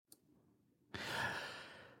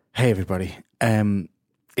Hey everybody,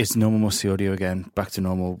 it's Normal Musty Audio again, back to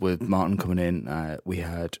normal with Martin coming in. We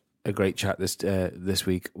had a great chat this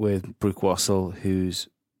week with Brook Wassall, who's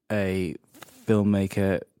a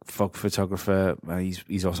filmmaker, photographer.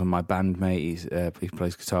 He's also my bandmate. He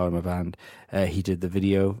plays guitar in my band. He did the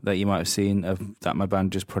video that you might have seen that my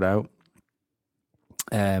band just put out.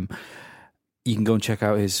 You can go and check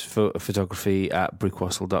out his photography at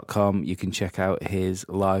brookwassall.com. You can check out his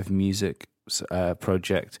live music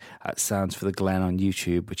project at Sounds for the Glen on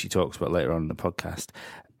YouTube, which he talks about later on in the podcast.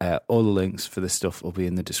 All the links for this stuff will be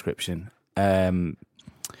in the description. We're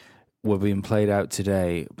being played out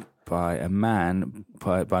today by a man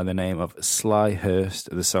by the name of Sly Hurst.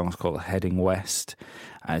 The song's called Heading West,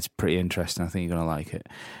 and it's pretty interesting. I think you're going to like it.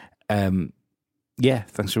 Yeah,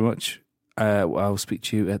 thanks very much. I'll speak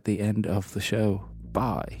to you at the end of the show.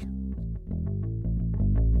 Bye.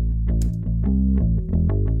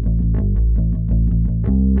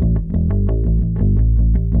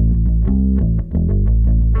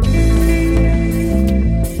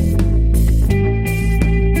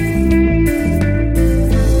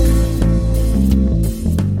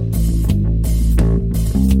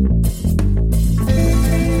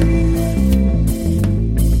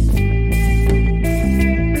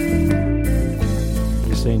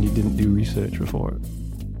 Before it.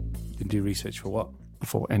 You can do research for what?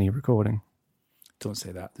 Before any recording. Don't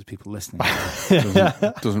say that. There's people listening.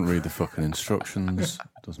 doesn't read the fucking instructions.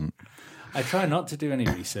 Doesn't. I try not to do any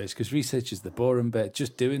research because research is the boring bit.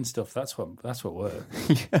 Just doing stuff. That's what works.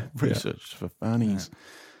 Yeah, research for fannies.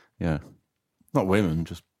 Yeah, not women,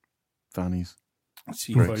 just fannies.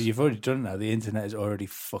 So you've already done it now. The internet is already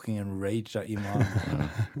fucking enraged at you, man.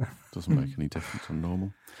 Doesn't make any difference on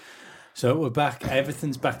normal. So we're back.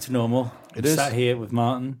 Everything's back to normal. It is. Sat here with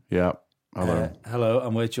Martin. Yeah. Hello. Hello,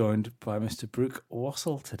 and we're joined by Mr. Brook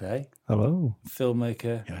Wassall today. Hello.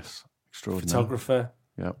 Filmmaker. Yes. Extraordinary. Photographer.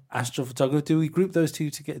 Yeah. Astrophotographer. Do we group those two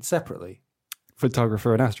together separately?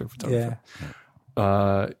 Photographer and astrophotographer.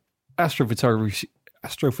 Yeah.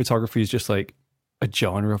 Astrophotography is just like a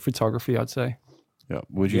genre of photography, I'd say. Yeah.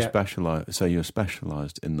 Would you specialize? Say you're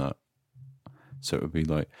specialized in that. So it would be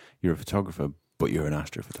like you're a photographer, but you're an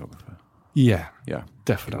astrophotographer. Yeah. Yeah.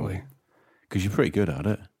 Definitely. Because you're pretty good at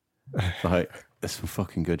it. Like, there's some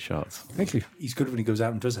fucking good shots. Thank you. He's good when he goes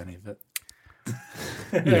out and does any of it.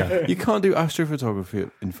 Yeah. You can't do astrophotography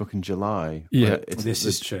in fucking July. Yeah. This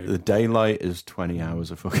is true. The daylight is 20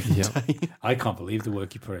 hours of fucking day. I can't believe the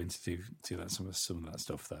work you put in to do that, some of that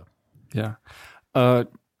stuff, though. Yeah.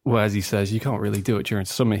 Well, as he says, you can't really do it during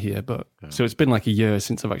summer here, but so it's been like a year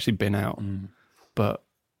since I've actually been out. But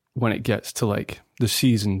when it gets to like the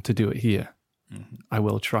season to do it here, I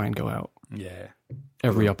will try and go out. Yeah.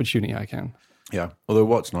 Every opportunity I can. Yeah. Although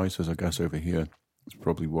what's nice is, I guess, over here, it's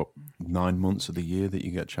probably 9 months of the year that you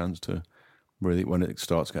get a chance to really, when it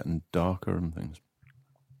starts getting darker and things.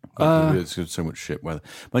 It's so much shit weather.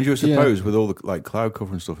 Mind you, I suppose with all the like cloud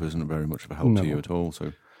cover and stuff isn't very much of a help to you at all.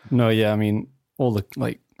 So no, yeah, I mean, all the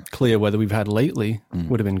like clear weather we've had lately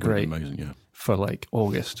would have been great. Amazing, yeah. For like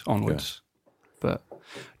August onwards. Yeah. But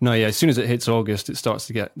no, yeah, as soon as it hits August,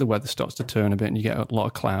 the weather starts to turn a bit and you get a lot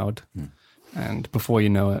of cloud. And before you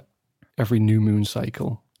know it, every new moon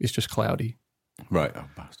cycle is just cloudy. Right, oh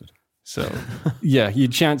bastard. So, yeah, your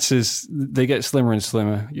chances, they get slimmer and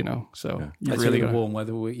slimmer, you know. So, you really the warm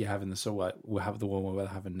weather you have in the summer, we have the warm weather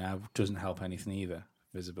we're having now, doesn't help anything either,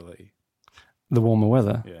 visibility. The warmer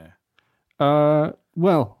weather? Yeah.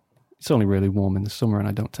 Well, it's only really warm in the summer, and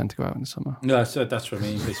I don't tend to go out in the summer. No, so that's what I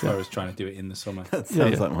mean. As far as trying to do it in the summer. That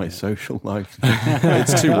sounds like my social life.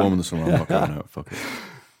 It's too warm in the summer. I'm not going out. Fuck it.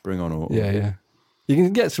 Bring on autumn. Yeah. You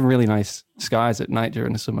can get some really nice skies at night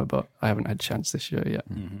during the summer, but I haven't had a chance this year yet.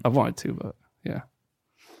 I've wanted to, but yeah.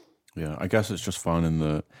 Yeah, I guess it's just finding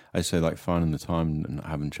the time and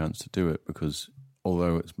having a chance to do it, because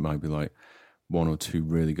although it's maybe like 1 or 2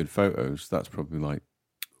 really good photos, that's probably like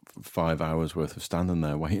 5 hours worth of standing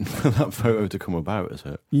there waiting for that photo to come about, is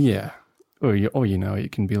it? Yeah. Or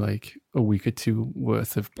it can be like a week or 2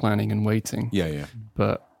 worth of planning and waiting. Yeah.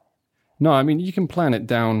 But no, I mean, you can plan it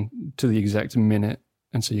down to the exact minute,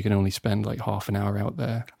 and so you can only spend like half an hour out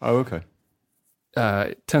there. Oh, okay.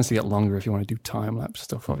 It tends to get longer if you want to do time-lapse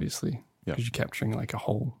stuff, obviously, because you're capturing like a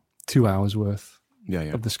whole 2 hours worth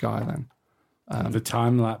of the sky then. The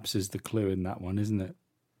time-lapse is the clue in that one, isn't it?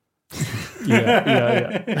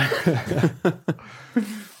 Yeah.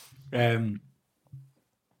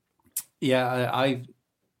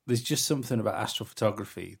 There's just something about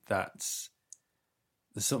astrophotography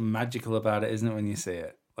there's something magical about it, isn't it, when you see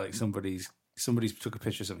it? Like somebody's took a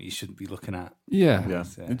picture of something you shouldn't be looking at. Yeah.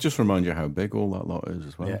 It just reminds you how big all that lot is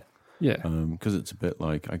as well. Yeah. Yeah. Because it's a bit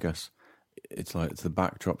like, I guess, it's the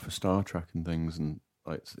backdrop for Star Trek and things, and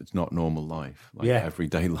like it's not normal life, like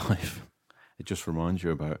everyday life. It just reminds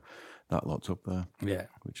you about that lot's up there. Yeah.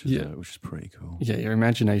 Which is pretty cool. Yeah, your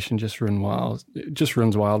imagination just runs wild. It just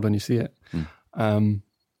runs wild when you see it. But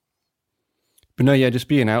no, just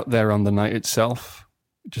being out there on the night itself,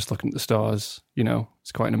 just looking at the stars,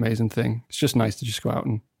 it's quite an amazing thing. It's just nice to just go out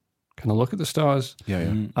and kind of look at the stars.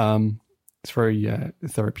 Yeah. It's very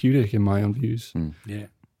therapeutic in my own views. Yeah.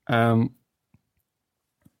 And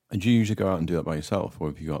do you usually go out and do that by yourself, or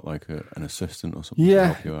have you got like an assistant or something to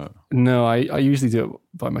help you out? No, I usually do it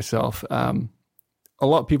by myself. A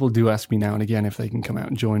lot of people do ask me now and again if they can come out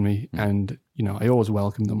and join me, and I always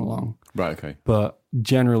welcome them along. Right, okay. But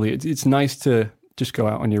generally, it's nice to just go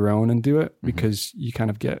out on your own and do it because you kind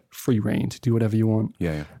of get free reign to do whatever you want.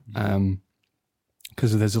 Yeah.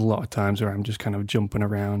 Because there's a lot of times where I'm just kind of jumping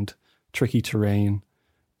around tricky terrain,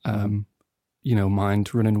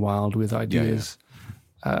 mind running wild with ideas.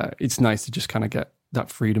 It's nice to just kind of get that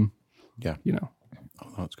freedom. Yeah.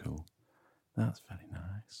 Oh, that's cool. That's very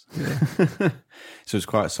nice. Yeah. So it's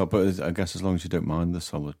quite but I guess as long as you don't mind the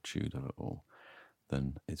solitude of it all,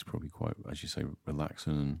 then it's probably quite, as you say,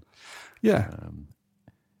 relaxing and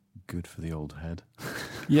good for the old head.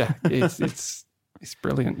 Yeah, it's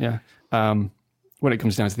brilliant. Yeah. When it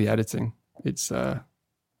comes down to the editing, it's a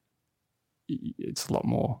lot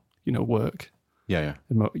more, work. Yeah.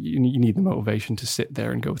 You need the motivation to sit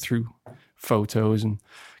there and go through photos and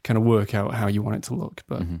kind of work out how you want it to look.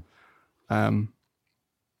 But I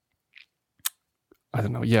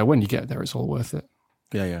don't know. Yeah, when you get there, it's all worth it.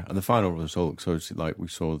 Yeah. And the final result, so it's like we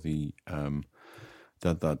saw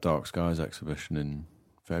that Dark Skies exhibition in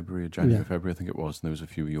February, February, I think it was, and there was a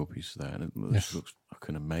few of your pieces there, and it looks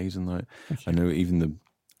fucking amazing. Like, I know even the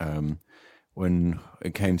when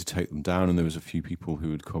it came to take them down, and there was a few people who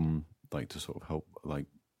would come like to sort of help like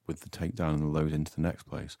with the takedown and the load into the next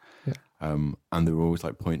place. Yeah. And they were always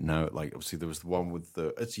like pointing out, like obviously there was the one with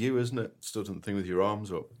it's you, isn't it? Stood on the thing with your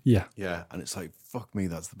arms up. Yeah. Yeah. And it's like, fuck me,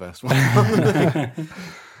 that's the best one.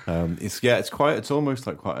 It's almost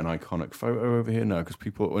like quite an iconic photo over here now, because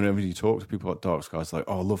people, whenever you talk to people at Dark Skies, like,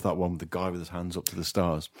 oh, I love that one with the guy with his hands up to the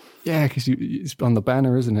stars. Yeah, because it's on the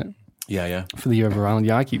banner, isn't it? Yeah. For the Over Island.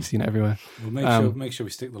 Yeah, I keep seeing it everywhere. Well, make sure we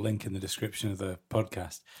stick the link in the description of the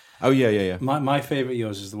podcast. Oh, yeah. My favourite of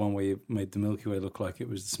yours is the one where you made the Milky Way look like it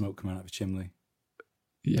was the smoke coming out of a chimney.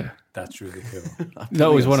 Yeah. That's really cool.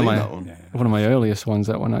 That was one of my earliest ones,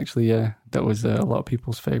 that one, actually, yeah. That was a lot of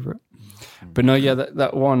people's favourite. But no, yeah,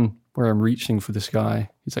 that one where I'm reaching for the sky,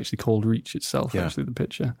 it's actually called Reach itself, actually, the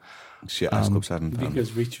picture. Shit, ass looks sad and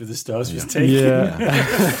because Reach for the Stars was taken.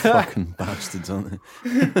 Yeah. Fucking bastards, aren't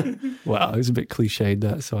they? Wow, it was a bit cliched,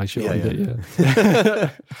 that, so I shortened it, yeah.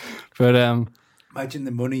 But imagine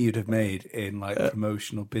the money you'd have made in like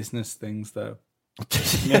promotional business things, though.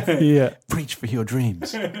 Yeah. Preach for your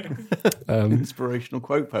dreams. Inspirational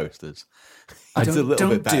quote posters. It's a little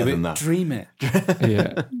bit better than that. Dream it.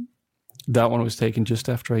 Yeah. That one was taken just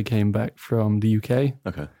after I came back from the UK.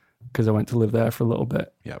 Okay. Because I went to live there for a little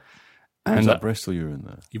bit. Yep. And was that Bristol you were in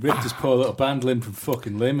there? You ripped his poor little band limb from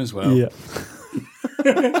fucking limb as well. Yeah.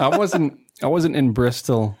 I wasn't in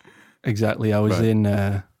Bristol exactly. I was in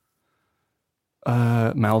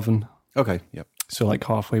Malvern. Okay. Yep. So like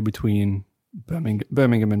halfway between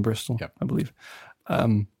Birmingham and Bristol, I believe.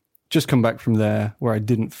 Just come back from there where I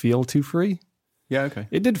didn't feel too free. Yeah, okay.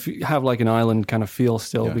 It did have like an island kind of feel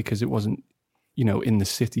still because it wasn't, in the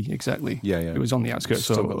city exactly. Yeah. It was on the outskirts.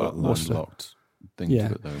 Still got that landlocked thing to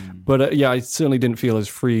it though. But I certainly didn't feel as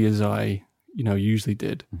free as I, usually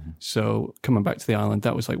did. Mm-hmm. So coming back to the island,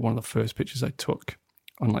 that was like one of the first pictures I took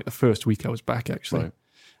on like the first week I was back actually. Right.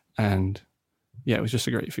 And yeah, it was just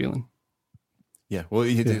a great feeling. Yeah, well,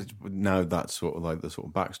 now that's sort of like the sort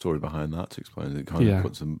of backstory behind that to explain it. It kind of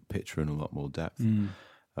puts the picture in a lot more depth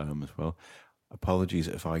as well. Apologies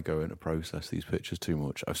if I go in to process these pictures too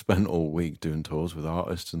much. I've spent all week doing tours with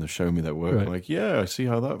artists and they've shown me their work. Right. I'm like, I see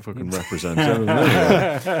how that fucking represents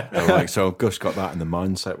everything. Like, so Gus got that in the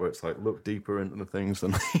mindset where it's like, look deeper into the things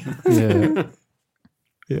than...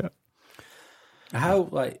 Yeah. How,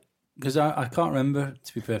 like, because I can't remember,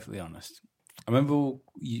 to be perfectly honest. I remember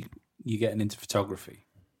you getting into photography.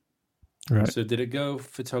 Right. So did it go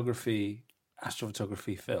photography,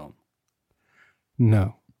 astrophotography, film?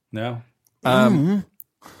 No.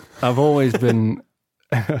 I've always been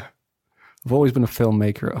a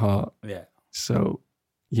filmmaker at heart. Yeah. So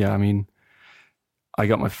yeah, I mean, I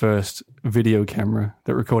got my first video camera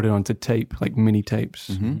that recorded onto tape, like mini tapes,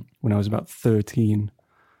 when I was about 13.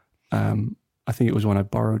 I think it was one I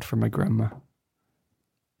borrowed from my grandma.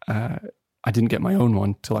 I didn't get my own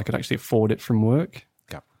one till I could actually afford it from work.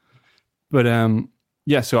 Yeah. But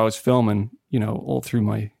so I was filming, all through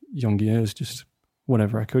my young years, just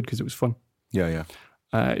whatever I could because it was fun. Yeah.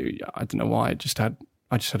 I don't know why. I just had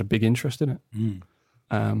a big interest in it.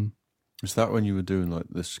 Is that when you were doing like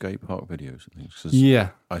the skate park videos and things? 'Cause Yeah.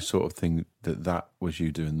 I sort of think that was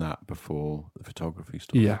you doing that before the photography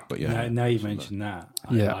stuff. Yeah. But yeah. Now you mentioned that.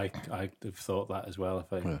 Yeah. I'd have thought that as well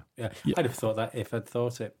if I. Yeah. I'd have thought that if I'd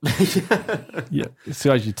thought it. Yeah.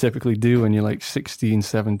 So as you typically do when you're like 16,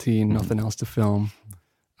 17, nothing else to film.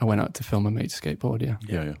 I went out to film a mate's skateboard. Yeah.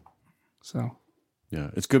 Yeah. So.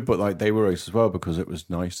 Yeah, it's good, but like they were race as well because it was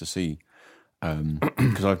nice to see.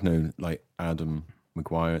 Because I've known like Adam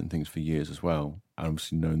McGuire and things for years as well, and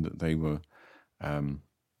obviously known that they were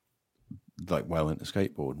like well into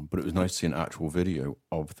skateboarding. But it was nice to see an actual video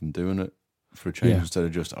of them doing it for a change instead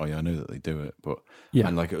of just I know that they do it, but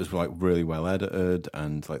and like it was like really well edited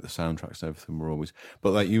and like the soundtracks and everything were always.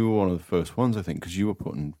 But like you were one of the first ones I think because you were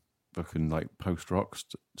putting fucking like post rock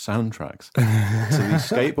soundtracks to these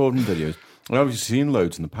skateboarding videos. And I've obviously seen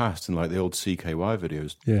loads in the past and like the old CKY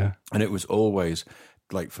videos. Yeah. And it was always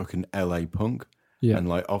like fucking LA punk and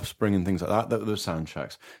like Offspring and things like that. That were the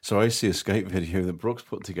soundtracks. So I see a skate video that Brooks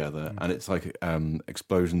put together and it's like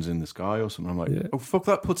explosions in the sky or something. I'm like, oh fuck,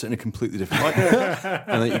 that puts it in a completely different light.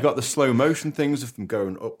 And then you got the slow motion things of them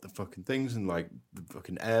going up the fucking things and like the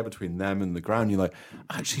fucking air between them and the ground. You're like,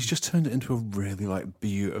 actually, he's just turned it into a really like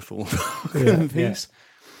beautiful fucking piece.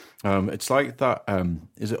 It's like that.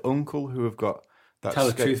 Is it Uncle who have got that? Tell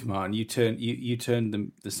the truth, Martin. You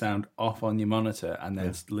turn the sound off on your monitor and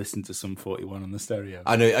then listen to some 41 on the stereo.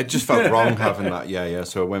 I know. I just felt wrong having that. Yeah.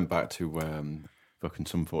 So I went back to fucking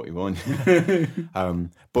some 41.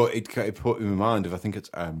 But it put in my mind of I think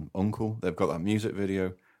it's Uncle. They've got that music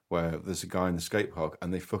video where there's a guy in the skate park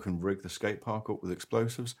and they fucking rig the skate park up with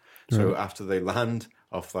explosives. So after they land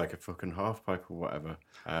off like a fucking half pipe or whatever,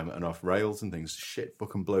 and off rails and things, shit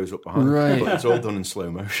fucking blows up behind them. But it's all done in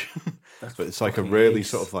slow motion. But it's like a really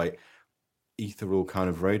sort of like ethereal kind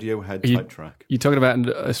of Radiohead type track. You talking about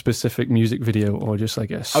a specific music video or just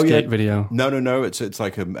like a skate video? No. It's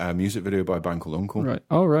like a music video by a band called Uncle. Right.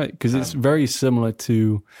 Oh, right. Because it's very similar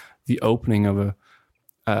to the opening of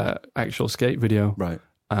a actual skate video. Right.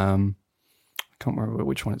 I can't remember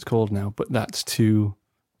which one it's called now, but that's to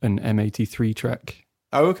an M83 track.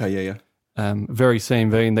 Oh, okay, yeah. Very same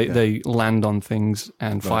vein. They land on things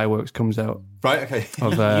and fireworks comes out. Right, okay.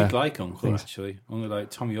 You'd like Uncle, actually. Only like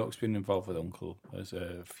Tom York's been involved with Uncle. There's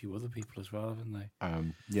a few other people as well, haven't they?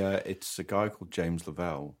 It's a guy called James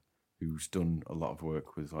Lavelle who's done a lot of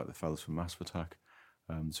work with like the fellas from Massive Attack.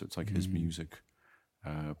 So it's like his music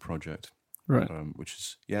project. Right. Which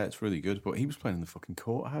is, it's really good. But he was playing in the fucking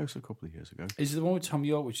Courthouse a couple of years ago. Is it the one with Tom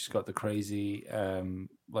York, which has got the crazy,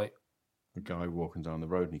 like... The guy walking down the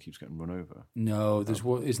road and he keeps getting run over? No, there's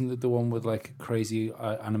one, isn't it the one with like a crazy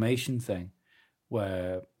animation thing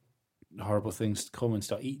where horrible things come and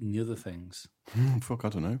start eating the other things? Fuck, I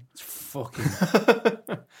don't know. It's fucking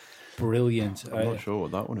brilliant. I'm not sure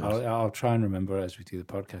what that one is. I'll try and remember as we do the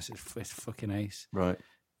podcast. It's fucking ace. Right.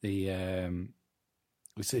 The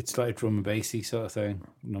it's like a drum and bassy sort of thing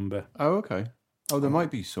number. Oh, okay. Oh, there might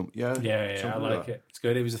be some. Yeah, I like it. It's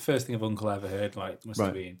good. It was the first thing of Uncle I ever heard. Like,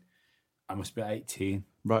 I must be 18.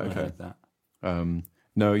 Right, when okay. I heard that.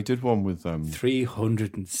 No, he did one with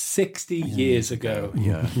 360 years ago.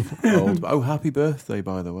 Yeah. Old. Oh, happy birthday,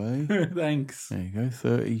 by the way. Thanks. There you go.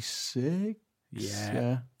 36.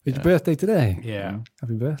 Yeah. It's your birthday today. Yeah.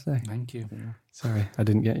 Happy birthday. Thank you. Yeah. Sorry, I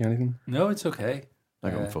didn't get you anything. No, it's okay. I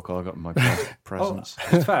got fuck all. I got my presents.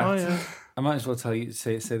 In fact, I might as well say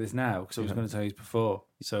this now because I was going to tell you before.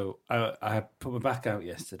 So I put my back out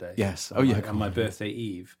yesterday. Yes. On my birthday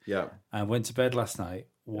eve. Yeah. I went to bed last night,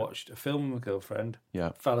 watched a film with my girlfriend.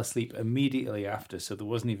 Yeah. Fell asleep immediately after, so there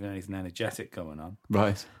wasn't even anything energetic going on.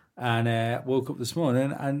 Right. And woke up this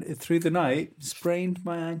morning and through the night sprained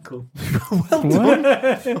my ankle. Well done.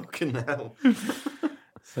 Fucking hell.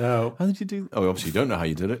 So how did you do? Oh, obviously you don't know how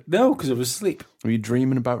you did it. No, because I was asleep. Were you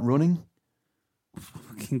dreaming about running?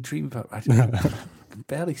 Fucking dream about. I can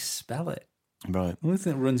barely spell it. Right. The only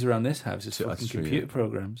thing that runs around this house is fucking computer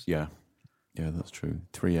programs. Yeah, that's true.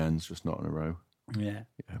 3 N's just not in a row. Yeah,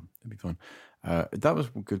 it'd be fun. That was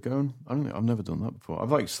good going. I've never done that before.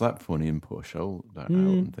 I've like slept funny and put a shoulder out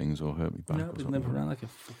and things or hurt me back. No, I've never ran like a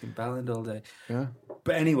fucking ballad all day. Yeah.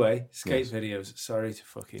 But anyway, skate videos. Sorry to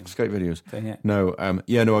fucking skate videos. Dang it. No, I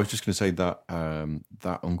was just going to say that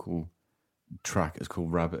that Uncle track is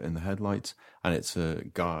called Rabbit in the Headlights, and it's a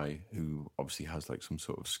guy who obviously has like some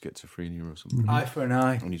sort of schizophrenia or something. Eye for an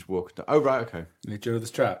eye. And he's walking down. Oh, right, okay. You know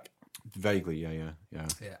this track? Vaguely, yeah.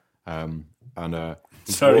 and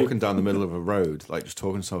he's Sorry. walking down the middle of a road, like just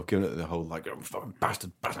talking to himself, giving it the whole like fucking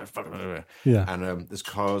bastard, fucking. Yeah. And there's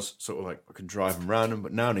cars sort of like I can drive him around him,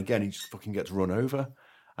 but now and again he just fucking gets run over,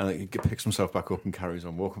 and like, he picks himself back up and carries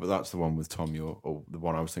on walking. But that's the one with Tom York, or the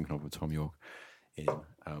one I was thinking of with Tom York.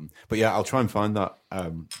 But yeah, I'll try and find that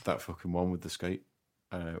that fucking one with the skate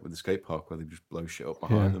park where they just blow shit up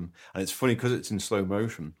behind them, and it's funny because it's in slow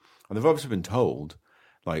motion, and they've obviously been told.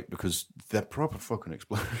 Like, because they're proper fucking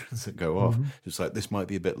explosions that go off. It's like, this might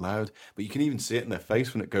be a bit loud, but you can even see it in their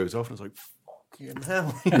face when it goes off, and it's like, fucking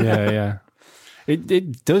hell. Yeah.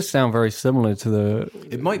 It does sound very similar to the...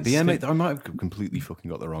 It might be, I might have completely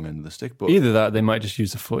fucking got the wrong end of the stick, but... Either that, they might just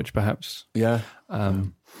use the footage, perhaps. Yeah.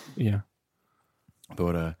 Yeah.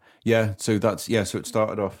 But, yeah, so that's... Yeah, so it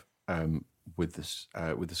started off with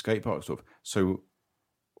the skate park stuff. So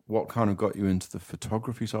what kind of got you into the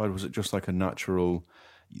photography side? Was it just like a natural...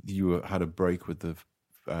 You had a break with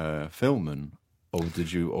the filming, or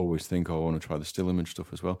did you always think, "Oh, I want to try the still image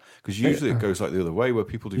stuff as well"? Because usually it goes like the other way, where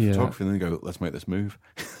people do photography and then they go, "Let's make this move."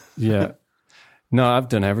 Yeah, no, I've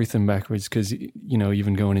done everything backwards because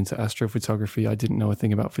even going into astrophotography, I didn't know a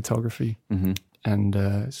thing about photography, and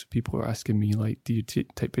so people were asking me like, "Do you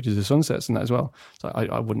take pictures of sunsets and that as well?" So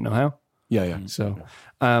I wouldn't know how. Yeah. So,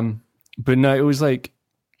 but no, it was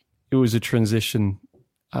a transition.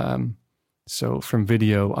 So from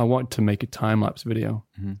video, I wanted to make a time-lapse video.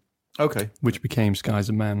 Okay. Which became Skies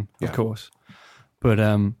of Man, of course. But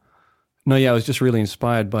no, yeah, I was just really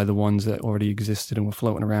inspired by the ones that already existed and were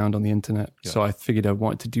floating around on the internet. Yeah. So I figured I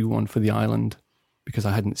wanted to do one for the island because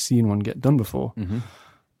I hadn't seen one get done before.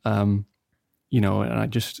 And I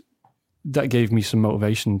just, that gave me some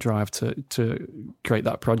motivation, drive to create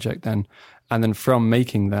that project then. And then from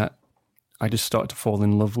making that, I just started to fall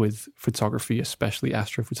in love with photography, especially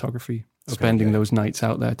astrophotography. Spending those nights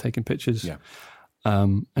out there taking pictures. Yeah.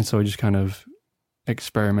 And so I just kind of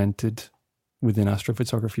experimented within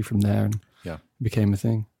astrophotography from there and became a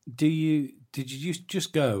thing. Did you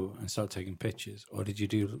just go and start taking pictures, or did you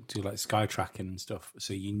do like sky tracking and stuff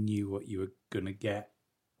so you knew what you were going to get?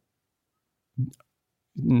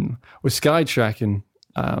 With sky tracking,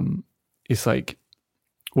 it's like,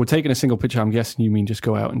 well, taking a single picture, I'm guessing you mean just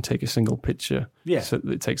go out and take a single picture. Yeah. So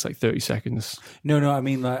it takes like 30 seconds. No, I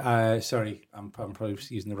mean like, sorry, I'm probably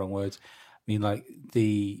using the wrong words. I mean like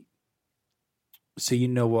so you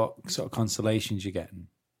know what sort of constellations you're getting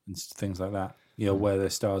and things like that. Where the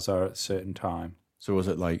stars are at a certain time. So was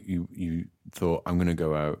it like you thought, I'm going to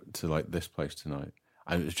go out to like this place tonight,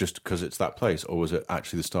 and it's just because it's that place, or was it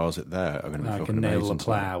actually the stars at there are going to be fucking amazing? I can nail a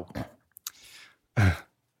plow.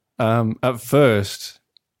 At first,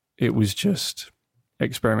 it was just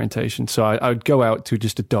experimentation. So I would go out to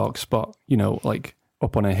just a dark spot, like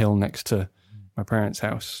up on a hill next to my parents'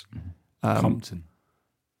 house. Compton.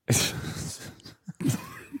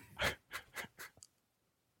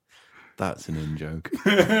 That's an in-joke.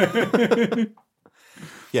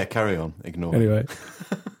 Yeah, carry on. Ignore anyway.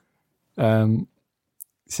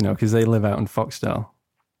 Because they live out in Foxdale,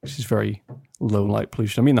 which is very low light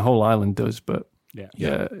pollution. I mean, the whole island does, but yeah.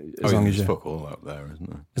 As long as you fuck all up there, isn't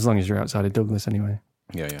there? As long as you're outside of Douglas, anyway.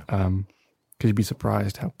 Yeah. Because you'd be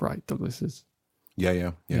surprised how bright Douglas is.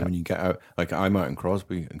 Yeah. When you get out, like I'm out in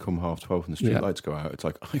Crosby and come 12:30 and the street lights go out, it's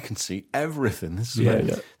like I can see everything.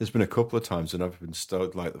 There's been a couple of times and I've been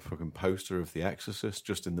stood like the fucking poster of The Exorcist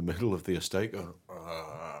just in the middle of the estate, going,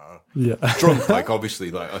 drunk, like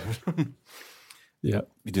obviously, like you're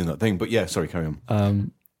doing that thing. But yeah, sorry, carry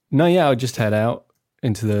on. No, I would just head out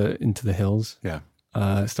into the hills. Yeah.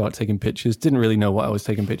 Start taking pictures. Didn't really know what I was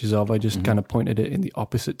taking pictures of. I just kind of pointed it in the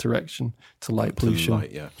opposite direction to light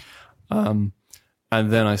pollution. And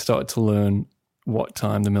then I started to learn what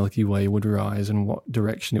time the Milky Way would rise and what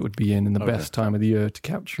direction it would be in the best time of the year to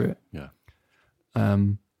capture it. Yeah.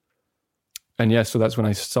 And so that's when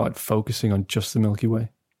I started focusing on just the Milky Way.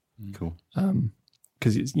 Cool.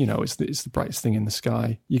 Because it's the brightest thing in the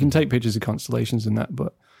sky. You can take pictures of constellations and that,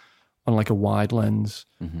 but on like a wide lens,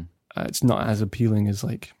 it's not as appealing as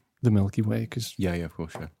like the Milky Way because of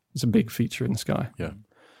course, it's a big feature in the sky. Yeah.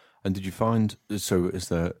 And did you find is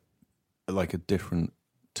there like a different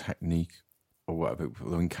technique or whatever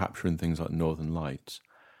when capturing things like northern lights?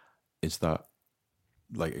 Is that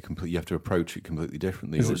like you have to approach it completely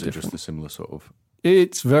differently, or is it just a similar sort of?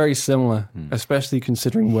 It's very similar, especially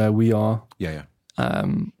considering where we are. Yeah.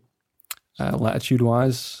 Latitude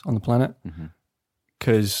wise on the planet,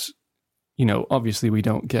 because obviously we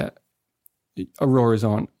don't get auroras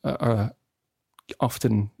aren't a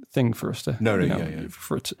often thing for us to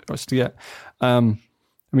for us to get.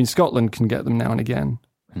 I mean, Scotland can get them now and again,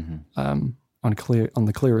 on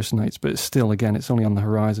the clearest nights, but it's still, again, it's only on the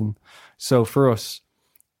horizon. So for us,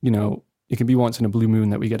 it can be once in a blue moon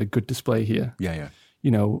that we get a good display here. Yeah.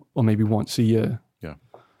 Or maybe once a year. Yeah.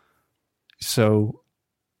 So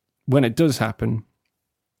when it does happen,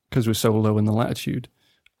 because we're so low in the latitude,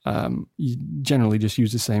 you generally just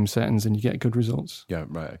use the same settings and you get good results. Yeah,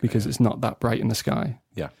 right. Okay, because it's not that bright in the sky.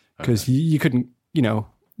 Yeah. Because you couldn't,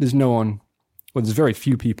 there's no one, well, there's very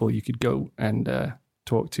few people you could go and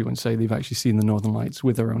talk to and say they've actually seen the Northern Lights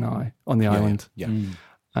with their own eye on the island. Yeah.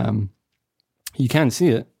 You can see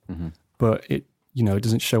it, mm-hmm. but it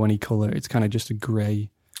doesn't show any color. It's kind of just a gray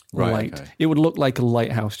light. Okay. It would look like a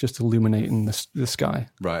lighthouse just illuminating the sky.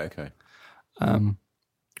 Right. Okay.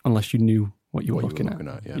 Unless you knew what you were looking at.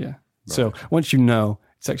 Yeah. Right. So once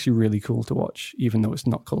it's actually really cool to watch, even though it's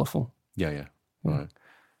not colorful. Yeah. Right.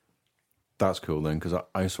 That's cool then, because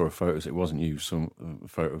I saw a photo. It wasn't you. A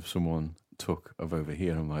photo of someone took of over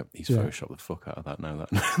here, and I'm like, he's photoshopped the fuck out of that now.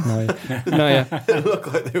 No, yeah. It looked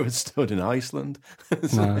like they were stood in Iceland.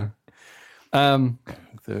 No.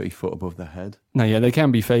 30 foot above their head. No, yeah, there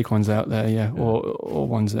can be fake ones out there, yeah. Or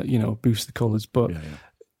ones that, boost the colours. But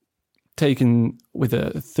taken with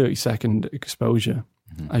a 30-second exposure,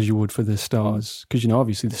 as you would for the stars, because,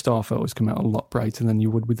 obviously the star photos come out a lot brighter than you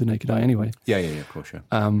would with the naked eye anyway. Yeah, of course,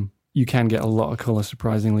 yeah. You can get a lot of colour,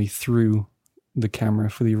 surprisingly, through the camera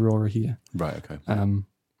for the aurora here. Right, okay. I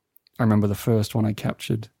remember the first one I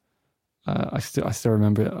captured. I still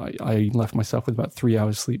remember I left myself with about 3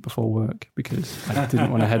 hours sleep before work because I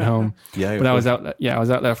didn't want to head home. But I was out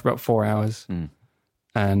there for about 4 hours,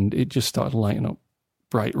 and it just started lighting up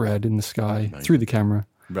bright red in the sky through the camera.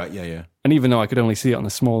 Right, yeah. And even though I could only see it on the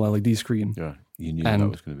small LED screen, you knew that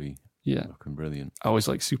was going to be fucking brilliant. I was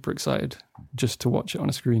like super excited just to watch it on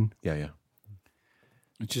a screen. Yeah.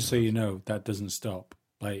 Just so you know, that doesn't stop.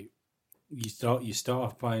 Like you start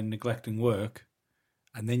off by neglecting work,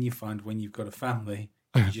 and then you find when you've got a family,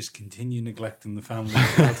 you just continue neglecting the family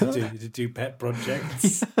to do pet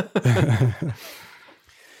projects.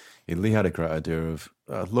 Lee had a great idea of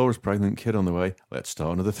Laura's pregnant, kid on the way. Let's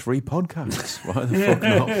start another 3 podcasts. Why the fuck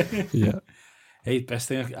not? Yeah. Hey, best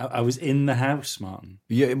thing I was in the house, Martin.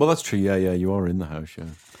 Yeah, well that's true. Yeah, you are in the house. Yeah.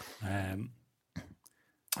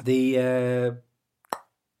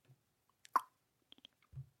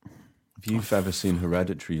 If you've ever seen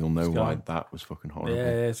Hereditary, you'll know why that was fucking horrible.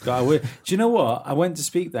 Yeah, it's got. Do you know what? I went to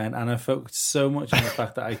speak then, and I focused so much on the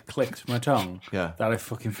fact that I clicked my tongue that I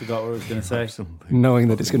fucking forgot what I was going to say. Knowing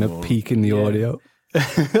that it's going to peak in the audio.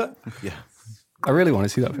 Yeah. I really want to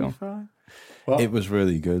see that film. What? It was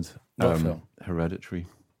really good. What film? Hereditary.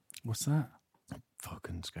 What's that?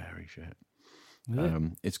 Fucking scary shit.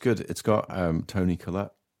 Really? It's good. It's got Toni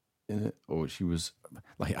Collette in it, or she was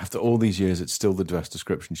like, after all these years, it's still the best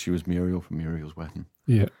description. She was Muriel from Muriel's Wedding.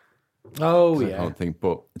 Yeah. Oh, I can't think,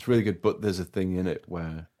 but it's really good. But there's a thing in it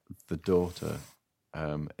where the daughter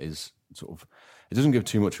is sort of. It doesn't give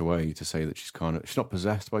too much away to say that she's not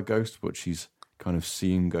possessed by ghosts, but she's kind of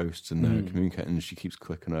seeing ghosts and they're communicating. And she keeps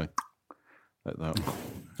clicking her like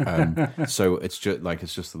that. So it's just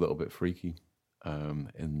a little bit freaky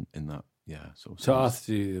in that. Yeah. So I asked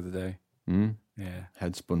you the other day. Yeah.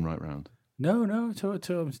 Head spun right round. No, I told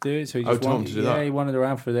him to do it. So he just told him to do that? Yeah, he wandered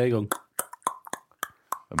around for a day going.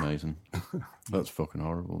 Amazing. That's fucking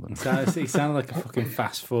horrible then. He sounded like a fucking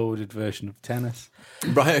fast-forwarded version of tennis.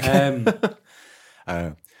 Right,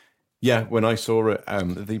 okay. Yeah, when I saw it,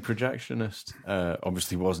 the projectionist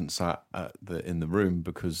obviously wasn't sat in the room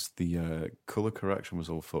because the colour correction was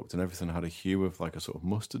all fucked and everything had a hue of like a sort of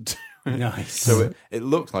mustard to it. Nice. So it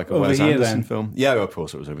looked like a Over Wes here, Anderson then. film. Yeah, of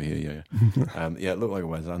course it was over here, yeah. Yeah, it looked like a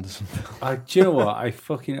Wes Anderson film. Do you know what? I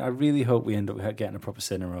really hope we end up getting a proper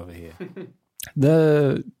cinema over here.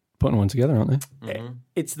 They're putting one together, aren't they?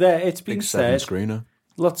 It's there. It's been Big said. 7-screener.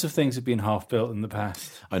 Lots of things have been half built in the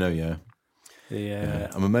past. I know, yeah.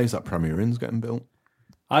 I'm amazed that Premier Inn's getting built.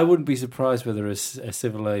 I wouldn't be surprised whether a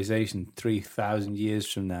civilization 3,000 years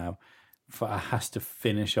from now has to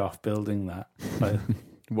finish off building that.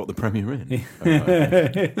 What, the Premier Inn?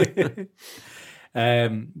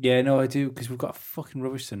 Yeah, no, I do, because we've got fucking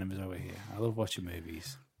rubbish cinemas over here. I love watching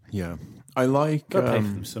movies. Yeah. I like... Got to pay for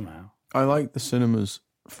them somehow. I like the cinemas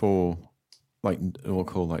for... like what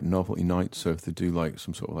called like novelty nights. So if they do like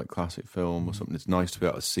some sort of like classic film or something, it's nice to be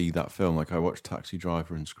able to see that film. Like I watched Taxi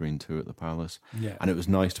Driver in Screen 2 at the Palace, and it was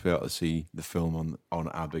nice to be able to see the film on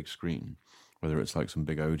our big screen, whether it's like some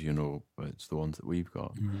big Odeon or it's the ones that we've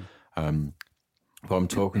got. But I'm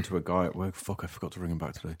talking to a guy at work. Fuck, I forgot to ring him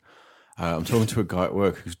back today. I'm talking to a guy at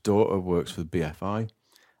work whose daughter works for the BFI,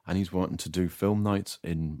 and he's wanting to do film nights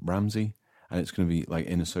in Ramsey. and it's going to be like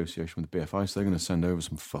in association with the BFI. So they're going to send over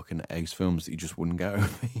some fucking ace films that you just wouldn't get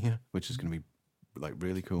over here, which is going to be like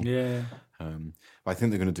really cool. Yeah. I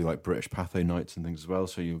think they're going to do like British Pathé nights and things as well.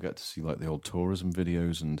 So you'll get to see like the old tourism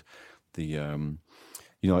videos and the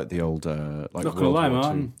like the old like. Not gonna lie,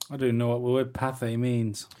 Martin. I don't know what the word pathé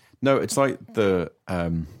means. No, it's like the.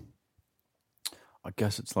 I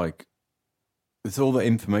guess it's like. It's all the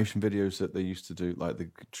information videos that they used to do, like the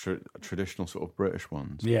traditional sort of British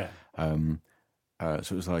ones. Yeah. So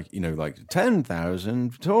it was like, like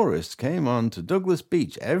 10,000 tourists came on to Douglas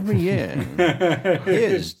Beach every year.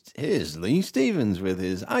 here's Lee Stevens with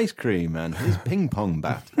his ice cream and his ping pong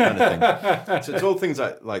bat kind of thing. So it's all things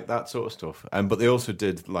like that sort of stuff. But they also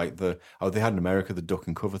did like they had in America the duck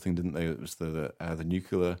and cover thing, didn't they? It was the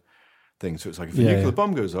nuclear thing. So it's like if a nuclear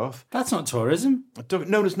bomb goes off, that's not tourism.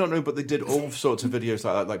 No, it's not. No, but they did all sorts of videos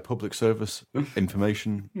like that, like public service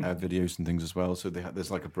information videos and things as well. So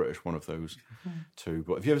there's like a British one of those too.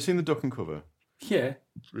 But have you ever seen the duck and cover? Yeah,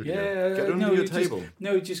 yeah. Get under your table.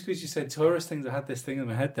 Just because you said tourist things, I had this thing in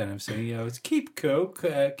my head. Then I'm saying, it's keep cool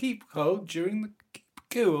during keep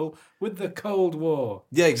cool with the Cold War.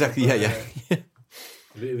 Yeah, exactly. Yeah.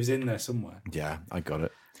 It was in there somewhere. Yeah, I got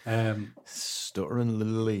it. Stuttering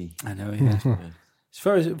Lily. I know, yeah. As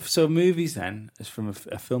far as movies, then, as from a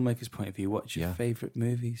filmmaker's point of view, what's your favourite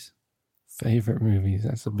movies? Favorite movies?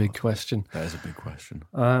 That's a big question. That is a big question.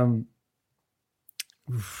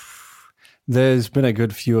 There's been a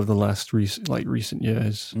good few of the last recent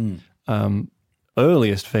years.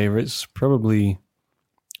 Earliest favorites probably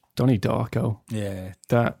Donnie Darko. Yeah,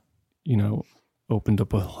 that opened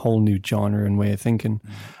up a whole new genre and way of thinking.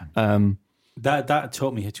 That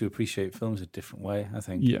taught me how to appreciate films a different way. I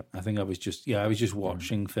think. Yeah. I think I was just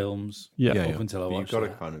watching films. Yeah. Up until I watched. You've got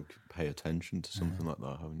to kind of pay attention to something like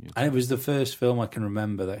that, haven't you? And it was the first film I can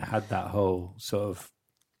remember that had that whole sort of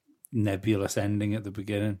nebulous ending at the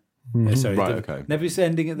beginning. Okay. Nebulous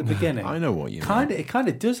ending at the beginning. I know what you mean. It kind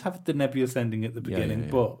of does have the nebulous ending at the beginning,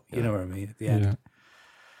 but you know what I mean at the end. Yeah.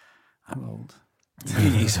 I'm old.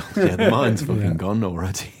 The mind's fucking gone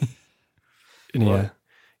already. Yeah.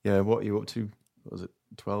 Yeah, what are you up to? What was it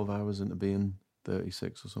 12 hours into being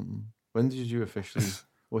 36 or something? When did you officially?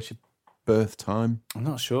 What's your birth time? I'm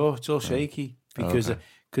not sure. It's all shaky because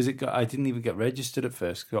I didn't even get registered at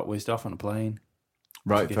first. Got whizzed off on a plane.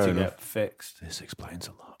 Right, fair enough. Get fixed. This explains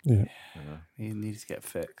a lot. Yeah. You need to get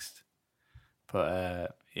fixed.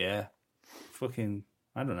 But fucking,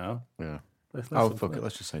 I don't know. Yeah. Fuck it.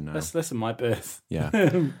 Let's just say no. Let's listen my birth. Yeah.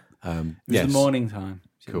 It was the morning time.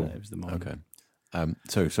 Cool. It was the morning. Okay.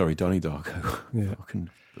 So sorry, Donnie Darko.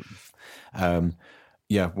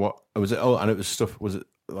 Yeah. What was it? Oh, and it was stuff. Was it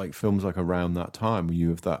like films like around that time? Were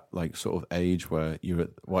you of that like sort of age where you're at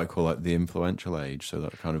what I call like the influential age? So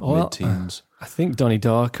that kind of mid-teens. I think Donnie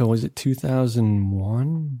Darko was it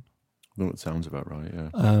 2001. I think it sounds about right.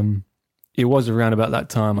 Yeah. It was around about that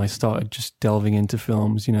time I started just delving into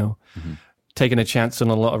films. Taking a chance on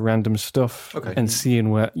a lot of random stuff and seeing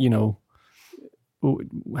where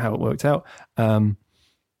how it worked out.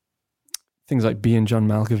 Things like Being John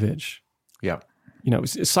Malkovich. Yeah.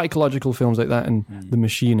 It's psychological films like that and The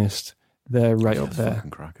Machinist, they're right up there.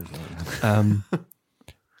 Fucking crackers, right?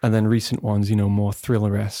 And then recent ones, more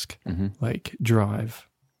thriller-esque, like Drive.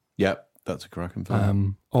 Yeah, that's a cracking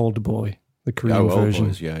film. Old Boy, the Korean version.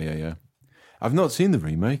 Old Boys, yeah. I've not seen the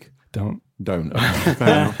remake. Don't. Fair enough.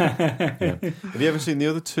 Yeah. Have you ever seen the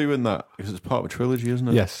other two in that? Because it's part of a trilogy, isn't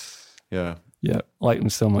it? Yes. Yeah. Yeah, like them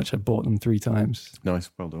so much I bought them 3 times.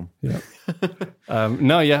 Nice, well done. Yeah.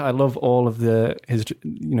 I love all of his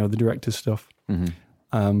the director's stuff.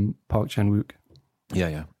 Park Chan-wook.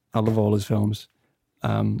 Yeah. I love all his films.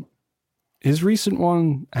 His recent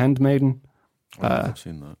one, Handmaiden. I've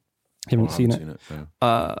seen that. Haven't seen it.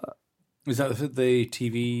 No. Is that the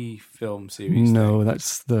TV film series? No, thing?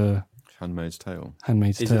 that's the Handmaid's Tale.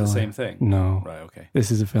 Handmaid's Tale. Is it the same thing? No. Right. Okay.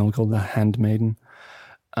 This is a film called The Handmaiden.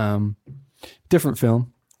 Different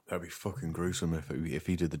film. That'd be fucking gruesome if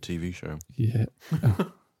he did the TV show. Yeah.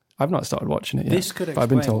 I've not started watching it yet. This could explain I've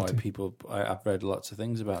been told why people. I've read lots of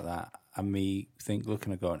things about that, and me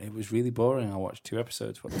looking at going, it was really boring. I watched 2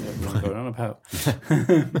 episodes. What was everyone going on about?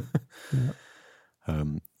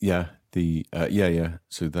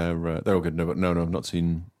 So they're all good. No, I've not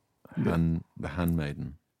seen The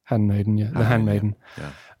Handmaiden. Handmaiden, yeah. The Handmaiden.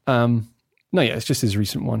 Yeah. It's just his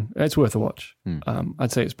recent one. It's worth a watch.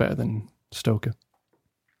 I'd say it's better than Stoker.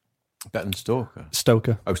 Better than Stalker?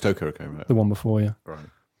 Stoker. Oh, Stoker, okay, right. The one before, yeah. Right.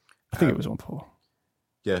 I think it was one before.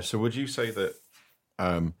 Yeah, so would you say that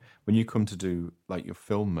when you come to do like your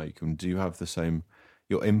filmmaking, do you have the same,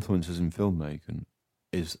 your influences in filmmaking,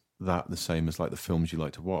 is that the same as like the films you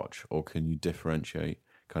like to watch, or can you differentiate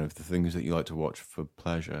kind of the things that you like to watch for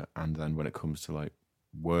pleasure, and then when it comes to like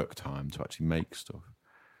work time to actually make stuff,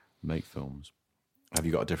 make films, have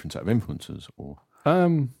you got a different set of influences? Or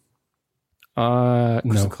No.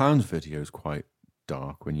 the Clowns video is quite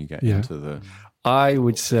dark when you get into the. I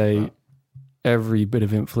would say every bit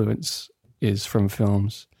of influence is from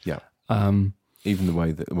films. Yeah. Even the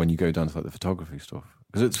way that when you go down to like the photography stuff,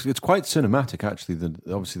 because it's quite cinematic actually.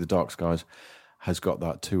 Obviously the Dark Skies has got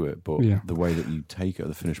that to it, but the way that you take it,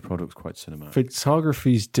 the finished product's quite cinematic.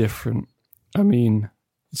 Photography's different. I mean,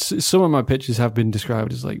 some of my pictures have been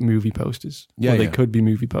described as like movie posters. Yeah, they could be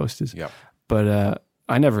movie posters. Yeah, but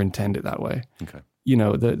I never intend it that way. Okay. You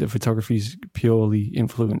know, the photography's purely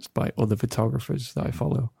influenced by other photographers that I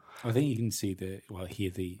follow. I think you can see hear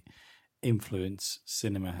the influence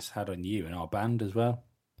cinema has had on you and our band as well.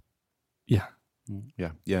 Yeah.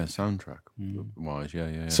 Yeah, soundtrack wise,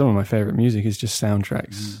 yeah. Some of my favorite music is just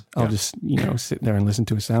soundtracks. I'll just sit there and listen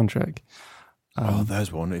to a soundtrack.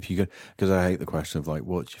 There's one. If you could, because I hate the question of like,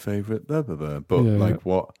 what's your favorite? Blah, blah, blah. But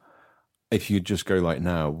what if you just go like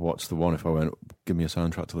now? What's the one? If I went, give me a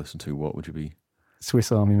soundtrack to listen to, what would you be?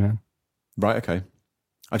 Swiss Army Man. Right. Okay.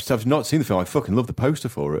 I've not seen the film. I fucking love the poster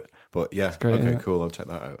for it. But yeah, great, okay, cool. I'll check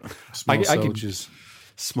that out. Small soldiers.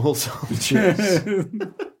 Small soldiers.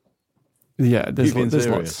 Yeah, there's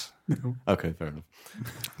lots. Okay, fair enough.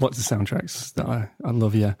 Lots of soundtracks that I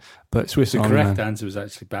love, but Swiss Army The correct Man. answer was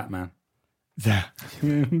actually Batman. Yeah.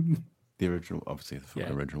 The original, obviously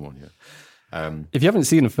the original one, yeah. If you haven't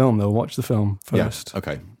seen a film, though, watch the film first. Yeah,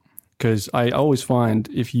 okay. Because I always find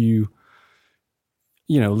if you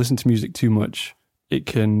listen to music too much, it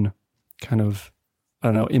can kind of,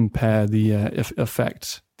 impair the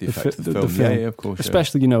effect. The effect of the film. Yeah, of course.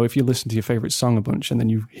 Especially, if you listen to your favorite song a bunch and then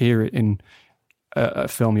you hear it in a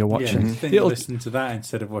film you're watching. Yeah, you listen to that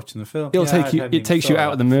instead of watching the film. It takes you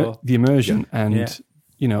out of the immersion, and a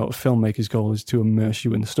filmmaker's goal is to immerse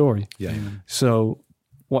you in the story. Yeah. So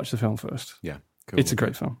watch the film first. Yeah, cool. It's a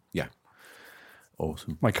great film. Yeah,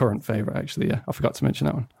 awesome. My current favorite, actually. Yeah, I forgot to mention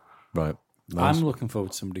that one. Right. Nice. I'm looking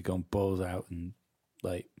forward to somebody going balls out and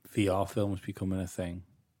like VR films becoming a thing.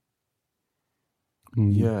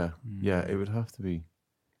 Yeah, it would have to be.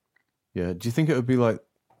 Yeah, do you think it would be like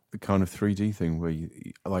the kind of 3D thing where you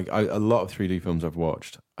like a lot of 3D films I've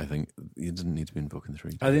watched? I think it doesn't need to be in fucking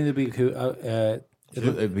 3D. I think it'd be cool.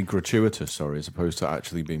 It'd be gratuitous, as opposed to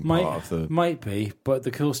actually being part of the. Might be, but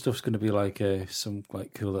the cool stuff's going to be like some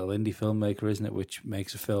like cool little indie filmmaker, isn't it? Which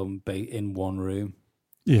makes a film in one room.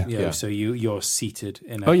 Yeah. So you're seated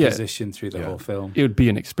in a position through the whole film. It would be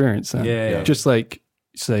an experience then. Yeah. Just like,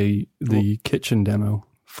 say, the kitchen demo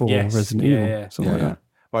for Resident Evil. Something like that.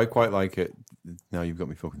 Well, I quite like it. Now you've got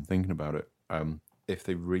me fucking thinking about it. If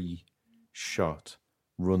they reshot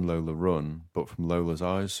Run Lola Run, but from Lola's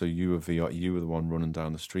eyes, so you were the one running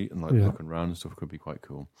down the street and like looking around and stuff, could be quite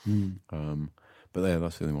cool. But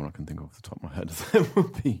that's the only one I can think of off the top of my head. That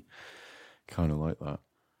would be kind of like that.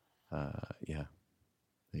 Yeah.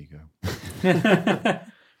 There you go.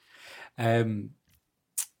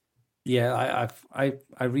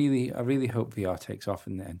 I really hope VR takes off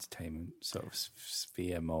in the entertainment sort of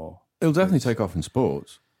sphere more. It'll definitely take off in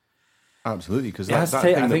sports. Absolutely, because it has to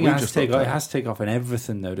take off in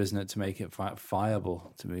everything, though, doesn't it, to make it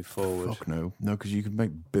viable to move forward? Fuck no, because you could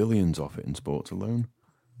make billions off it in sports alone.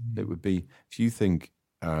 It would be, if you think.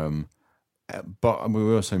 But we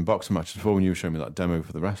were saying boxing matches before when you were showing me that demo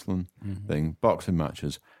for the wrestling thing. Boxing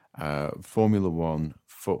matches, Formula One,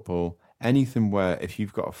 football, anything where if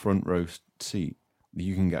you've got a front row seat,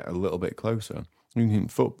 you can get a little bit closer. You can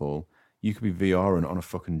football, you could be VRing on a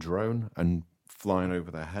fucking drone and flying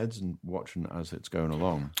over their heads and watching as it's going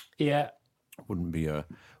along. Yeah, wouldn't be a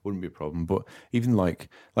problem. But even like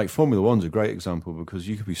Formula One's a great example because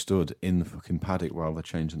you could be stood in the fucking paddock while they're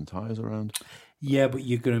changing the tires around. Yeah, but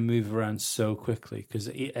you're going to move around so quickly because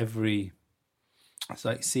it's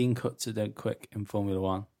like scene cuts are dead quick in Formula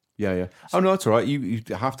One. Yeah. Oh no, that's all right. You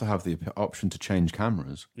have to have the option to change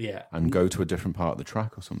cameras. Yeah, and go to a different part of the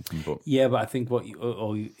track or something. But but I think it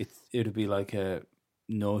would be like a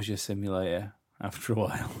nausea simulator after a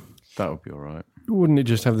while. That would be all right. Wouldn't it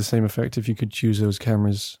just have the same effect if you could choose those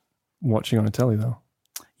cameras watching on a telly, though?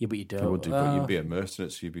 Yeah, but you don't. You would do, but you'd be immersed in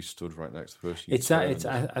it, so you'd be stood right next to the person.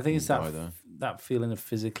 I think it's that feeling of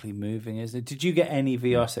physically moving, isn't it? Did you get any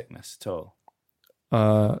VR sickness at all?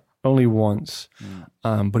 Only once,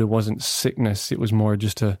 but it wasn't sickness. It was more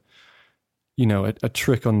just a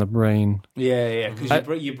trick on the brain. Yeah,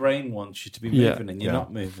 because your brain wants you to be moving and you're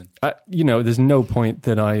not moving. There's no point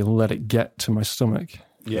that I let it get to my stomach.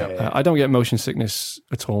 I don't get motion sickness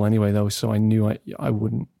at all anyway, though, so I knew I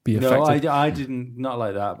wouldn't be affected. No, I didn't, not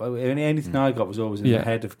like that. But anything I got was always in the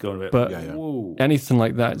head of going a bit. But whoa. Anything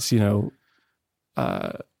like that's,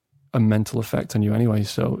 a mental effect on you anyway.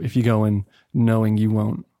 So if you go in knowing you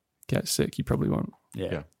won't get sick, you probably won't.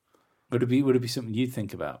 Yeah. Would it be something you'd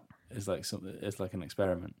think about? As like an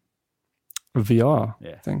experiment? A VR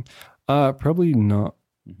thing? Probably not.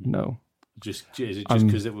 Mm-hmm. No. Is it just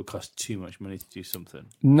because it would cost too much money to do something?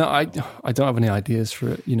 No, I don't have any ideas for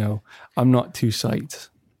it. I'm not too psyched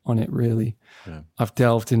on it really. Yeah. I've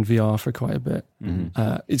delved in VR for quite a bit.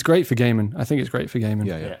 Mm-hmm. It's great for gaming. I think it's great for gaming.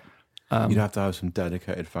 Yeah. You'd have to have some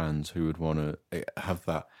dedicated fans who would want to have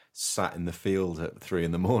that sat in the field at 3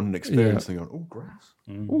 a.m. experience and going, oh, grass.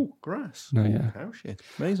 Oh, grass. No, yeah. Cow shit.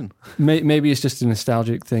 Amazing. Maybe it's just a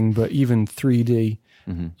nostalgic thing, but even 3D,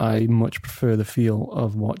 I much prefer the feel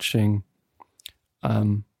of watching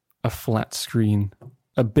a flat screen,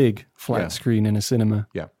 a big flat screen in a cinema,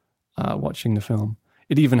 watching the film.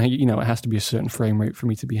 It even, it has to be a certain frame rate for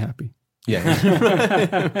me to be happy.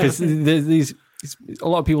 Yeah. Because there's a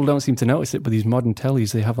lot of people don't seem to notice it, but these modern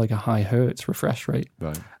tellies, they have like a high hertz refresh rate.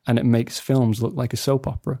 Right. And it makes films look like a soap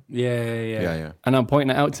opera. Yeah. And I'm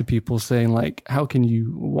pointing it out to people saying like, how can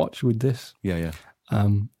you watch with this? Yeah.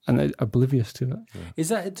 And they're oblivious to it.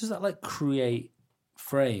 Yeah. Does that like create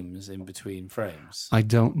frames in between frames? I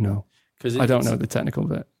don't know. Because I don't know the technical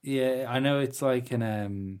bit. Yeah, I know it's like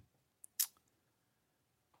an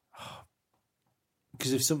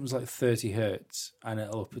because if something's like 30 hertz and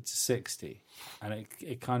it'll up it to 60, and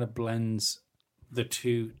it kind of blends the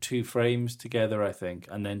two frames together, I think,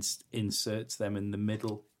 and then inserts them in the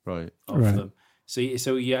middle of them. So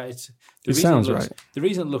yeah, it sounds right. The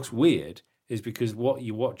reason it looks weird is because what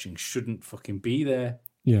you're watching shouldn't fucking be there.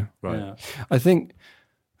 Yeah, right. Yeah.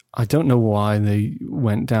 I don't know why they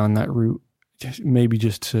went down that route. Maybe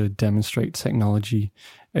just to demonstrate technology.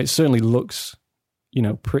 It certainly looks,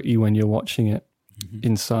 pretty when you're watching it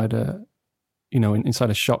inside a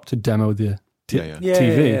shop to demo the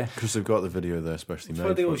TV. Because they've got the video there, especially. That's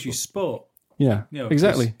why they always use sport. Yeah,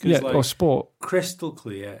 exactly. Cause or sport. Crystal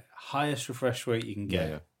clear, highest refresh rate you can get.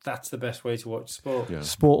 Yeah. That's the best way to watch sport. Yeah.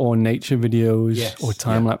 Sport or nature videos or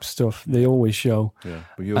time-lapse stuff, they always show. Yeah,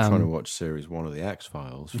 but you're trying to watch Series 1 of the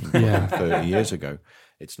X-Files from 30 years ago.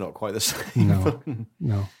 It's not quite the same.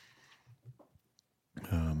 No.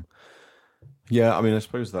 I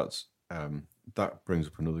suppose that's that brings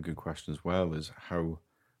up another good question as well, is how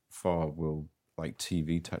far will like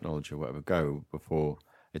TV technology or whatever go before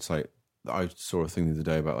it's like, I saw a thing the other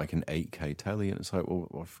day about like an 8K telly, and it's like,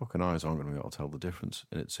 well fucking eyes aren't going to be able to tell the difference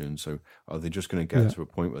in it soon. So are they just going to get to a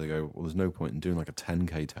point where they go, well, there's no point in doing like a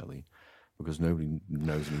 10K telly because nobody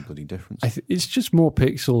knows any bloody difference? It's just more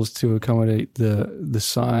pixels to accommodate the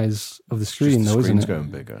size of the screen, though, isn't it? The screen's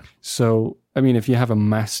going bigger. So, if you have a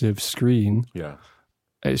massive screen,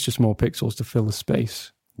 it's just more pixels to fill the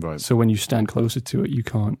space. Right. So when you stand closer to it, you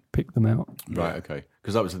can't pick them out. Right. Okay.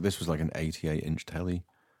 Because this was like an 88-inch telly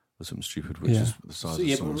or something stupid, which is the size of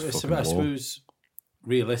someone's fucking wall. I suppose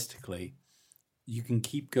realistically, you can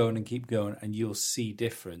keep going, and you'll see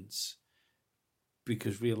difference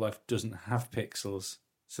because real life doesn't have pixels,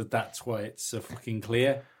 so that's why it's so fucking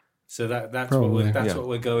clear. So that's what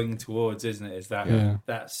we're going towards, isn't it? Is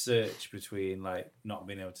that search between like not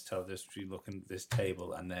being able to tell this between looking at this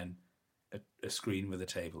table and then a screen with a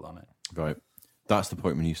table on it. Right. That's the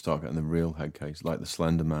point when you start getting the real head case, like the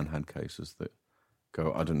Slender Man head cases that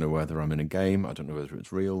go, I don't know whether I'm in a game, I don't know whether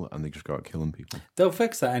it's real, and they just go out killing people. They'll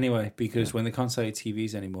fix that anyway, because when they can't say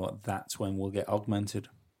TVs anymore, that's when we'll get augmented.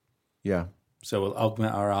 Yeah. So we'll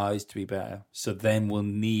augment our eyes to be better. So then we'll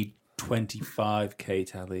need 25K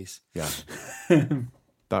tellies. Yeah.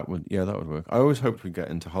 that would work. I always hoped we'd get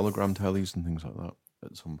into hologram tellies and things like that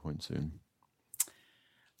at some point soon.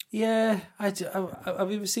 Yeah, Have you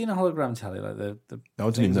ever seen a hologram telly like the I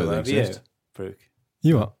didn't even know they exist. Brook?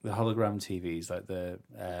 You are the hologram TVs, like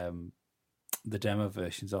the demo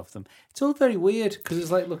versions of them. It's all very weird because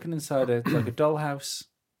it's like looking inside a dollhouse.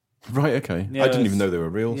 Right. Okay. Yeah, I didn't even know they were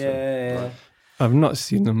real. Yeah. Right. I've not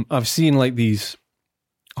seen them. I've seen like these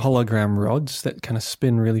hologram rods that kind of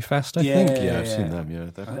spin really fast. I think. Yeah, I've seen them. Yeah,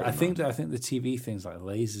 I think the TV thing's like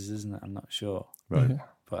lasers, isn't it? I'm not sure. Right. Yeah.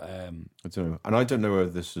 But I don't know, and I don't know whether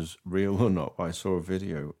this is real or not. But I saw a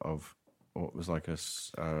video of what was like a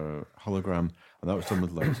hologram, and that was done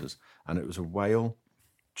with lasers, and it was a whale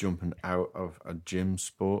jumping out of a gym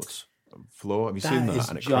sports floor. Have you seen that?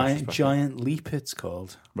 And it giant leap. It's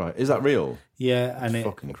called. Right? Is that real? Yeah, and it's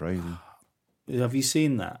fucking crazy. Have you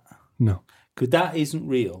seen that? No. Because that isn't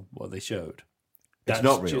real. What they showed. It's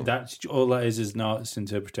not real. That's all that is an artist's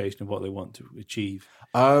interpretation of what they want to achieve.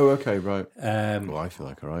 Oh, okay, right. Um, Well, I feel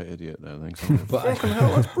like a right idiot there. Thanks. But Fucking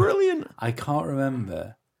hell, that's brilliant. I can't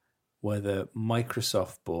remember whether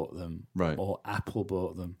Microsoft bought them Right. or Apple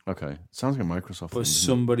bought them. Okay, sounds like a Microsoft. But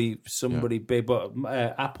thing, somebody big, but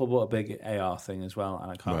Apple bought a big AR thing as well,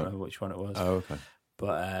 and I can't Right. remember which one it was. Oh, okay.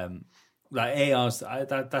 But like AR's,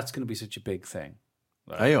 that's going to be such a big thing.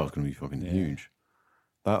 Like, AR's going to be fucking huge.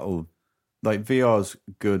 That'll like VR's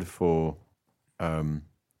good for,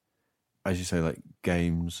 as you say, like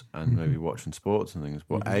games and maybe watching sports and things.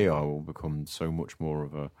 But AR will become so much more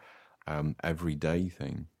of a everyday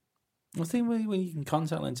thing. I think when you can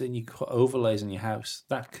contact lens and you put overlays on your house,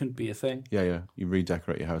 that could be a thing. Yeah. You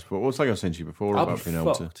redecorate your house. But what's like I was saying to you before I'll about be being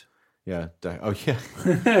able to. fucked. Yeah. Oh,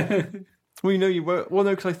 yeah. Well, you know, you were. Well, no,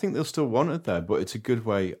 because I think they'll still want it there, but it's a good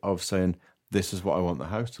way of saying, this is what I want the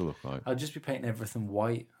house to look like. I'll just be painting everything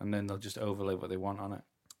white, and then they'll just overlay what they want on it.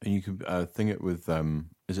 And you can thing it with,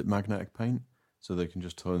 is it magnetic paint? So they can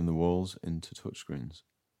just turn the walls into touchscreens.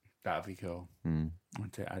 That'd be cool.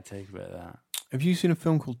 I'd take a bit of that. Have you seen a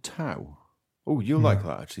film called Tau? Oh, you'll like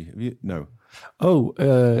that, actually. Have you? No. Oh,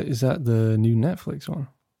 is that the new Netflix one?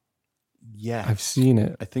 Yeah. I've seen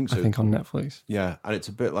it. I think so. I think on Netflix. Yeah, and it's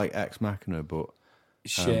a bit like Ex Machina, but...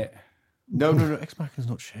 Shit. No, Ex Machina's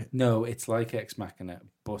not shit. No, it's like Ex Machina,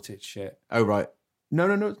 but it's shit. Oh, right. No,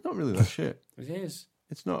 it's not really that shit. It is.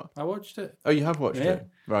 It's not. I watched it. Oh, you have watched Yeah. it?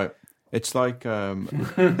 Right. It's like...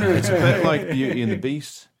 it's a bit like Beauty and the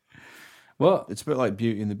Beast. What? It's a bit like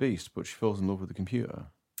Beauty and the Beast, but she falls in love with the computer.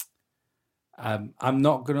 I'm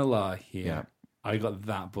not going to lie here. Yeah. I got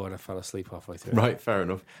that bored I fell asleep halfway through. Right, fair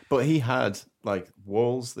enough. But he had like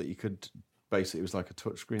walls that you could basically, it was like a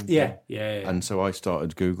touchscreen thing. Yeah. And so I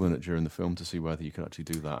started Googling it during the film to see whether you could actually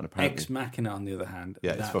do that. And apparently, Ex Machina, on the other hand,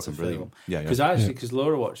 yeah, it's that's fucking a brilliant. film. Yeah, Because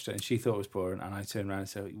Laura watched it and she thought it was boring, and I turned around and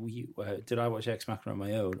said, "Did I watch Ex Machina on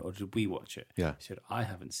my own, or did we watch it?" Yeah. She said, "I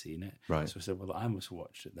haven't seen it." Right. So I said, "Well, I must have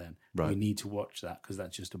watched it then. Right. We need to watch that because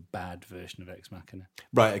that's just a bad version of Ex Machina."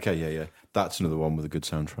 Right, okay, yeah. That's another one with a good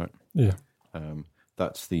soundtrack. Yeah.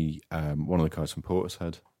 That's the one of the guys from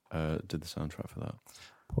Portishead did the soundtrack for that.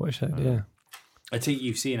 Portishead, yeah. I think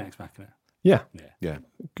you've seen Ex Machina. Yeah. Yeah.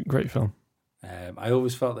 Great film. I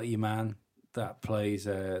always felt that your man that plays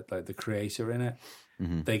like the creator in it,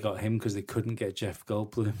 they got him because they couldn't get Jeff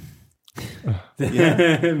Goldblum.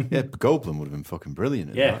 Yeah, Goldblum would have been fucking brilliant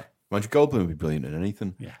in Yeah. that. Imagine Goldblum would be brilliant in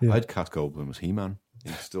anything. Yeah. I'd cast Goldblum as He-Man.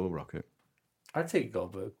 He'd still rock it. I'd take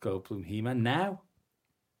Goldblum He-Man now.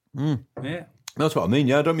 Yeah. That's what I mean.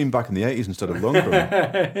 Yeah, I don't mean back in the 80s instead of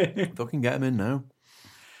Lundgren. Fucking get him in now.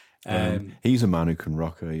 He's a man who can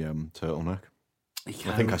rock a turtleneck. I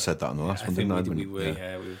think I said that in the last one, didn't I? We were,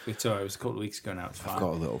 yeah. It's all right. It was a couple of weeks ago now. It's fine. I've got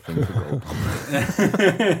a little thing for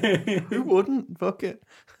Goldblum. Who wouldn't? Fuck it.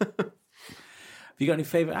 Have you got any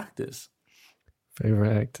favourite actors?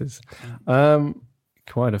 Favorite actors?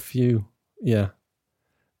 Quite a few. Yeah.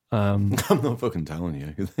 I'm not fucking telling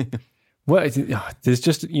you. Well, there's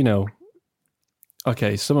just,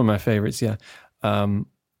 okay, some of my favorites, yeah.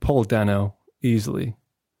 Paul Dano, easily.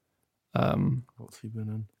 What's he been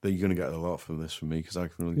in? You're going to get a lot from this from me because I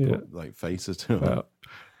can only put like faces to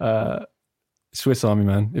him. Swiss Army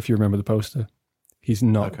Man, if you remember the poster. He's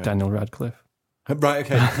not Daniel Radcliffe. Right,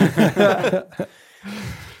 okay.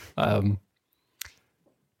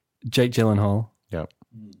 Jake Gyllenhaal. Yeah.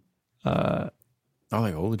 I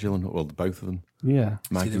like all the Gyllenhaal, well, both of them. Yeah.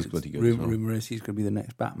 Maggie's bloody good. Rumour is he's going to be the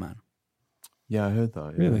next Batman. Yeah, I heard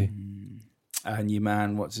that. Yeah. Really? And your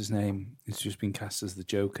man, what's his name? He's just been cast as the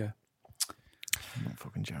Joker. Not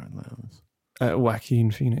fucking Jared Leto.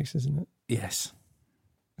 Joaquin Phoenix, isn't it? Yes.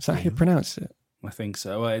 Is that how you pronounce it? I think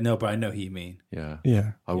so. No, but I know who you mean. Yeah.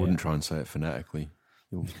 Yeah. I wouldn't try and say it phonetically.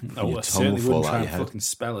 I certainly wouldn't try and fucking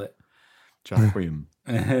spell it. Jacqueline.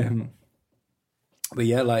 But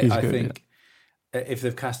yeah, like He's I good, think if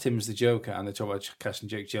they've cast him as the Joker and they're talking about casting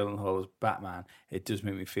Jake Gyllenhaal as Batman, it does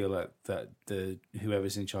make me feel like that the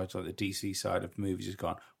whoever's in charge of like the DC side of movies has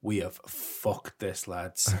gone, we have fucked this,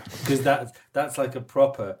 lads, because that's like a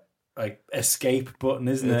proper like escape button,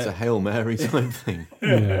 isn't it? It's a Hail Mary type thing.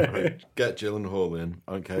 Yeah. Right. Get Gyllenhaal in.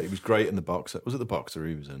 Okay, he was great in The Boxer. Was it The Boxer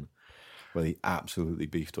he was in? Where he absolutely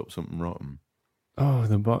beefed up something rotten. Oh,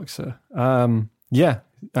 The Boxer. Yeah.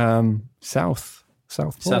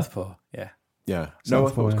 Southpaw. Yeah. Yeah. No, I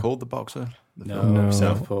thought it was yeah. called The Boxer. No.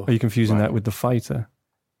 Southpaw. Are you confusing that with The Fighter,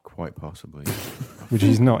 Quite possibly. which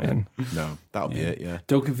he's not in? No, that'll be it, yeah.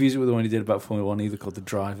 Don't confuse it with the one he did about Formula One either, called The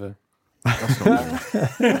Driver. That's not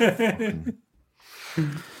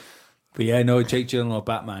But yeah, no, Jake Gyllenhaal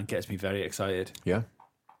Batman gets me very excited. Yeah,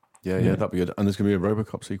 that'd be good. And there's going to be a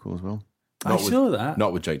RoboCop sequel as well. I saw that.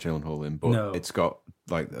 Not with Jake Gyllenhaal in, but No. it's got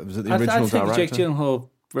like was it the I original think director? Jake Gyllenhaal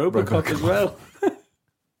RoboCop as well.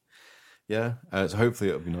 Yeah, so hopefully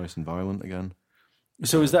it'll be nice and violent again.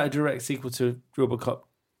 So is that a direct sequel to RoboCop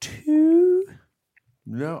 2?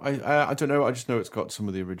 No, I don't know. I just know it's got some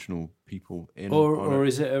of the original people in. Or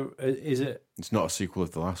is it? It's not a sequel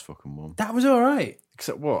of the last fucking one. That was all right.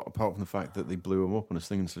 Except what? Apart from the fact that they blew him up on a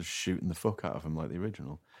thing instead of shooting the fuck out of him like the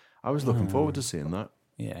original. I was looking forward to seeing that.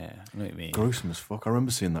 Yeah, I know what you mean. Gruesome as fuck. I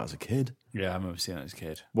remember seeing that as a kid. Yeah, I remember seeing that as a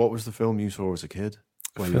kid. What was the film you saw as a kid?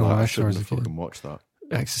 Where Film you're like, I I saw shouldn't as a have kid. fucking watched that.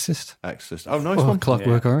 Exorcist. Exorcist. Oh, nice Oh, one.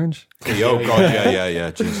 Clockwork Orange. Oh, God,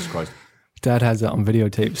 yeah. Jesus Christ. Dad has that on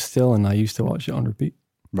videotape still, and I used to watch it on repeat.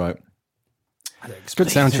 Right. Good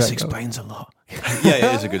soundtrack. This though. explains a lot. Yeah,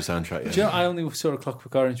 it is a good soundtrack. Yeah. Do you know, I only saw a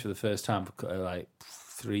Clockwork Orange for the first time like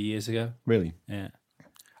 3 years ago. Really? Yeah.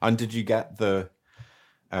 And did you get the...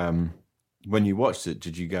 when you watched it,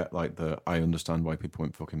 did you get like the I understand why people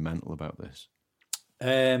went fucking mental about this?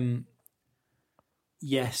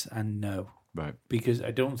 Yes and no. Right. Because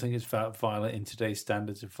I don't think it's violent in today's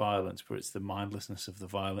standards of violence, but it's the mindlessness of the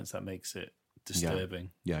violence that makes it disturbing.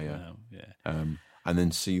 Yeah. Yeah. And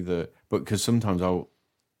then see but because sometimes I'll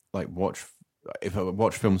like if I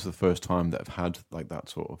watch films for the first time that have had like that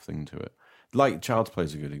sort of thing to it. Like Child's Play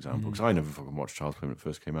is a good example because I never fucking watched Child's Play when it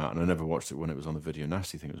first came out, and I never watched it when it was on the Video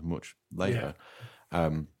Nasty thing. It was much later.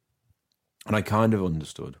 And I kind of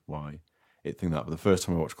understood why it think that, but the first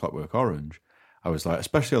time I watched Clockwork Orange, I was like,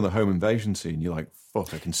 especially on the home invasion scene, you're like,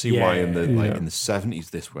 fuck, I can see why in the in the 70s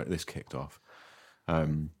this kicked off.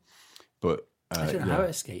 But I don't know how it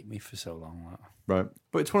escaped me for so long. Right.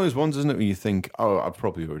 But it's one of those ones, isn't it, where you think, oh, I've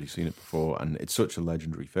probably already seen it before, and it's such a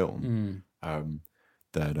legendary film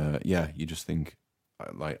that, you just think,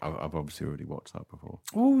 like, I've obviously already watched that before.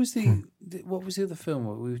 What was the other film?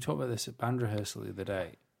 We were talking about this at band rehearsal the other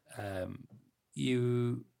day.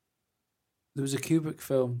 There was a Kubrick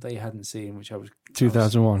film that you hadn't seen, which I was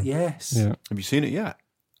 2001. Yes. Yeah. Have you seen it yet?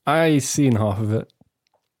 I seen half of it.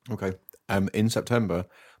 Okay. In September,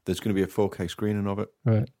 there's going to be a 4K screening of it.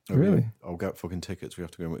 Right. Really? I'll get fucking tickets. We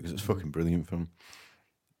have to go because it's a fucking brilliant film.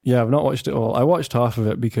 Yeah, I've not watched it all. I watched half of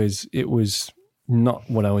it because it was not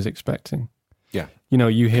what I was expecting. Yeah. You know,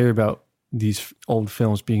 you hear about these old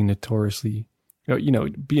films being notoriously,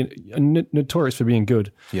 being notorious for being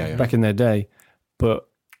good back in their day. But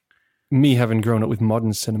me having grown up with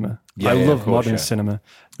modern cinema, I love modern cinema.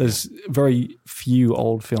 There's very few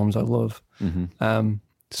old films I love. Mm-hmm.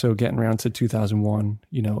 So getting around to 2001,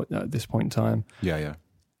 at this point in time,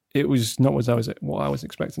 it was not what I was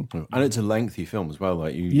expecting. And it's a lengthy film as well.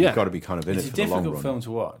 Like you've got to be kind of in it for the long run. It's a difficult film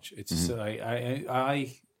to watch. It's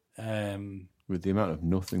with the amount of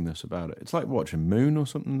nothingness about it, it's like watching Moon or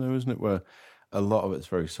something, though, isn't it? Where a lot of it's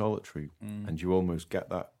very solitary, and you almost get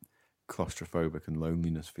that claustrophobic and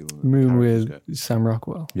loneliness feeling. That Moon with Sam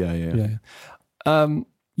Rockwell. Yeah.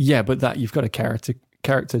 But that you've got a character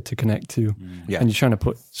to connect to, and you're trying to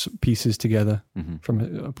put pieces together from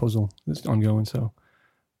a puzzle that's ongoing. So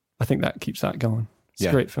I think that keeps that going. It's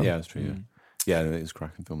a great film. Yeah, it's true. Yeah, it is a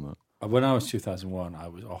cracking film. That when I was 2001, I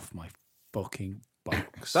was off my fucking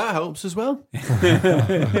box. That helps as well.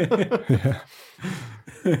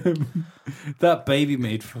 That baby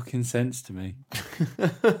made fucking sense to me.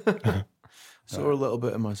 Saw a little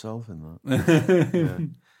bit of myself in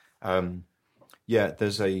that.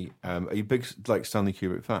 There's are you a big like Stanley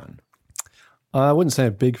Kubrick fan? I wouldn't say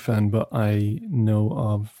a big fan, but I know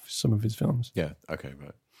of some of his films. Yeah. Okay.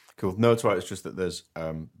 Right. Cool. No, it's right. It's just that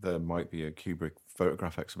there might be a Kubrick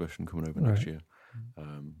photograph exhibition coming over next year.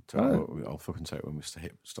 I'll fucking say it when we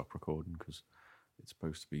stop recording because it's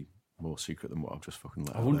supposed to be more secret than what I've just fucking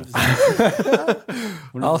let out.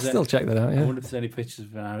 I'll still check that out. Yeah. I wonder if there's any pictures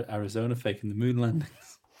of Arizona faking the moon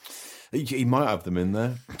landings. He might have them in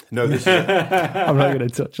there. No, this is I'm not going to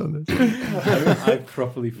touch on this. I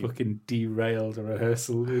properly fucking derailed a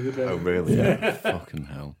rehearsal the other day. Oh, really? Yeah. Fucking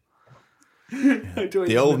hell. Yeah.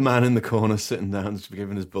 The old man in the corner sitting down, just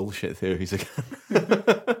giving his bullshit theories again.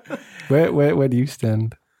 Where do you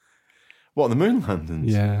stand? What, the moon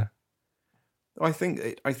landings? Yeah. I think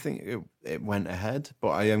it went ahead, but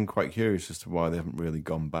I am quite curious as to why they haven't really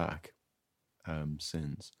gone back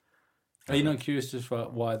since. Are you not curious as to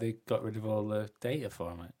why they got rid of all the data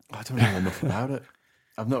from it? I don't know enough about it.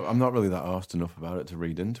 I'm not really that arsed enough about it to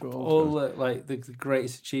read into it all. The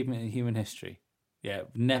greatest achievement in human history. Yeah,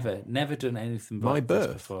 never done anything but My birth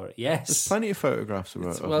this before. Yes. There's plenty of photographs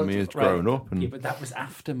of me as grown up. Yeah, but that was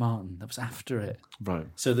after Martin. That was after it. Right.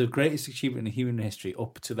 So the greatest achievement in human history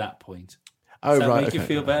up to that point. Oh, Does that right. make you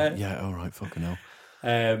feel better? Yeah, all right, fucking hell.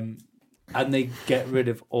 And they get rid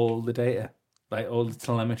of all the data. like all the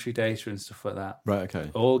telemetry data and stuff like that, Right. Okay.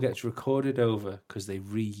 all gets recorded over because they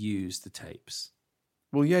reuse the tapes.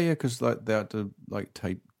 Well, yeah, because like they had to like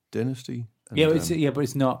tape Dynasty. And, But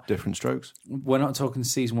it's not. Different Strokes. We're not talking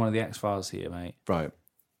season 1 of the X-Files here, mate. Right.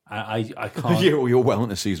 I can't. You're well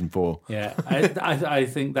into season 4. Yeah, I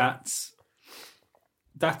think that's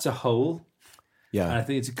a hole. Yeah. And I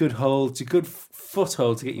think it's a good hole. It's a good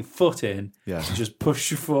foothold to get your foot in. Yeah. To just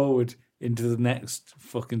push you forward into the next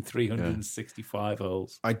fucking 365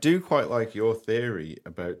 holes. I do quite like your theory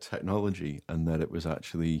about technology and that it was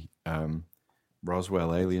actually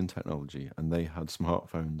Roswell alien technology, and they had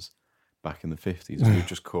smartphones back in the 50s. We've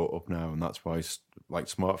just caught up now, and that's why like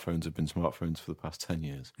smartphones have been smartphones for the past 10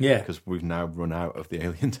 years. Yeah. Because we've now run out of the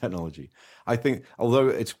alien technology. I think, although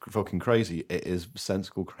it's fucking crazy, it is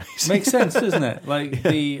sensible crazy. Makes sense, doesn't it? Like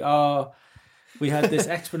we had this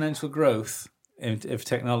exponential growth of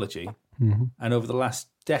technology, and over the last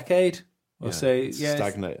decade,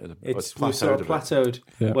 stagnated. We've sort of plateaued.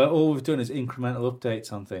 Yeah. Where all we've done is incremental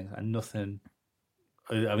updates on things, and nothing.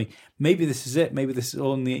 I mean, maybe this is it. Maybe this is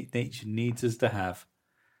all nature needs us to have.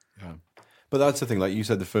 Yeah. But that's the thing. Like you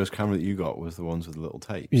said, the first camera that you got was the ones with the little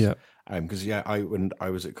tapes. Yeah. Because when I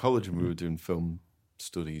was at college and we were doing film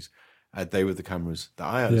studies, they were the cameras that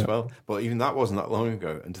I had as well. But even that wasn't that long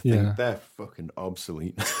ago. And to think they're fucking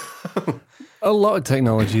obsolete. A lot of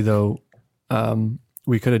technology, though,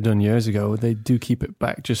 we could have done years ago. They do keep it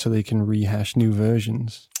back just so they can rehash new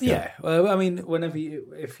versions. Yeah. Well, I mean, whenever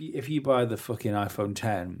if you buy the fucking iPhone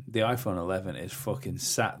 10, the iPhone 11 is fucking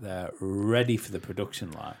sat there ready for the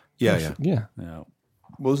production line. Yeah. Yeah. You know.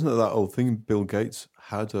 Wasn't it that old thing? Bill Gates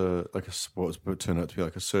had what turned out to be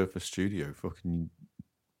like a Surface Studio fucking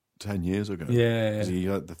 10 years ago. Yeah. 'Cause he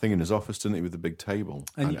had the thing in his office, didn't he, with the big table,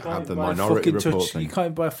 And you it can't had the buy a Minority fucking Report thing. You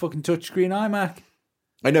can't buy a fucking touchscreen iMac.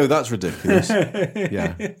 I know, that's ridiculous.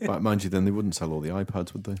 Yeah. But mind you, then they wouldn't sell all the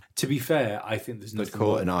iPads, would they? To be fair, I think there's They'd nothing.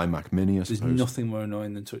 call it an iMac Mini, I There's suppose. nothing more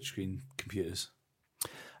annoying than touchscreen computers.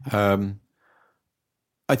 They've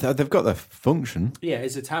got their function. Yeah,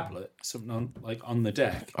 it's a tablet, something on the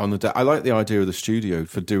deck. I like the idea of the studio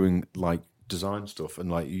for doing like design stuff,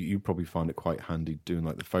 and like you probably find it quite handy doing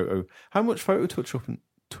like the photo. How much photo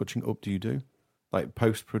touching up do you do? Like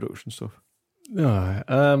post-production stuff?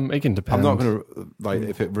 It can depend. I'm not going to, like,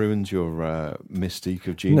 if it ruins your mystique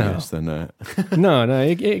of genius, then... No,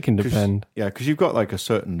 it can depend. Yeah, because you've got, like, a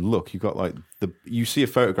certain look. You've got, like, you see a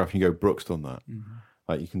photograph and you go, Brook's done that. Mm-hmm.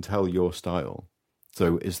 Like, you can tell your style.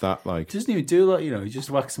 So is that, like... It doesn't even do that, you just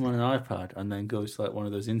whack them on an iPad and then goes to, like, one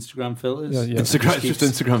of those Instagram filters. Yeah.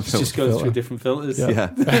 Instagram just goes through different filters.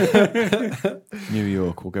 Yeah. New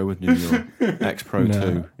York. We'll go with New York. X Pro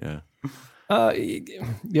 2. Yeah.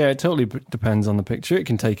 Yeah, it totally depends on the picture. It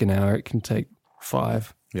can take an hour. It can take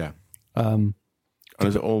 5. Yeah. And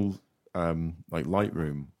is it all like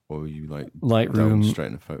Lightroom, or are you like Lightroom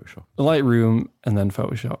straight into Photoshop? Lightroom and then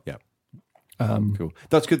Photoshop. Yeah. Cool.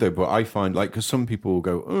 That's good though. But I find like because some people will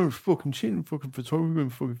go, "Oh, it's fucking cheating, fucking photography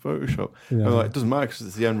and fucking Photoshop." Yeah. And like, it doesn't matter because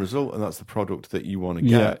it's the end result, and that's the product that you want to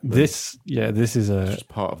get. This is it's just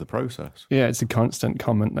part of the process. Yeah, it's a constant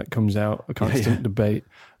comment that comes out, a constant debate.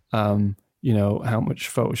 How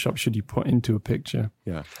much Photoshop should you put into a picture?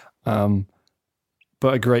 Yeah.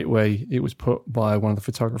 But a great way it was put by one of the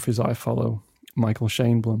photographers I follow, Michael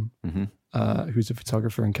Shaneblum, who's a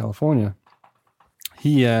photographer in California.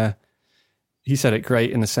 He said it great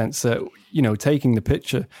in the sense that, taking the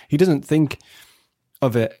picture, he doesn't think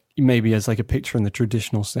of it maybe as like a picture in the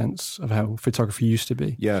traditional sense of how photography used to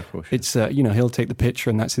be. Yeah, of course. It's, he'll take the picture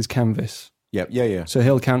and that's his canvas. Yeah. So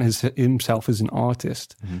he'll count himself as an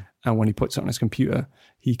artist, and when he puts it on his computer,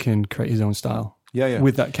 he can create his own style. Yeah.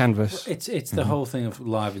 With that canvas. It's the whole thing of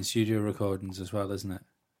live and studio recordings as well, isn't it?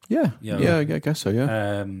 Yeah. I guess so.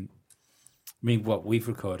 Yeah. I mean, what we've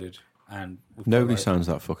recorded, and nobody sounds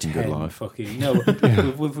that fucking good live.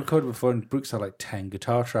 We've recorded before, and Brook's had like 10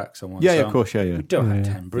 guitar tracks on one song. Yeah, of course. Yeah. We don't have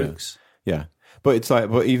 10 Brooks. Yeah, but it's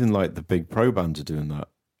like, but even like the big pro bands are doing that.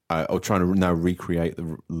 Or trying to now recreate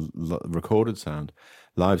the recorded sound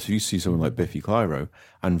live. So you see someone like Biffy Clyro,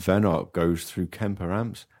 and Venart goes through Kemper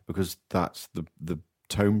amps because that's the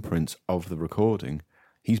tone prints of the recording.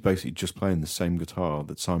 He's basically just playing the same guitar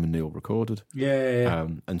that Simon Neil recorded. Yeah.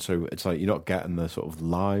 And so it's like you're not getting the sort of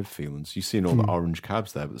live feelings. You're seeing all the orange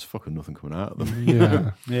cabs there, but there's fucking nothing coming out of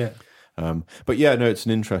them. Yeah. But yeah, no, it's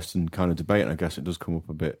an interesting kind of debate, and I guess it does come up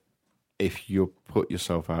a bit. If you put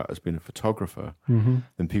yourself out as being a photographer,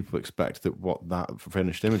 then people expect that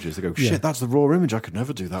finished image is. They go, shit, that's the raw image. I could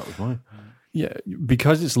never do that with mine. Yeah,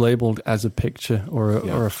 because it's labeled as a picture or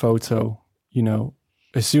a photo,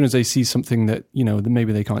 as soon as they see something that, that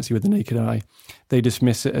maybe they can't see with the naked eye, they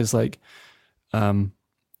dismiss it as like,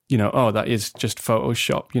 that is just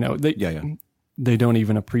Photoshop. They don't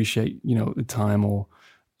even appreciate, the time or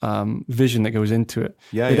vision that goes into it.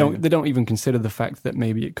 They don't even consider the fact that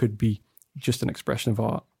maybe it could be just an expression of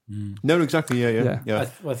art. No, exactly. Yeah.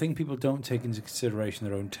 I think people don't take into consideration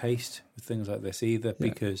their own taste with things like this either,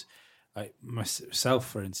 because myself,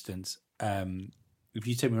 for instance, if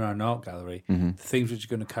you take me around an art gallery, the things which are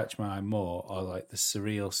going to catch my eye more are like the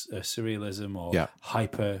surrealism or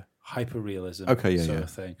hyper realism sort of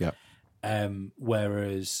thing. Yeah.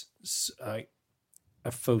 Whereas like a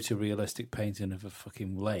photorealistic painting of a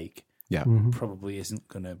fucking lake probably isn't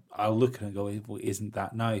going to. I'll look at it and go, well, isn't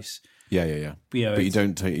that nice? Yeah. But you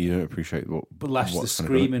don't appreciate what. But lash the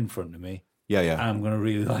scream in front of me. Yeah. I'm going to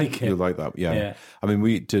really like it. You like that? Yeah. I mean,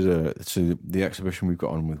 we did the exhibition we've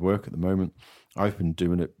got on with work at the moment. I've been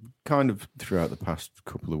doing it kind of throughout the past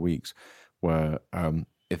couple of weeks, where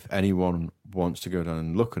if anyone wants to go down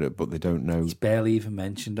and look at it, but they don't know. He's barely even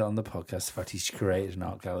mentioned it on the podcast, the fact he's created an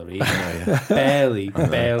art gallery. barely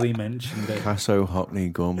mentioned it. Picasso,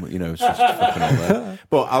 Hockney, Gum, it's just fucking all there.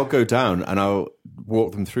 But I'll go down and I'll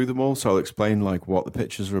walk them through them all. So I'll explain like what the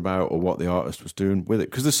pictures are about or what the artist was doing with it.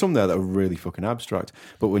 Because there's some there that are really fucking abstract.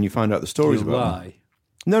 But when you find out the stories about them.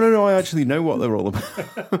 No, I actually know what they're all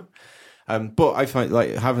about. But I find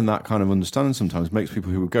like having that kind of understanding sometimes makes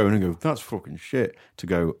people who would go in and go, "That's fucking shit," to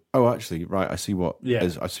go, "Oh, actually, right, I see what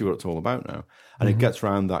I see what it's all about now," and it gets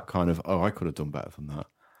around that kind of, "Oh, I could have done better than that,"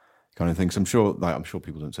 kind of thing. So I'm sure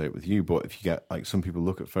people don't say it with you, but if you get like some people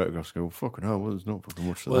look at photographs and go, "Fucking hell, well, there's not fucking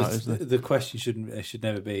much to that, is there?" The question should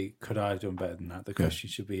never be, "Could I have done better than that?" The question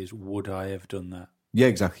should be, "Is would I have done that?" Yeah,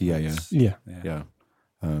 exactly. Yeah.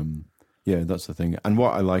 That's the thing. And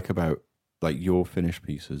what I like about like your finished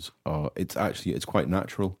pieces are it's quite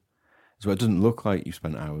natural. So it doesn't look like you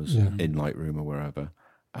spent hours in Lightroom or wherever.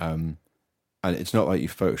 And it's not like you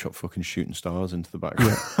Photoshop fucking shooting stars into the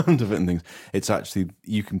background of it and things. It's actually,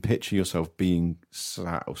 you can picture yourself being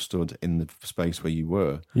sat or stood in the space where you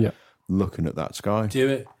were, looking at that sky. Do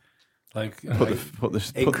it.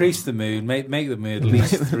 Increase the moon, make the moon at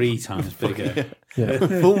least 3 times bigger.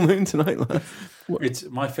 Full moon tonight, lad. It's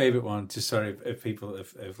my favourite one. Just sorry if people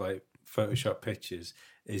have like Photoshop pictures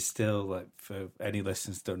is still like, for any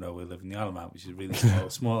listeners who don't know, we live in the Isle of Man, which is a really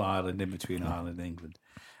small island in between Ireland and England.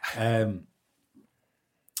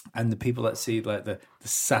 And the people that see like the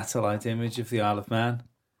satellite image of the Isle of Man,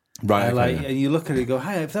 right? And you look at it and go,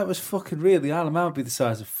 "Hey, if that was fucking real, the Isle of Man would be the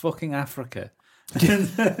size of fucking Africa."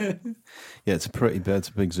 It's a pretty big, it's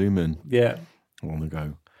a big zoom in. Yeah, on the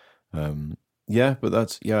go. But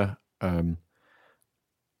that's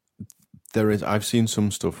there is. I've seen some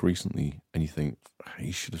stuff recently, and you think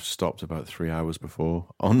you should have stopped about 3 hours before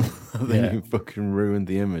on. Then you fucking ruined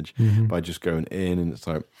the image by just going in, and it's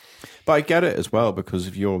like. But I get it as well, because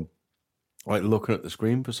if you're like looking at the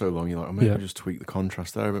screen for so long, you're like, "Oh, maybe I'll just tweak the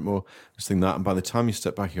contrast there a bit more." Just think that, and by the time you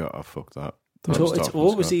step back, you go, "Oh, fuck that." It's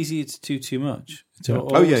always easy to do too much. It's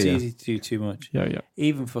always easy to do too much. Yeah.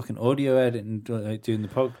 Even fucking audio editing, doing the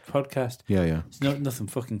podcast. Yeah. It's nothing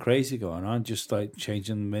fucking crazy going on. Just like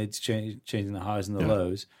changing the mids, changing the highs and the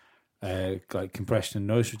lows, like compression and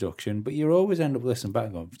noise reduction. But you always end up listening back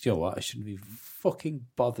and going, "You know what? I shouldn't be fucking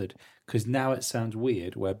bothered," because now it sounds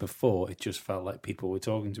weird. Where before it just felt like people were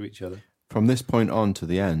talking to each other. From this point on to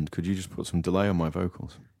the end, could you just put some delay on my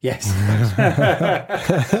vocals? Yes.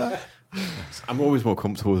 I'm always more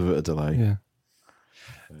comfortable with a bit of delay. Yeah.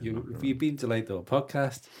 You've been delayed the whole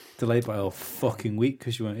podcast, delayed by a whole fucking week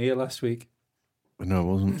because you weren't here last week. No, I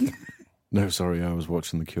wasn't. No, sorry, I was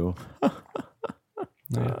watching The Cure.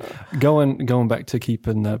 Going back to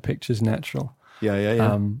keeping pictures natural.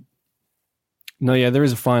 Yeah. There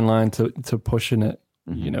is a fine line to pushing it,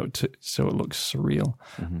 so it looks surreal.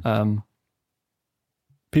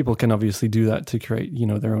 People can obviously do that to create,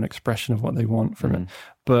 their own expression of what they want from it.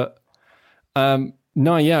 But just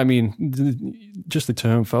the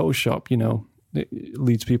term Photoshop, it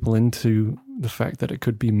leads people into the fact that it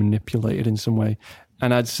could be manipulated in some way.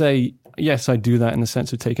 And I'd say, yes, I do that in the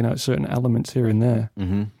sense of taking out certain elements here and there.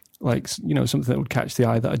 Like, something that would catch the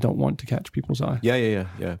eye that I don't want to catch people's eye. Yeah.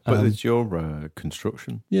 But it's your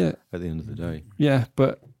construction at the end of the day. Yeah,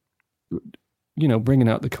 but, bringing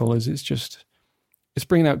out the colours, it's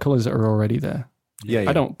bringing out colours that are already there. Yeah.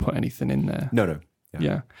 I don't put anything in there. No.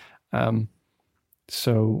 Yeah.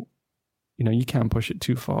 So, you can push it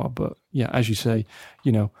too far, but as you say,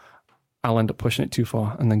 I'll end up pushing it too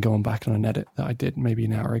far and then going back on an edit that I did maybe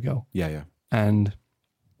an hour ago. Yeah. And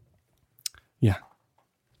yeah,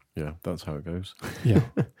 that's how it goes. Yeah.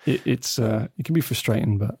 It can be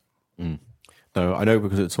frustrating, but no, I know,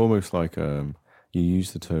 because it's almost like you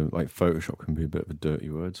use the term, like Photoshop can be a bit of a dirty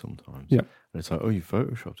word sometimes. Yeah. And it's like, oh, you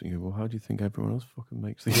Photoshopped it. You go, well, how do you think everyone else fucking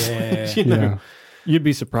makes these Yeah. things? You know? Yeah. You'd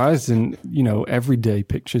be surprised in, everyday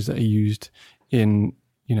pictures that are used in,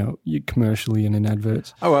 commercially and in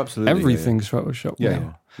adverts. Oh, absolutely. Everything's Photoshopped Yeah,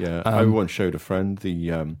 now. yeah. I once showed a friend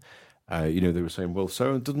the, they were saying, well,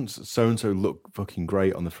 doesn't so-and-so look fucking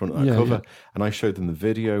great on the front of that cover? Yeah. And I showed them the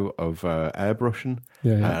video of airbrushing.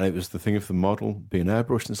 Yeah. And it was the thing of the model being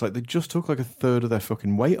airbrushed. And it's like, they just took like a third of their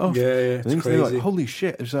fucking weight off. Yeah, it's crazy. They're like, holy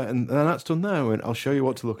shit. And that's done now. And I'll show you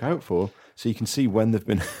what to look out for. So you can see when they've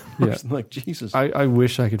been airbrushed. Like, Jesus. I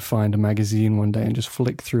wish I could find a magazine one day and just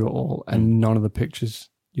flick through it all and none of the pictures,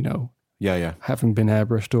 having been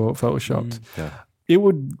airbrushed or photoshopped. It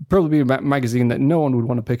would probably be a magazine that no one would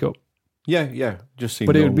want to pick up. Yeah. Just see,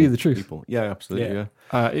 but it would be the truth. People. Yeah, absolutely.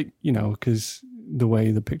 Because the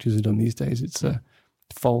way the pictures are done these days, it's a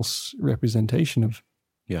false representation of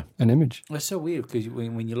an image. It's so weird because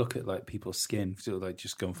when you look at like people's skin, so like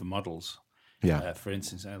just going for models, for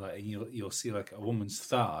instance, like you'll see like a woman's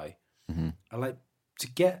thigh. And like to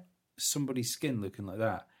get somebody's skin looking like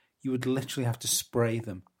that, you would literally have to spray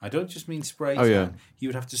them. I don't just mean spray. You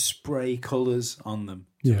would have to spray colours on them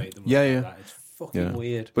to make them look like that. It's fucking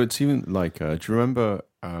weird. But it's even like, do you remember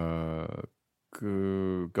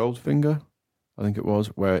Goldfinger? I think it was,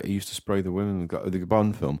 where he used to spray the women with the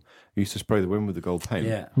Bond film. He used to spray the women with the gold paint.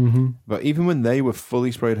 Yeah. Mm-hmm. But even when they were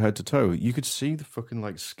fully sprayed head to toe, you could see the fucking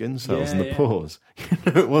like skin cells in the pores.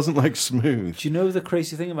 It wasn't like smooth. Do you know the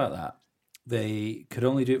crazy thing about that? They could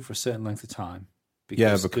only do it for a certain length of time.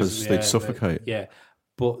 Because they'd suffocate.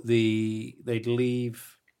 But they'd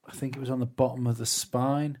leave, I think it was on the bottom of the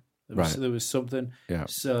spine. There was something. Yeah.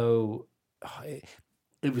 So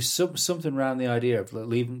it was something around the idea of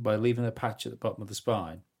leaving a patch at the bottom of the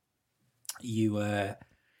spine. You,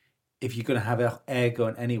 if you're going to have air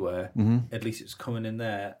going anywhere, at least it's coming in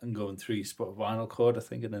there and going through your spot vinyl cord, I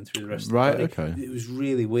think, and then through the rest of the body. Okay. It was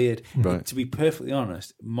really weird. Right. To be perfectly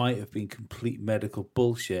honest, it might have been complete medical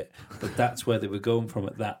bullshit, but that's where they were going from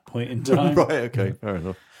at that point in time. Right, okay, fair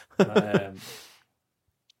enough. So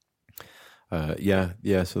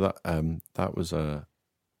that was a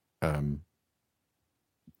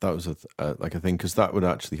like a thing, because that would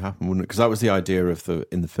actually happen, wouldn't it? Because that was the idea of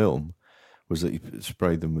in the film, was that you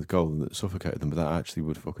sprayed them with gold and that suffocated them, but that actually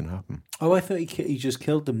would fucking happen. Oh, I thought he just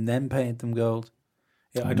killed them, then painted them gold.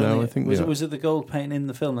 Yeah, I think was it the gold paint in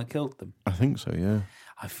the film that killed them? I think so. Yeah.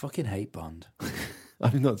 I fucking hate Bond.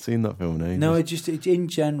 I've not seen that film in ages. No, in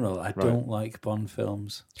general, I don't like Bond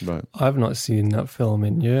films. Right. I've not seen that film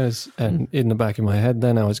in years, and in the back of my head,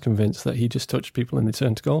 then I was convinced that he just touched people and they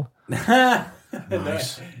turned to gold.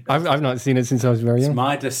 Nice. I've not seen it since I was very young. It's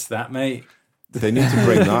Midas, that mate. They need to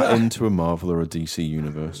bring that into a Marvel or a DC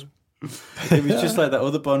universe. It was just like that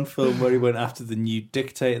other Bond film where he went after the new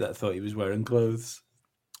dictator that thought he was wearing clothes.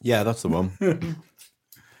 Yeah, that's the one.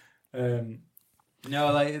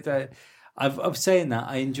 No, like that. I'm saying that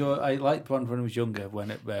I liked Bond when I was younger,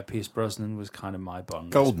 when Pierce Brosnan was kind of my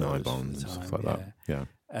Bond. Goldeneye Bond and stuff like that. Yeah.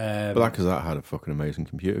 But that had a fucking amazing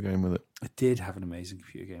computer game with it. It did have an amazing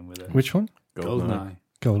computer game with it. Which one? Goldeneye.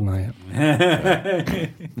 Goldeneye.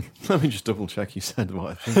 Let me just double check you said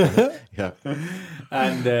what I think. Yeah.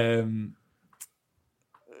 And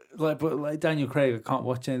like Daniel Craig, I can't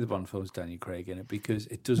watch any of the Bond films with Daniel Craig in it because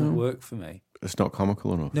it doesn't work for me. It's not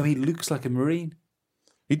comical enough. No, he looks like a Marine.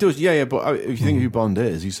 He does, yeah, but if you think who Bond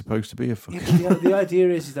is, he's supposed to be a fucking... Yeah, the idea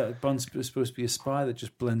is that Bond's supposed to be a spy that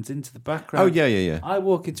just blends into the background. Oh, yeah. I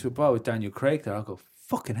walk into a bar with Daniel Craig there, I'll go,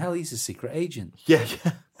 fucking hell, he's a secret agent. Yeah.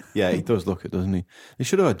 Yeah, he does look it, doesn't he? They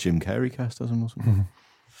should have had Jim Carrey cast as him or something.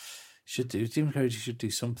 Should do. Jim Carrey should do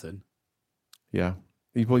something. Yeah.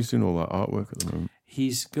 He's doing all that artwork at the moment.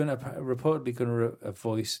 He's reportedly going to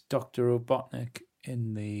voice Dr. Robotnik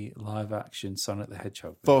in the live-action Sonic the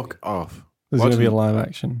Hedgehog movie. Fuck off. There's going to be a live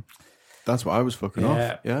action. That's what I was fucking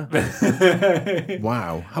off. Yeah.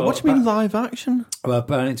 Wow. What do you mean live action? Well,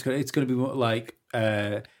 apparently it's going to be more like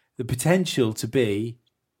the potential to be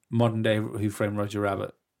modern day Who Framed Roger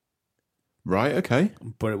Rabbit. Right, okay.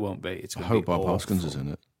 But it won't be. It's I going hope to be Bob awful. Hoskins is in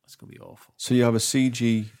it. It's going to be awful. So you have a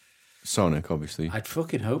CG Sonic, obviously. I'd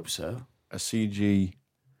fucking hope so. A CG...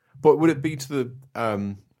 But would it be to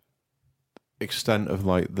the extent of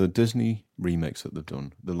like the Disney remakes that they've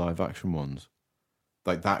done, the live action ones?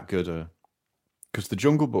 Like that good? Because the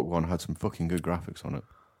Jungle Book one had some fucking good graphics on it.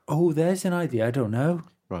 Oh, there's an idea. I don't know.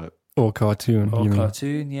 Right. Or cartoon. Or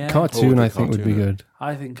cartoon, yeah. Cartoon, I think, would be good.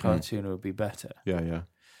 I think cartoon would be better. Yeah.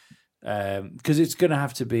 Because it's going to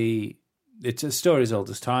have to be... It's a story as old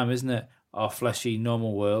as time, isn't it? Our fleshy,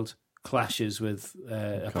 normal world clashes with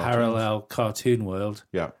a parallel cartoon world.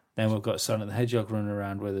 Yeah. Then we've got Sonic the Hedgehog running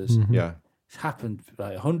around with us. Mhm. Yeah, It's happened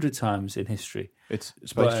like 100 times in history. it's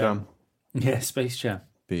Space But, Jam. Yeah, Space Jam.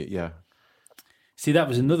 Yeah, See, that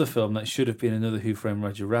was another film that should have been another Who Framed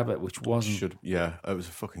Roger Rabbit, which wasn't. it was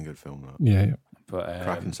a fucking good film. That Yeah. But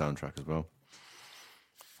cracking soundtrack as well.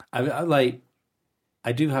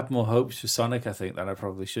 I do have more hopes for Sonic, I think, than I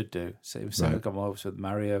probably should do. So I've got more hopes for the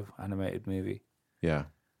Mario animated movie. Yeah,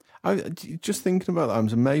 just thinking about that, I'm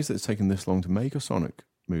amazed that it's taken this long to make a Sonic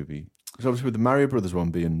movie. Because obviously with the Mario Brothers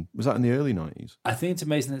one was that in the early 90s? I think it's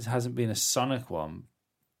amazing that it hasn't been a Sonic one,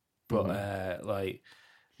 but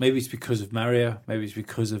maybe it's because of Mario, maybe it's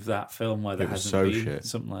because of that film where there hasn't been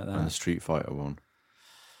something like that. And the Street Fighter one.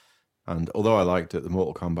 And although I liked it, the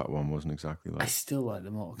Mortal Kombat one wasn't exactly like. I still like the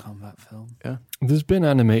Mortal Kombat film. Yeah, There's been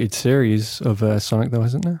animated series of Sonic though,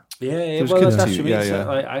 hasn't there? Yeah. So Well, that's what I mean. yeah,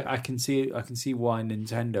 So, yeah. I can see why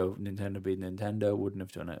Nintendo being Nintendo, wouldn't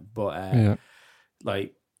have done it. But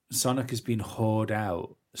like Sonic has been hoard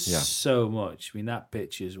out so much. I mean, that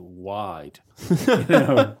bitch is wide. You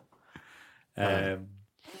know?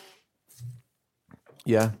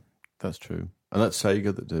 Yeah, that's true. And that's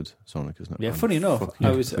Sega that did Sonic, isn't it? Yeah, funny enough, I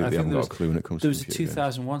haven't got a clue when it comes to there was a computer games.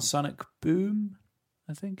 2001 Sonic Boom,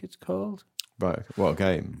 I think it's called. Right, what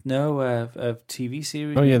game? No, a TV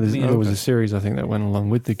series. Oh yeah, me there was and- a series I think that went along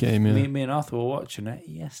with the game. Yeah. me and Arthur were watching it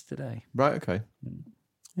yesterday. Right, okay.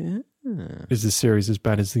 Yeah. Is the series as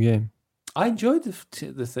bad as the game? I enjoyed the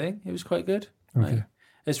thing. It was quite good. Okay. Like,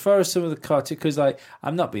 as far as some of the cartoon, because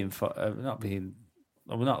I'm not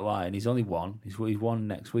lying. He's only one. He's won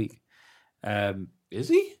next week. Is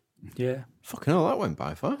he? Yeah, Fucking hell, that went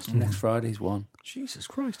by fast. next Friday's one. Jesus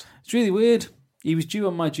Christ. It's really weird. He was due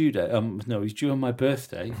on my due date. No, he was due on my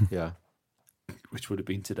birthday, Yeah, which would have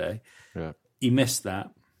been today. yeah, He missed that.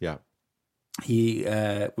 yeah. He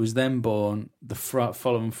was then born the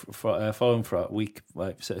following week,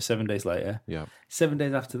 like 7 days later. Yeah. 7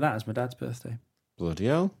 days after that is my dad's birthday. Bloody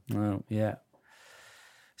hell. Oh, yeah.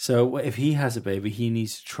 So if he has a baby, he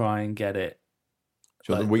needs to try and get it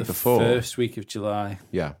So the week before. first week of July.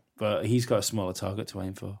 Yeah, But he's got a smaller target to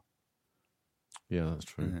aim for. yeah, that's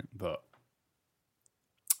true. But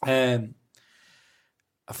I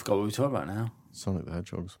forgot what we were talking about now. Sonic the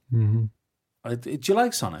Hedgehogs. Mm-hmm. Do you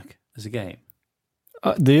like Sonic as a game?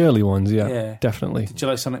 The early ones, yeah, definitely. Did you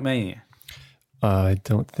like Sonic Mania? I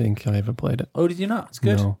don't think I ever played it. Oh, did you not? It's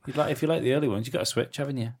good. No. If you like the early ones, you got a Switch,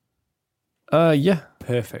 haven't you? Yeah.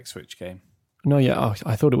 Perfect Switch game. No, yeah. Oh,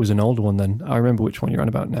 I thought it was an old one then. I remember which one you're on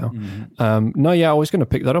about now. Mm-hmm. No, yeah, I was going to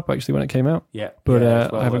pick that up actually when it came out, Yeah, but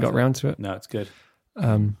it's well I haven't worth got around to it. No, it's good.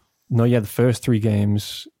 No, yeah, the first 3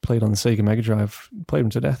 games played on the Sega Mega Drive, played them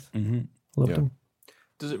to death. Mm-hmm. Loved Yeah. them.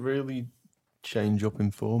 Does it really change up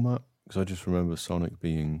in format? Because I just remember Sonic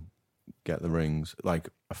being Get the Rings, like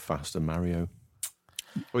a faster Mario.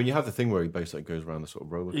 Well, you have the thing where he basically goes around the sort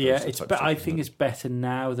of roller coaster. Yeah, it's. type I stuff, think isn't it's better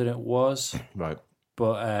now than it was. it? Right.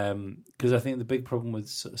 But because I think the big problem with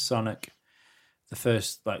Sonic, the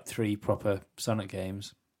first 3 proper Sonic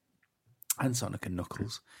games, and Sonic and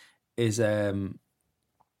Knuckles, is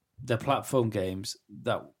they're platform games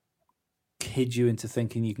that kid you into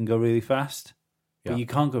thinking you can go really fast, but Yeah. you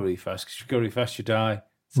can't go really fast because if you go really fast, you die.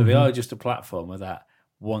 So they are just a platformer that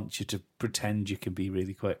wants you to pretend you can be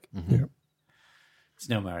really quick. Mm-hmm. Yeah. It's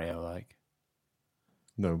no Mario like.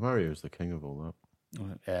 No, Mario's the king of all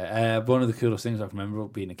that. One of the coolest things I can remember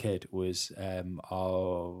being a kid was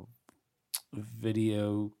our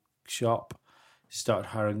video shop started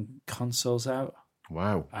hiring consoles out.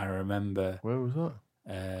 Wow. I remember Where was that?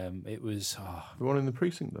 it was The one in the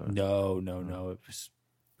precinct, though? no. It was.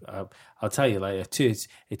 I'll tell you later.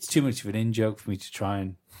 It's too much of an in joke for me to try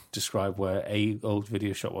and describe where a old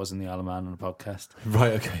video shop was in the Isle of Man on a podcast.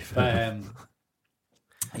 Right, okay. But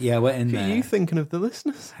yeah, I went in Are there. you thinking of the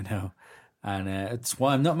listeners? I know, and it's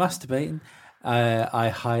why I'm not masturbating. I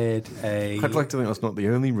hired a. I'd like to think that's not the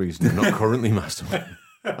only reason you're not currently masturbating.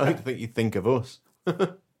 I like to think you think of us.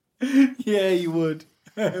 Yeah, you would.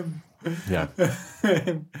 Yeah.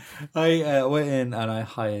 I went in and I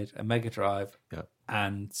hired a Mega Drive Yeah.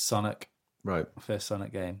 and Sonic, Right. first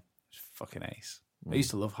Sonic game. It was fucking ace. I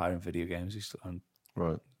used to love hiring video games.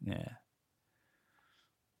 Right. Yeah.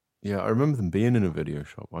 Yeah, I remember them being in a video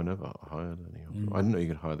shop. I never hired any of them. I didn't know you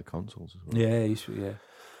could hire the consoles as well. Yeah, I used to, yeah.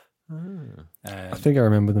 I think I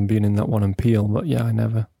remember them being in that one on Peel, but yeah, I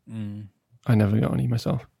never got any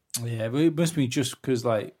myself. Yeah, but it must be just because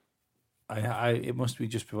it must be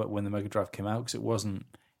just when the Mega Drive came out because it wasn't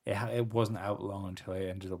out long until I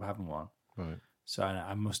ended up having one. Right. So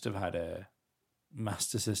I must have had a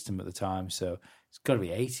Master System at the time. So it's got to be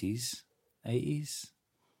 80s.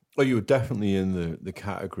 Oh, you were definitely in the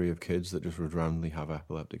category of kids that just would randomly have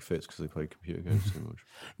epileptic fits because they played computer games too much.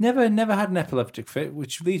 Never had an epileptic fit,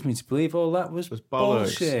 which leads me to believe all that was bollocks.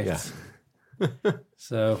 bullshit. Yeah.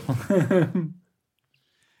 So,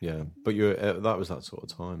 yeah, but you that was that sort of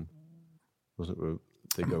time, wasn't it? Where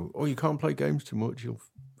they go, oh, you can't play games too much, you'll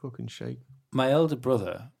fucking shake. my elder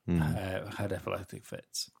brother had epileptic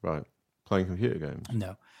fits. Right, playing computer games.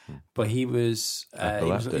 No, but he was a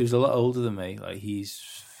lot older than me. Like he's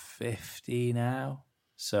 50 now,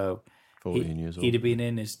 so 14 years old. He'd have been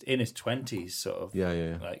in his 20s, sort of.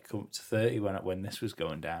 Yeah. Like come up to 30 when this was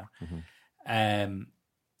going down. And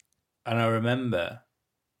I remember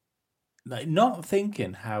like not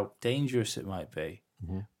thinking how dangerous it might be,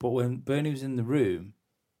 but when Bernie was in the room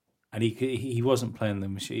and he wasn't playing the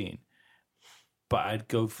machine, but I'd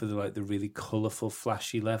go for the really colourful,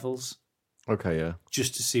 flashy levels. Okay, yeah.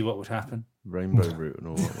 Just to see what would happen. Rainbow route and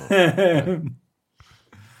all that. Yeah.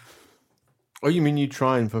 Oh, you mean you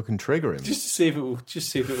try and fucking trigger him? Just to see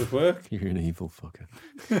if it would work. You're an evil fucker.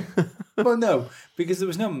 Well, no, because there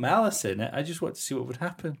was no malice in it. I just wanted to see what would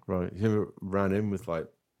happen. Right. You ever ran in with like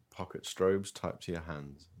pocket strobes typed to your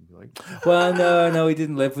hands? And be like, well, no, he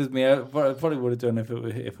didn't live with me. I probably would have done if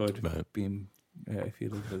I'd been if he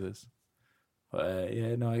lived with us. But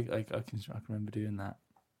I can remember doing that.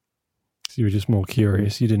 So you were just more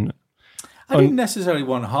curious. You didn't. I didn't necessarily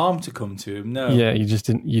want harm to come to him. No. Yeah, you just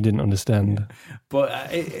didn't. You didn't understand.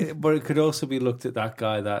 But it could also be looked at that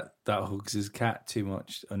guy that hugs his cat too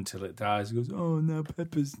much until it dies. He goes, oh no,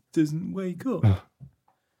 Peppers doesn't wake up.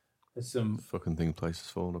 There's some fucking thing place is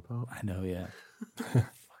falling apart. I know, yeah.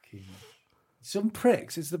 Fucking some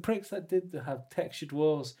pricks. It's the pricks that did have textured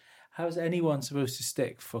walls. How's anyone supposed to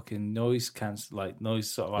stick fucking noise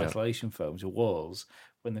sort of isolation foam to walls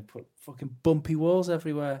when they put fucking bumpy walls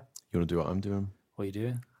everywhere? You want to do what I'm doing? What are you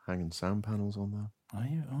doing? Hanging sound panels on there. Are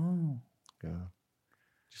you? Oh. Yeah.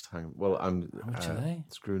 Just hang. Well, I'm How much are they?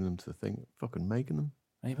 Screwing them to the thing. Fucking making them.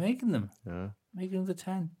 Are you making them? Yeah. Make another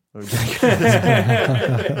 10.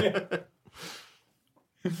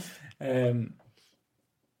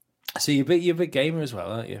 So you're a big gamer as well,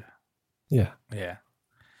 aren't you? Yeah. Yeah.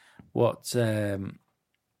 What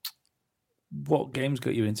games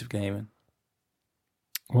got you into gaming?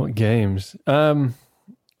 What games?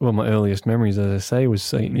 Well, my earliest memories, as I say, was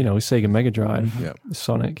Sega Mega Drive,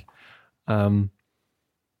 Sonic. But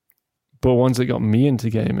ones that got me into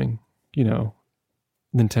gaming,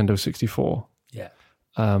 Nintendo 64. Yeah.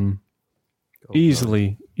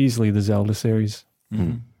 Easily the Zelda series.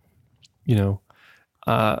 Mm-hmm.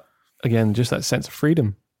 Again, just that sense of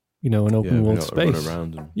freedom, an open world space.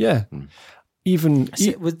 Run around and, Even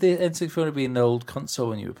would the N64 be an old console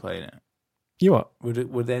when you were playing it? You what? Would the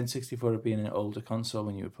N64 have been an older console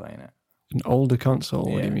when you were playing it? An older console?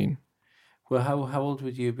 What do you mean? Well, how old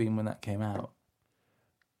would you have been when that came out?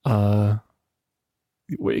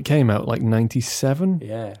 It came out like 97.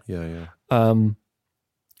 Yeah.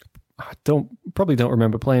 I probably don't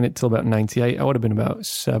remember playing it till about 98. I would have been about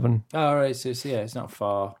 7. Oh, all right. So yeah, it's not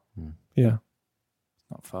far. Yeah,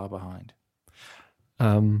 not far behind.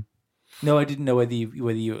 No, I didn't know whether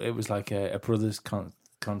you it was like a brother's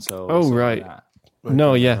console. Oh, right. Like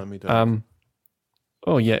no, yeah.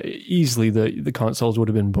 Easily the consoles would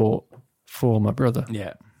have been bought for my brother.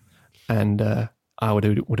 Yeah. And I would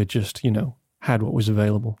have just, had what was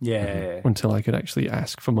available. Yeah. Until I could actually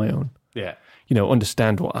ask for my own. Yeah.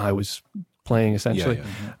 Understand what I was playing essentially.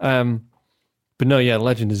 Yeah. But no,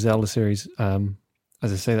 Legend of Zelda series,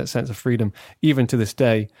 as I say, that sense of freedom. Even to this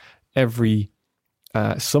day, every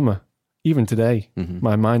summer, even today,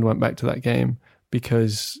 my mind went back to that game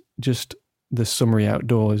because just the summery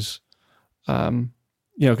outdoors,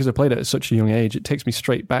 because I played it at such a young age, it takes me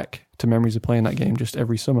straight back to memories of playing that game just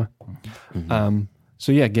every summer.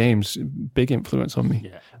 So games, big influence on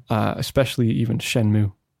me, especially even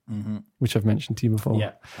Shenmue, which I've mentioned to you before.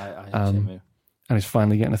 Yeah, I had Shenmue. And it's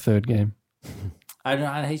finally getting a third game. I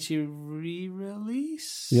HT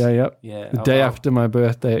re-release. Yeah. The day after my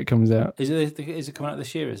birthday, it comes out. Is it coming out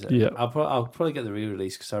this year? Is it? Yeah. I'll probably get the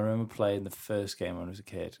re-release because I remember playing the first game when I was a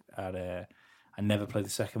kid, and I never played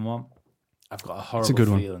the second one. I've got a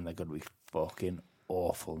horrible feeling they're going to be fucking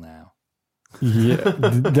awful now.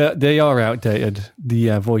 Yeah, they are outdated.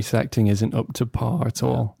 The voice acting isn't up to par at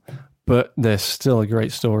all, but they're still a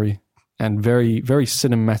great story and very, very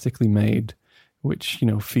cinematically made, which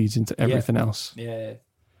feeds into everything else. Yeah.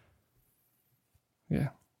 Yeah.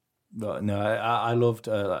 But no, I loved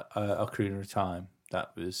Ocarina of Time.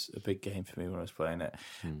 That was a big game for me when I was playing it.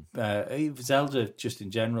 Zelda, just in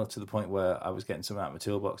general, to the point where I was getting something out of my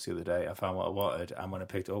toolbox the other day. I found what I wanted, and when I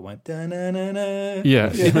picked it up, it went da-na-na-na. Yeah.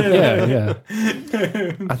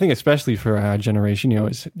 I think especially for our generation,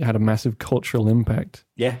 it had a massive cultural impact.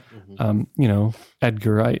 Yeah.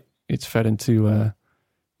 Edgar Wright, it's fed into,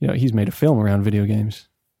 he's made a film around video games.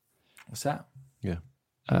 What's that? Yeah.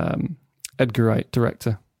 Edgar Wright,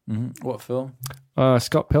 director. Mm-hmm. What film?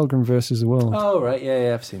 Scott Pilgrim versus the World. Oh, right.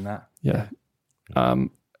 Yeah, I've seen that. Yeah.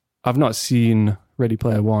 I've not seen Ready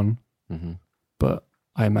Player One, but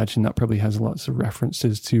I imagine that probably has lots of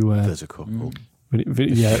references to... There's a couple. To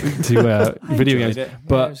video games. But it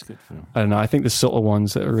was a good film. I don't know. I think the subtle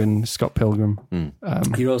ones that are in Scott Pilgrim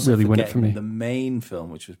You're also really win it for me. the main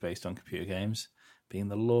film, which was based on computer games, being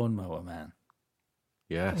The Lawnmower Man.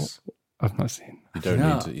 Yes. I've not seen. You don't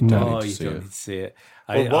need to. You don't need to see it.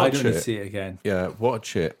 I Well, don't need to see it again. Yeah,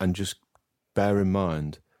 watch it and just bear in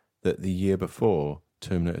mind that the year before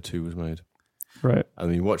Terminator 2 was made. Right. I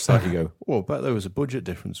mean, watch that, you go, I bet there was a budget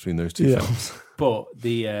difference between those two films. But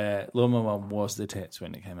the Lawnmower Man was the tits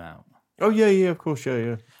when it came out. Oh, yeah, of course,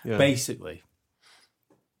 yeah. Basically.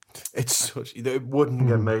 It's such... It wouldn't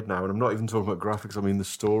get made now, and I'm not even talking about graphics. I mean, the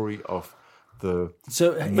story of the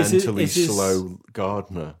mentally slow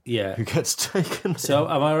gardener who gets taken. So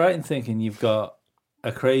am I right in thinking you've got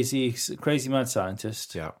a crazy mad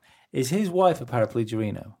scientist? Yeah. Is his wife a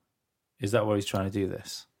paraplegic? Is that why he's trying to do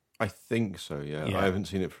this? I think so, yeah. I haven't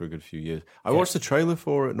seen it for a good few years. I watched the trailer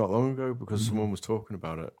for it not long ago because someone was talking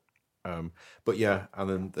about it. But yeah, and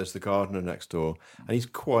then there's the gardener next door, and he's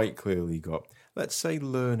quite clearly got, let's say,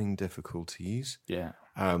 learning difficulties. Yeah.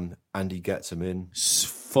 And he gets him in.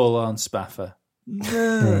 Full on spaffer.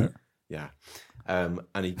 Yeah. And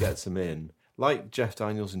he gets him in, like Jeff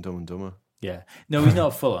Daniels in Dumb and Dumber. Yeah. No, he's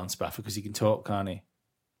not full on spaffer because he can talk, can't he?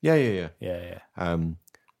 Yeah. Yeah.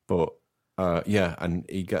 And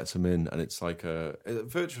he gets him in, and it's like a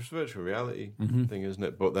virtual reality thing, isn't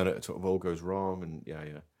it? But then it sort of all goes wrong, and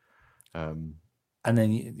and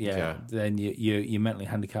then then your mentally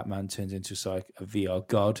handicapped man turns into like a VR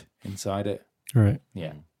god inside it. Right.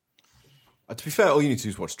 Yeah. To be fair, all you need to do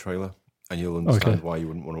is watch the trailer, and you'll understand why you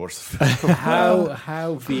wouldn't want to watch the film.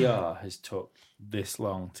 How VR has took this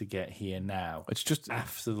long to get here now? It's just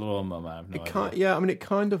after the Lawnmower Man. I have no idea. Yeah, I mean, it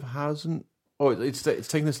kind of hasn't. Oh, it's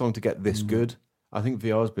taken this long to get this good. I think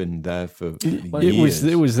VR's been there for years.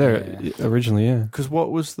 It was there originally, yeah. Because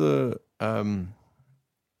what was the? I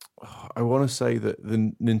want to say that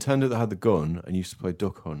the Nintendo that had the gun and used to play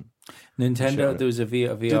Duck Hunt. Nintendo, there was a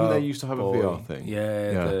VR. Didn't they used to have a VR thing?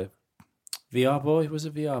 Yeah. The VR Boy was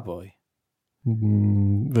a VR Boy.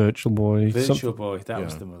 Virtual Boy. Virtual Boy. That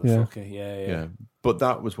was the motherfucker. Yeah. But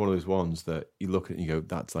that was one of those ones that you look at and you go,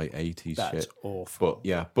 "That's like 80s shit." That's awful.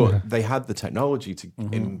 But they had the technology to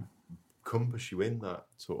encompass you in that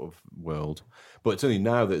sort of world. But it's only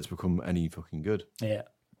now that it's become any fucking good. Yeah.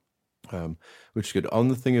 Which is good. On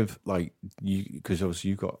the thing of like you, because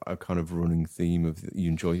obviously you've got a kind of running theme of you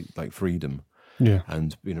enjoy like freedom,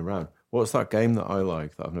 and being around. What's that game that I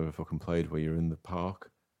like that I've never fucking played where you're in the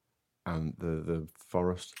park and the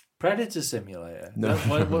forest? Predator Simulator. No,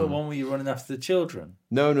 one where you're running after the children.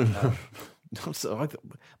 No. So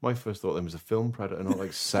my first thought then was a film Predator, not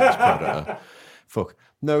like sex Predator. Fuck.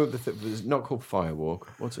 No, it's not called Firewalk.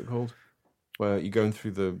 What's it called? Where you're going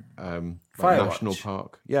through the national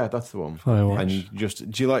park. Yeah, that's the one. Firewatch. And you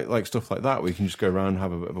do you like stuff like that where you can just go around and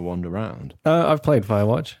have a bit of a wander around? I've played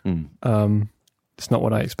Firewatch. It's not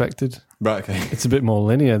what I expected. Right, okay. It's a bit more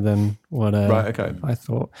linear than what I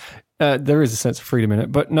thought. There is a sense of freedom in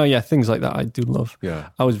it. But no, things like that I do love. Yeah.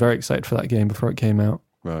 I was very excited for that game before it came out.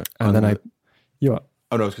 Right. And then you are?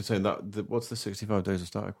 Oh, no, I was going to say, what's the 65 Days of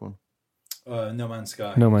Static one? No Man's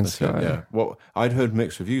Sky. No Man's Sky. Yeah. Well, I'd heard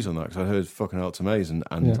mixed reviews on that because I heard fucking hell, it's amazing,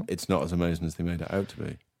 and it's not as amazing as they made it out to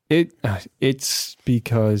be. It's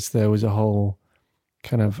because there was a whole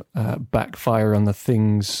kind of backfire on the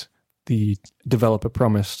things the developer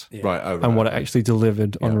promised, right, and what it actually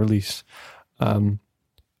delivered on release.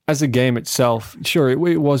 As a game itself, sure, it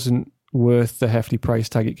wasn't worth the hefty price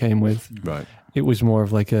tag it came with. Right. It was more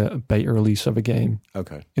of like a beta release of a game.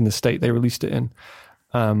 Okay. In the state they released it in.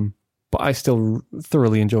 But I still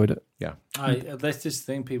thoroughly enjoyed it. Yeah. That's this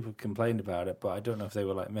thing, people complained about it, but I don't know if they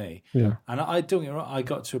were like me. Yeah. And I don't get me wrong, I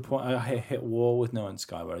got to a point, I hit a wall with No Man's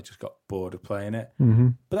Sky where I just got bored of playing it. Mm-hmm.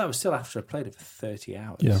 But that was still after I played it for 30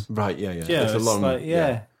 hours. Yeah. Right, yeah. It's a long... Like,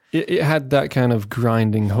 It had that kind of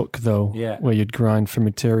grinding hook, though, where you'd grind for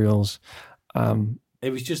materials.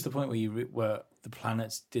 It was just the point where the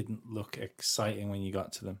planets didn't look exciting when you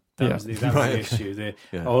got to them. That was the issue.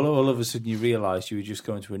 All of a sudden you realised you were just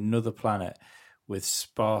going to another planet with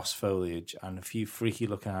sparse foliage and a few freaky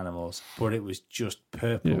looking animals, but it was just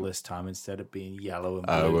purple this time instead of being yellow and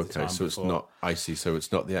blue. Oh, the time so before. it's not. I see. So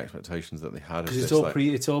it's not the expectations that they had. Because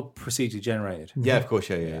it's all procedure generated. Yeah, of course.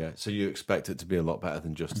 Yeah. So you expect it to be a lot better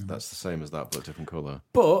than just that's the same as that, but different color.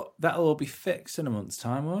 But that'll all be fixed in a month's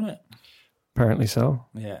time, won't it? Apparently so.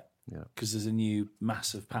 Yeah. Yeah. Because there's a new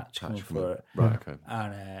massive patch coming for it. Right. Okay.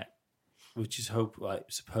 And which is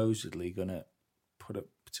supposedly going to put it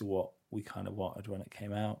to what we kind of wanted when it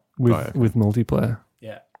came out. With multiplayer.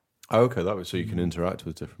 Yeah. Oh, okay, that was so you can interact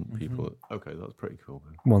with different people. Okay, that's pretty cool.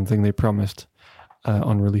 Man. One thing they promised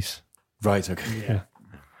on release. Right. Okay. Yeah.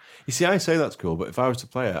 You see, I say that's cool, but if I was to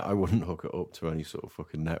play it, I wouldn't hook it up to any sort of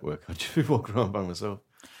fucking network. I'd just be walking around by myself.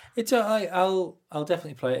 It's I'll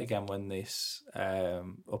definitely play it again when this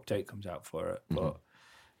update comes out for it. But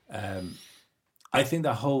I think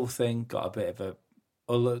the whole thing got a bit of a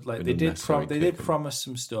like they did promise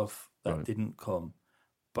some stuff that didn't come,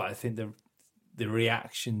 but I think the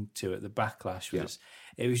reaction to it, the backlash was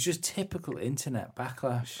it was just typical internet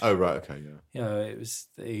backlash. Oh right, okay, yeah. You know, it was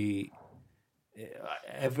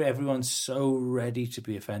everyone's so ready to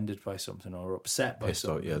be offended by something or upset by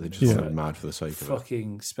something. Yeah, they just went mad for the sake of it.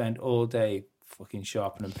 Fucking spend all day fucking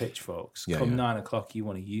sharpening pitchforks. Yeah, Come 9 o'clock, you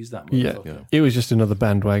want to use that motherfucker. Yeah, it was just another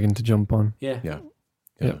bandwagon to jump on. Yeah.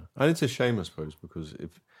 And it's a shame, I suppose, because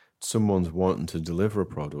if someone's wanting to deliver a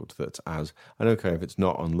product that's and okay, if it's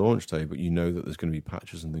not on launch day, but you know that there's going to be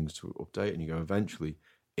patches and things to update, and you go, eventually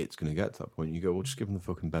it's going to get to that point. You go, well, just give them the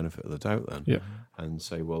fucking benefit of the doubt then. Yeah. And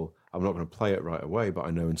say, well, I'm not going to play it right away, but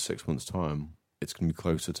I know in 6 months' time it's going to be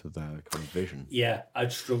closer to their kind of vision. Yeah,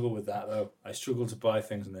 I'd struggle with that, though. I struggle to buy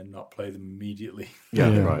things and then not play them immediately.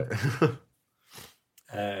 Yeah. Right.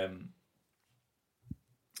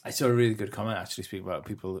 I saw a really good comment, actually, speaking about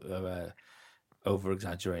people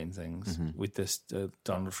over-exaggerating things with this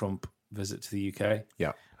Donald Trump visit to the UK.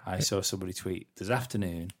 Yeah. I saw somebody tweet this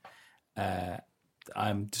afternoon,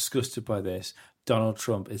 I'm disgusted by this. Donald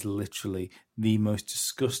Trump is literally the most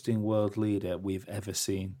disgusting world leader we've ever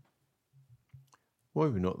seen. Why are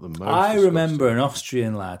we not the most? I remember an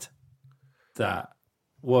Austrian lad that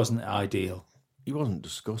wasn't ideal. He wasn't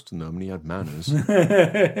disgusting, though. I mean, he had manners.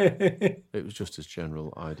 It was just his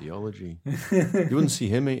general ideology. You wouldn't see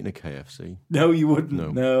him eating a KFC. No, you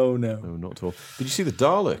wouldn't. No, not at all. Did you see the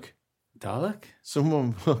Dalek? Dalek?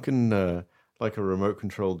 Someone fucking like a remote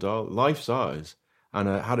control Dalek, life size, and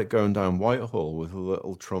had it going down Whitehall with a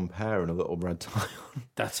little Trump hair and a little red tie on.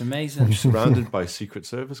 That's amazing. Surrounded by Secret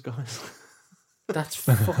Service guys. That's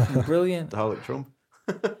fucking brilliant. Dalek Trump.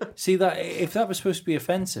 See, that if that was supposed to be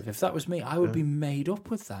offensive, if that was me, I would be made up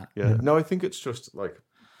with that. Yeah. No, I think it's just like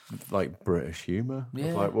British humour.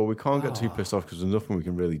 Yeah. Like, well, we can't get too pissed off because there's nothing we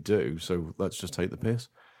can really do, so let's just take the piss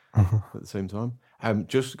at the same time.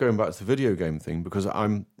 Just going back to the video game thing, because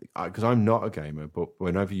I'm not a gamer, but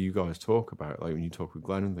whenever you guys talk about it, like when you talk with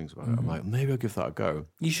Glenn and things about it, I'm like, maybe I'll give that a go.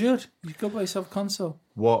 You should. You go buy yourself a console.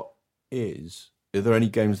 Are there any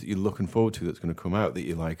games that you're looking forward to that's going to come out that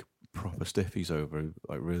you're like proper stiffies over,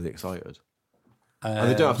 like really excited? And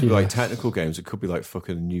they don't have to be like technical games. It could be like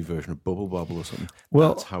fucking a new version of Bubble Bobble or something. Well,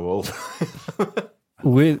 that's how old.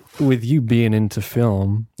 with you being into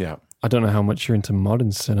film, yeah, I don't know how much you're into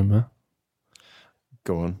modern cinema.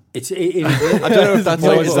 Go on. I don't know if that's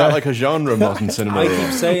is that like a genre, modern cinema? I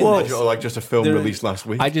keep saying this. Or like just a film released last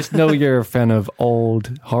week. I just know you're a fan of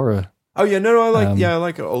old horror. Oh yeah, no, I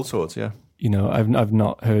like all sorts. Yeah, you know, I've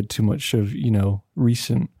not heard too much of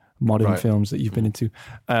recent modern films that you've been into,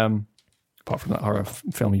 apart from that horror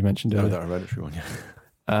film you mentioned earlier. That Hereditary one,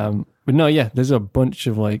 yeah. But no, yeah, there's a bunch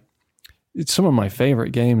of some of my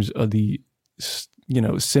favorite games are the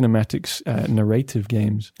cinematics narrative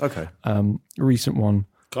games. Okay. Recent one,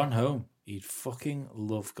 Gone Home. You'd fucking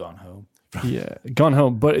love Gone Home. Yeah, Gone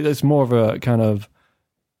Home, but it's more of a kind of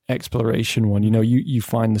exploration one. You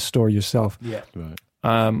find the story yourself. Yeah. Right.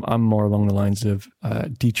 I'm more along the lines of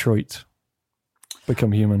Detroit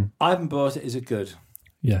Become Human. I haven't bought it. Is it good?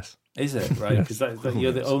 Yes. Is it? Right? Because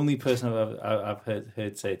you're the only person I've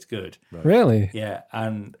heard say it's good. Right. Really? Yeah,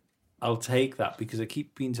 and I'll take that because I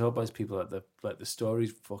keep being told by people that the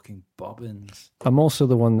story's fucking bobbins. I'm also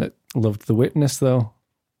the one that loved The Witness, though.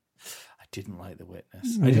 I didn't like The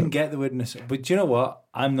Witness. I didn't get The Witness. But do you know what?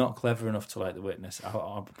 I'm not clever enough to like The Witness.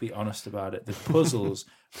 I'll be honest about it. The puzzles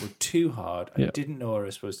were too hard. I didn't know what I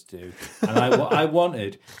was supposed to do. And I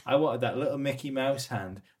wanted that little Mickey Mouse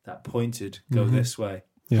hand that pointed, go this way.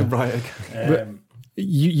 Yeah. Right. Okay.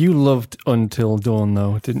 You loved Until Dawn,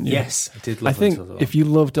 though, didn't you? Yes, I did love Until Dawn. I think if you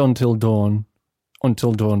loved Until Dawn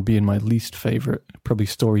being my least favorite, probably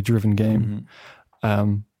story-driven game,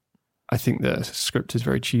 I think the script is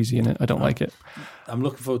very cheesy in it. I don't like it. I'm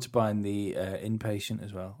looking forward to buying the Inpatient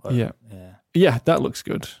as well. Yeah, that looks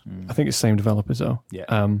good. I think it's the same developers though.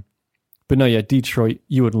 Yeah. But no, Detroit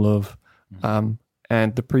you would love, and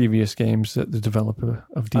the previous games that the developer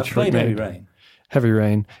of Detroit made. Heavy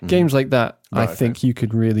Rain, games like that. I think you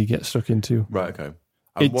could really get stuck into. Right. Okay.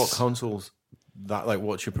 And what consoles?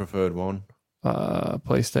 What's your preferred one?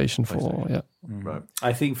 PlayStation 4. Yeah. Right.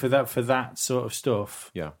 I think for that sort of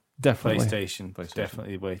stuff. Yeah. Definitely. PlayStation.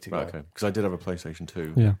 Definitely the way to go. Right, okay. Because I did have a PlayStation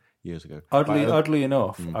 2 years ago. Oddly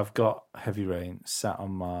enough, I've got Heavy Rain sat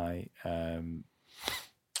on my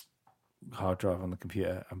hard drive on the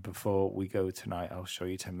computer, and before we go tonight, I'll show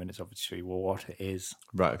you 10 minutes of it to show you what it is.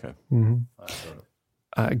 Right, okay.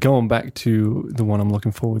 Going back to the one I'm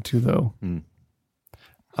looking forward to, though,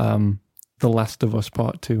 The Last of Us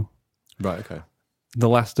Part 2. Right, okay. The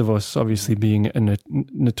Last of Us, obviously being a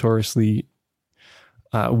notoriously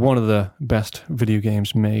one of the best video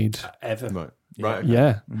games made ever. Right. Okay.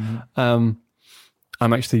 Yeah.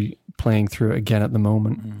 I'm actually playing through it again at the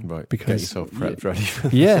moment. Right. Because get yourself prepped ready for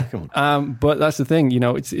the second one. But that's the thing,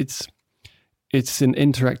 it's an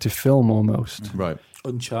interactive film almost. Right.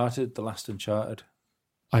 Uncharted, the last Uncharted.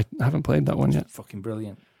 I haven't played that one yet. Fucking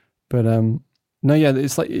brilliant. But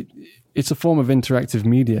it's like it's a form of interactive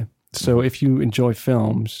media. So if you enjoy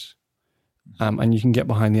films, and you can get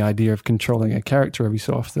behind the idea of controlling a character every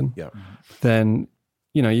so often, then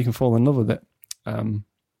you can fall in love with it.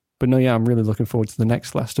 But no, I'm really looking forward to the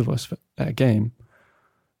next Last of Us game,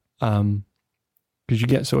 because you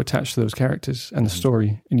get so attached to those characters and the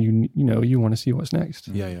story, and you want to see what's next.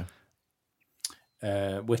 Yeah.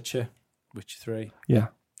 Witcher 3. Yeah,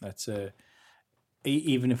 that's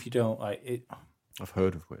even if you don't like it. I've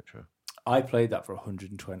heard of Witcher. I played that for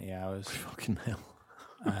 120 hours. Fucking hell.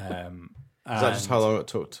 Is that just how long it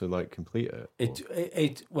took to complete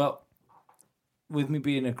it? Well, with me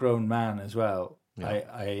being a grown man as well,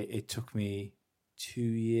 it took me 2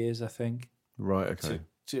 years, I think. Right. Okay.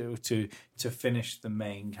 To finish the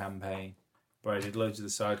main campaign, but I did loads of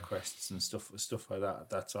the side quests and stuff like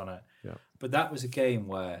that. That's on it. Yeah. But that was a game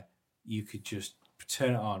where you could just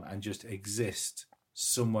turn it on and just exist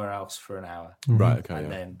somewhere else for an hour. Right. Okay.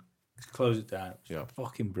 And then close it down. It was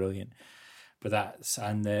fucking brilliant. But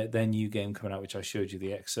their new game coming out, which I showed you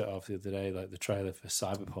the excerpt of the other day, like the trailer for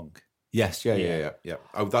Cyberpunk. Yes, yeah.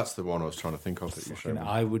 Oh, that's the one I was trying to think of that you showed me.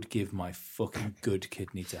 I would give my fucking good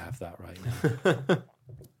kidney to have that right now.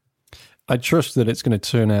 I trust that it's going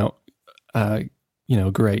to turn out,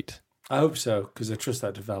 great. I hope so, because I trust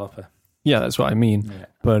that developer. Yeah, that's what I mean. Yeah.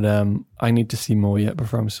 But I need to see more yet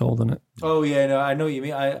before I'm sold on it. Oh yeah, no, I know what you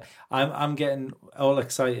mean. I'm getting all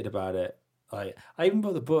excited about it. I even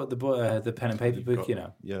bought the pen and paper book.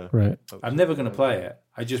 Yeah. Right. I'm never going to play it.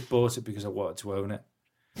 I just bought it because I wanted to own it.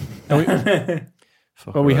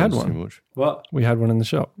 We had one. What? We had one in the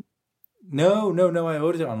shop. No. I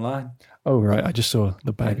ordered it online. Oh right, I just saw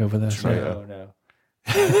the bag over there. No.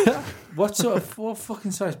 What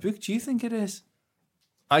fucking size book do you think it is?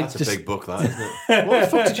 That's a big book, that, isn't it? What the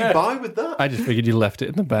fuck did you buy with that? I just figured you left it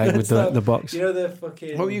in the bag with the box. The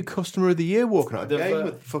fucking... What were you, customer of the year, walking out of the game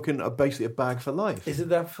with fucking basically a bag for life? Is it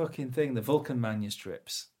that fucking thing, the Vulcan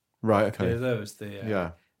manuscripts? Right, okay. They're those.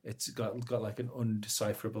 Yeah. It's got like an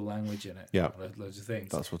undecipherable language in it. Yeah. Loads of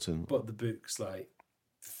things. That's what's in. But the book's like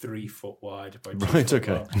 3 foot wide by 2 right, foot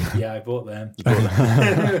okay. long. Yeah, I bought them.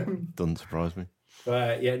 Doesn't surprise me.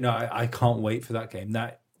 But I can't wait for that game.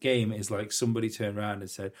 That game is like somebody turned around and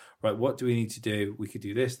said, right, what do we need to do? We could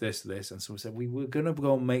do this, this, this. And someone said, we were going to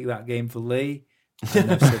go and make that game for Lee. And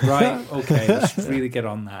they've said, right, okay, let's really get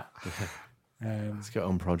on that. Let's get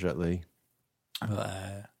on Project Lee.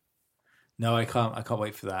 But, no, I can't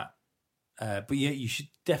wait for that. But yeah, you should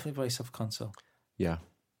definitely buy yourself a console. Yeah.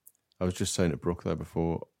 I was just saying to Brook there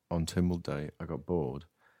before, on Timble Day, I got bored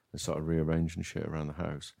and started rearranging shit around the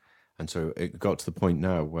house. And so it got to the point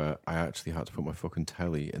now where I actually had to put my fucking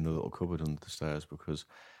telly in the little cupboard under the stairs because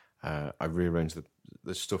I rearranged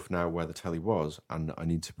the stuff now where the telly was, and I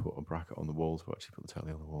need to put a bracket on the wall to actually put the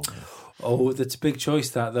telly on the wall. Oh, that's a big choice,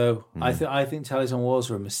 that, though. I think tellies on walls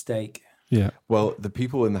are a mistake. Yeah. Well, the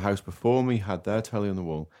people in the house before me had their telly on the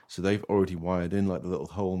wall, so they've already wired in like the little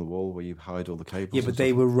hole in the wall where you hide all the cables. Yeah, but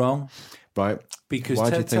they were wrong. Right. Because why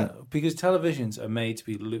do you think... because televisions are made to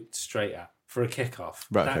be looked straight at for a kickoff.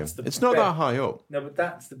 Right, that's okay. It's not that high up. No, but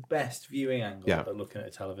that's the best viewing angle of looking at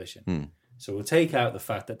a television. Mm. So we'll take out the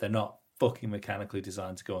fact that they're not fucking mechanically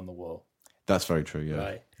designed to go on the wall. That's very true, yeah.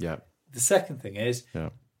 Right. Yeah. The second thing is,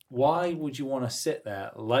 why would you want to sit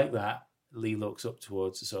there like that? Lee looks up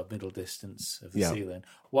towards the sort of middle distance of the ceiling.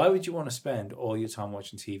 Why would you want to spend all your time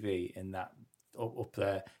watching TV in that up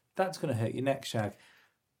there That's going to hurt your neck, Shag.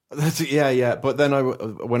 Yeah. But then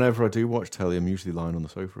whenever I do watch telly, I'm usually lying on the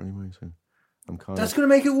sofa anyway, so I'm kind That's of going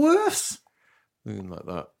to make it worse. thinking like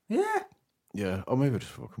that. Yeah. Yeah. Or maybe I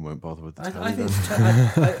just fucking won't bother with the telly. I think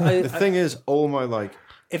then. The thing is, all my like.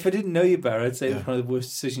 If I didn't know you better, I'd say it was one of the worst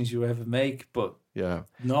decisions you ever make, but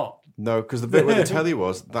not. No, because the bit where the telly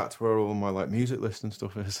was, that's where all my like music list and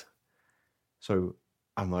stuff is. So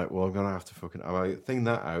I'm like, well, I'm gonna have to I thing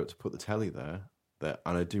that out to put the telly there,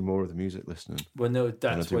 and I do more of the music listening. Well, no,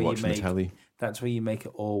 that's where you make the telly. That's where you make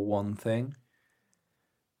it all one thing.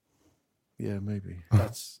 Yeah, maybe.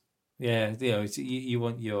 That's you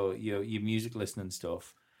want your music listening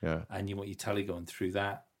stuff, and you want your telly going through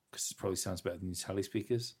that because it probably sounds better than your telly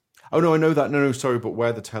speakers. Oh no, I know that. No, sorry, but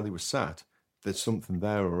where the telly was sat, there's something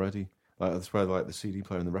there already. Like that's where like the CD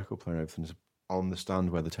player and the record player and everything's on the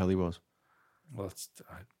stand where the telly was. Well,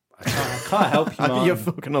 I can't help you, man. You're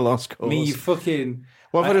fucking a lost cause. I mean, you fucking.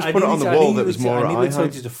 Well, if I just put it on the wall, that was more. I nearly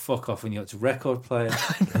told you to fuck off when you got to record player.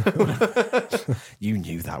 You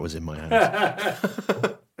knew that was in my house.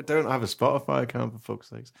 I don't have a Spotify account, for fuck's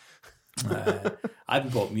sakes. I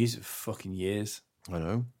haven't bought music for fucking years. I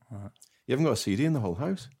know. You haven't got a CD in the whole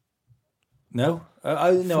house? No,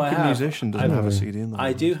 I have. Musician doesn't have a CD in the house.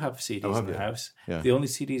 I do have CDs in the house. Yeah. The only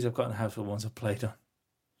CDs I've got in the house are the ones I've played on.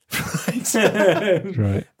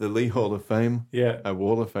 Right. The Lee Hall of Fame. Yeah. A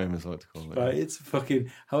Wall of Fame, as I like to call it. Right, it's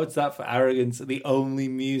fucking. How is that for arrogance? The only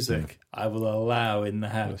music I will allow in the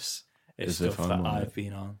house is stuff that I've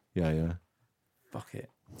been on. Yeah. Fuck it.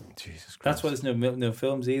 Jesus Christ. That's why there's no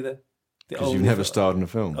films either. Because you've never starred in a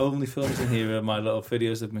film. Only films in here are my little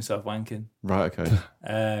videos of myself wanking. Right, okay.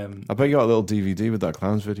 I bet you got a little DVD with that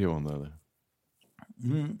Clowns video on there,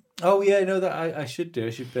 though. Oh, yeah, no, that I should do.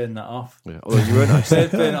 I should burn that off. Yeah. Although you weren't actually...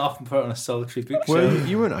 burn it off and put it on a solitary picture. Well,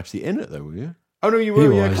 you weren't actually in it, though, were you? Oh, no, you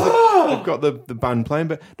were, yeah. I've got the band playing,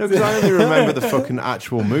 but... No, because I only remember the fucking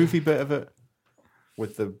actual movie bit of it.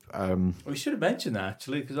 With the... We should have mentioned that,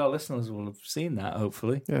 actually, because our listeners will have seen that,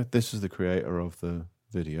 hopefully. Yeah, this is the creator of the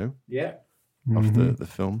video. Yeah. Of the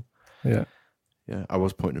film. Yeah. Yeah, I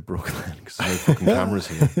was pointing at Brook then because there's no fucking cameras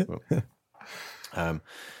here. But,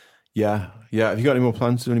 yeah. Have you got any more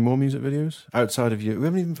plans to do any more music videos? Outside of you, we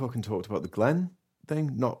haven't even fucking talked about the Glen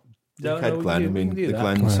thing. Not the Glen, I mean the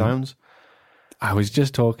Glen sounds. I was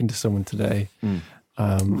just talking to someone today. Do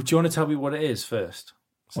you want to tell me what it is first?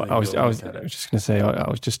 So I was just going to say, I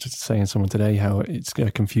was just saying to someone today how it's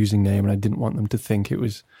a confusing name and I didn't want them to think it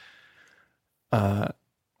was...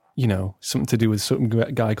 something to do with some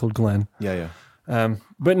guy called Glenn. Yeah.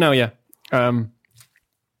 But no, yeah.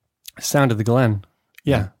 Sound of the Glen.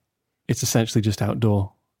 Yeah. It's essentially just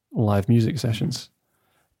outdoor live music sessions.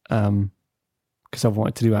 Because I've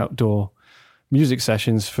wanted to do outdoor music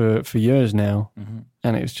sessions for years now. Mm-hmm.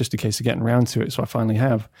 And it was just a case of getting around to it. So I finally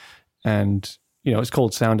have. And, it's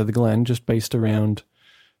called Sound of the Glen, just based around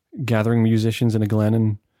gathering musicians in a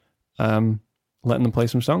glen and letting them play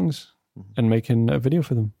some songs and making a video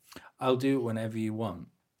for them. I'll do it whenever you want.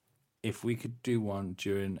 If we could do one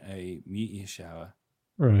during a meteor shower.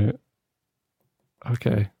 Right.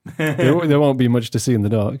 Okay. there won't be much to see in the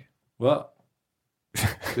dark. What?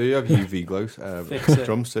 Do you have UV glows?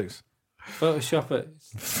 Drumsticks. Photoshop it.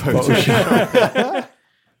 Photoshop.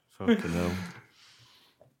 Fucking hell.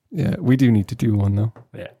 Yeah, we do need to do one though.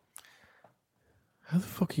 Yeah. How the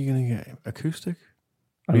fuck are you going to get acoustic?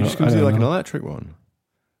 Are you just going to do like an electric one?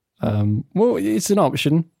 Well, it's an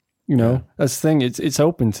option. That's the thing. It's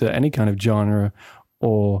open to any kind of genre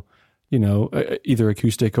or, either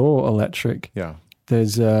acoustic or electric. Yeah.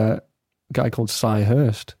 There's a guy called Cy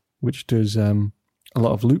Hurst, which does a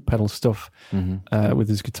lot of loop pedal stuff with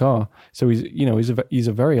his guitar. So he's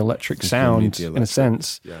a very electric sound in a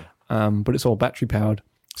sense, but it's all battery powered.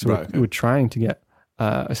 So we're trying to get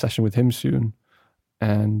a session with him soon.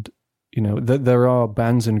 And, there are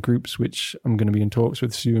bands and groups which I'm going to be in talks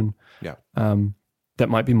with soon. Yeah. That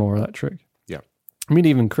might be more electric. Yeah. I mean,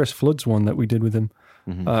 even Chris Flood's one that we did with him,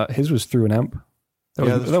 his was through an amp.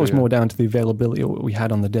 That was more down to the availability of what we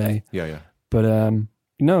had on the day. Yeah. But,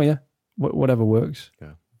 whatever works.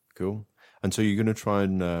 Yeah, cool. And so you're going to try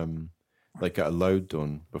and get a load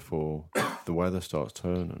done before the weather starts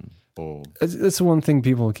turning? Or that's the one thing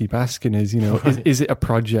people keep asking is, is it a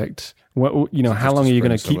project? How long are you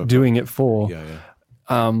going to keep doing it for?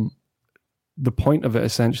 Yeah. The point of it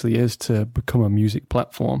essentially is to become a music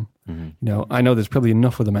platform. Mm-hmm. I know there's probably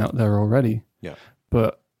enough of them out there already. Yeah.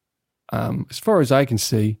 But as far as I can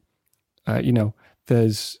see, there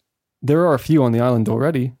are a few on the island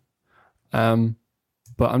already.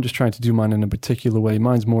 But I'm just trying to do mine in a particular way.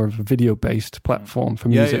 Mine's more of a video-based platform for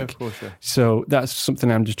music. Yeah, of course, yeah. So that's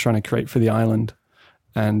something I'm just trying to create for the island.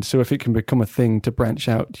 And so if it can become a thing to branch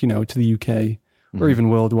out, to the UK or even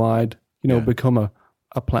worldwide, become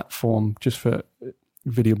a platform just for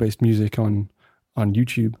video-based music on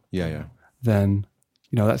YouTube. Yeah. Then,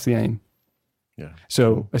 that's the aim. Yeah.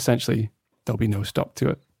 So essentially, there'll be no stop to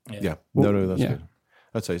it. Yeah. Well, No, that's good.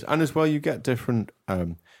 That's nice. And as well, you get different.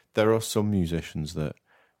 There are some musicians that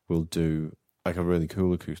will do like a really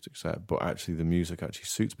cool acoustic set, but actually the music actually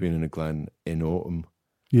suits being in a glen in autumn.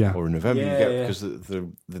 Yeah. Or in November, because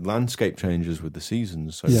the landscape changes with the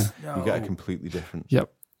seasons, so you get a completely different.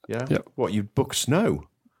 Yep. Yeah. Yep. What, you book snow?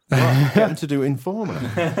 What? Get them to do Informer.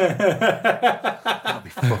 That'd be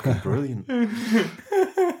fucking brilliant.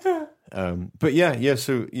 But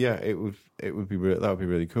so it would be that would be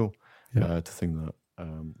really cool to think that.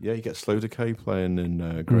 You get Slow Decay playing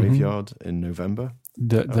in Graveyard in November.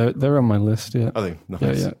 They're on my list. Yeah. I think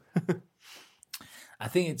nice. Yeah. I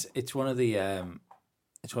think it's one of the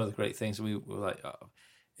great things. We were like,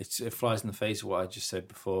 it flies in the face of what I just said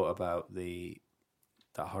before about that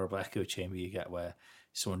horrible echo chamber you get where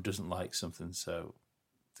someone doesn't like something, so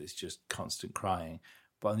it's just constant crying.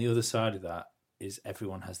 But on the other side of that is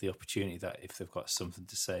everyone has the opportunity that if they've got something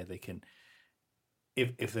to say, they can.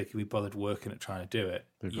 If they can be bothered working at trying to do it,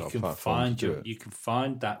 you can find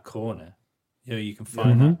that corner. You can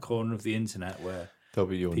find that corner of the internet where there'll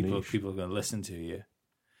be your people niche. are going to listen to you.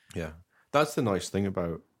 Yeah, that's the nice thing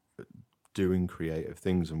about doing creative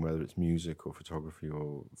things, and whether it's music or photography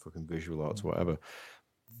or fucking visual arts or whatever.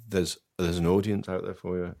 There's an audience out there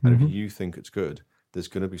for you, and if you think it's good, there's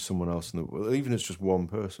going to be someone else in the world, even if it's just one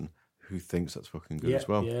person who thinks that's fucking good as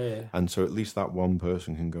well. Yeah. And so at least that one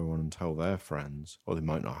person can go on and tell their friends, or they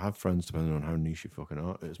might not have friends depending on how niche your fucking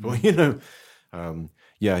art is. But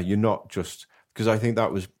you're not just, because I think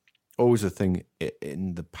that was always a thing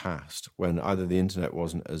in the past when either the internet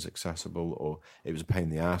wasn't as accessible or it was a pain in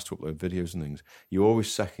the ass to upload videos and things. You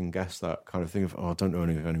always second guess that kind of thing of, I don't know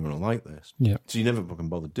if anyone will like this. Yeah. So you never fucking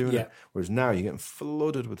bothered doing it. Whereas now you're getting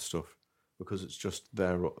flooded with stuff because it's just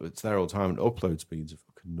there all the time, and upload speeds are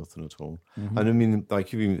fucking nothing at all. And I mean,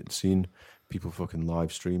 like, you've even seen people fucking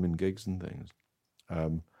live streaming gigs and things.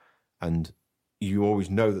 And you always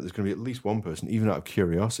know that there's going to be at least one person, even out of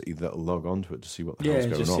curiosity, that'll log onto it to see what the hell's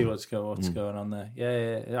going on. Yeah, just see what's going on there.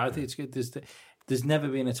 Yeah. I think it's good. There's never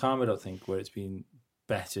been a time, I don't think, where it's been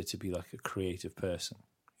better to be like a creative person.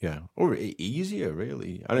 Yeah, or easier,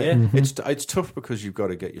 really. And it's tough because you've got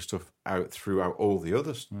to get your stuff out throughout all the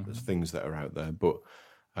other things that are out there. But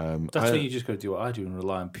that's why you just got to do what I do and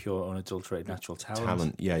rely on pure, unadulterated natural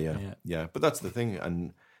talent. Yeah. But that's the thing,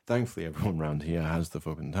 and thankfully everyone around here has the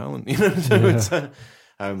fucking talent, So it's,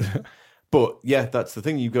 but yeah, that's the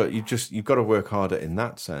thing. You've got to work harder in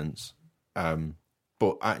that sense.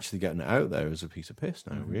 But actually getting it out there is a piece of piss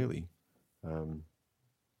now, really.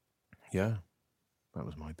 Yeah. That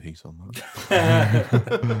was my piece on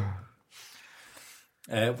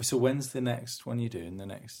that. So when's the next one you're doing? The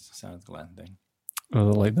next Sound of the Glen thing? Or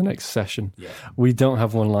like the next session? Yeah. We don't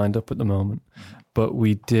have one lined up at the moment, but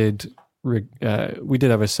we did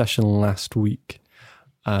have a session last week,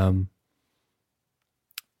 and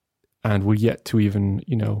we're yet to even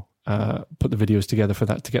put the videos together for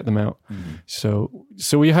that to get them out. So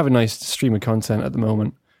we have a nice stream of content at the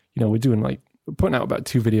moment. We're doing putting out about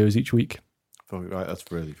 2 videos each week. Right, that's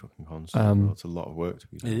really fucking constant. That's a lot of work to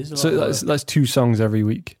be done. It is a lot so of work. That's 2 songs every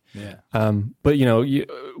week. Yeah. But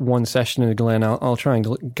one session in a Glen, I'll try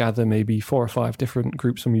and gather maybe 4 or 5 different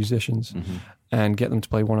groups of musicians and get them to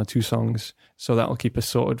play 1 or 2 songs. So that'll keep us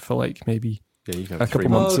sorted for maybe you can a couple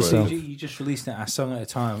months or so. You just released it a song at a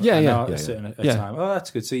time. Yeah. Time. Oh,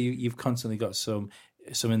 that's good. So you've constantly got some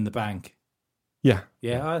in the bank. Yeah.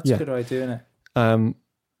 Yeah, that's a good way of doing it.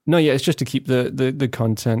 It's just to keep the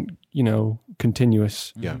content,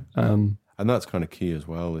 continuous. Yeah. And that's kind of key as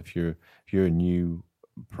well. If you're a new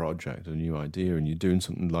project, a new idea, and you're doing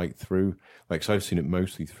something so I've seen it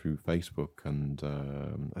mostly through Facebook, and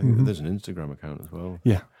I think there's an Instagram account as well.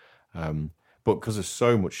 Yeah. But because there's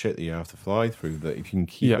so much shit that you have to fly through, that if you can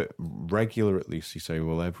keep it regular, at least you say,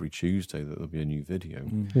 well, every Tuesday that there'll be a new video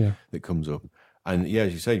that comes up. And yeah,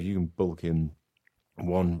 as you say, if you can bulk in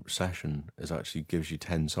one session, actually gives you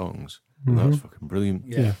 10 songs. And that's fucking brilliant.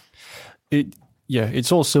 Yeah.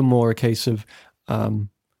 It's also more a case of,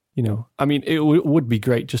 it would be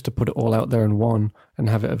great just to put it all out there in one and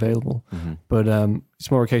have it available. But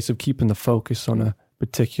it's more a case of keeping the focus on a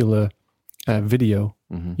particular video.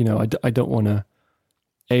 I don't want to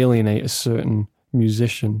alienate a certain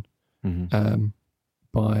musician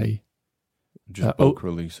by just bulk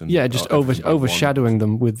releasing. Yeah, just overshadowing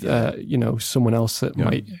them with someone else that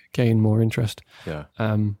might gain more interest. Yeah.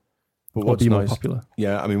 But or what's be more nice, popular.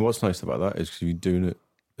 yeah, I mean, what's nice about that is because you're doing it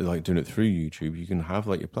through YouTube, you can have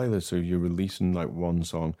like your playlist. So you're releasing like one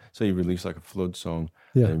song. Say you release like a Flood song,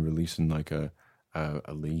 Yeah. and then releasing like a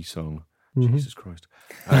Lee song. Mhm. Jesus Christ.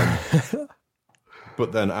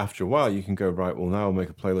 But then after a while, you can go, right, well, now I'll make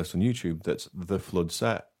a playlist on YouTube that's the Flood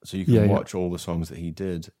set. So you can watch all the songs that he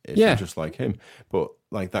did if you're just like him. But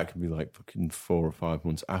like that could be like fucking 4 or 5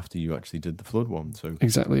 months after you actually did the Flood one. So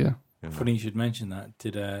Exactly, yeah. Funny you should mention that.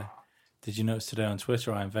 Did you notice today on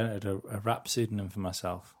Twitter I invented a rap pseudonym for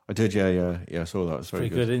myself? I did, yeah, I saw that. It's very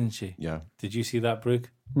Pretty good, isn't she? Yeah. Did you see that,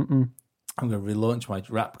 Brook? Mm-mm. I'm going to relaunch my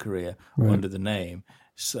rap career under the name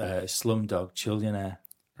Slumdog Chillionaire.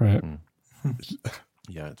 Right.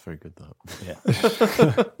 Yeah, it's very good, that. Yeah.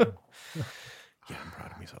 Yeah, I'm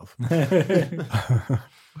proud of myself.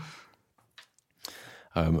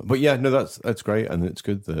 But yeah, no, that's great, and it's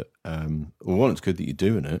good that it's good that you're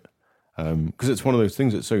doing it, because it's one of those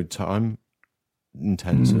things that's so time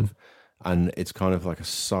intensive, and it's kind of like a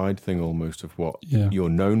side thing almost of what you're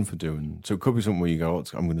known for doing. So it could be something where you go,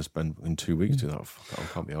 I'm going to spend in 2 weeks doing that. I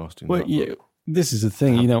can't be asked doing that. Yeah, this is the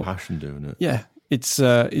thing, have you know. Passion doing it. Yeah, it's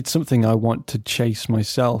something I want to chase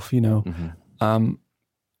myself. You know,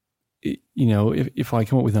 if I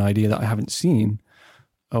come up with an idea that I haven't seen,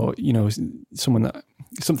 or something that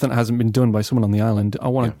hasn't been done by someone on the island, I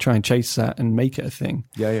want to try and chase that and make it a thing.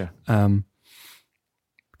 Yeah.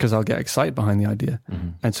 Because I'll get excited behind the idea,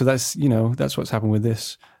 and so that's what's happened with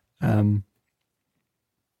this. I've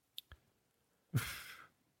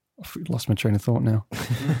lost my train of thought now.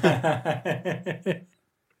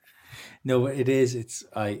 No, but it is. It's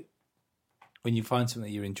when you find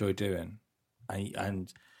something that you enjoy doing,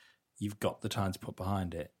 and you've got the time to put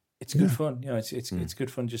behind it. It's good fun. It's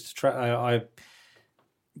good fun just to try.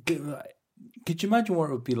 Could you imagine what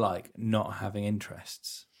it would be like not having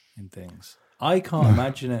interests in things? I can't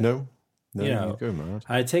imagine it. No, you go mad.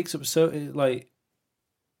 And it takes up I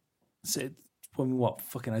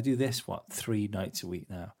do this 3 nights a week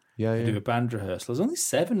now. Yeah, I do a band rehearsal. There's only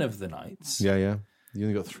 7 of the nights. Yeah. You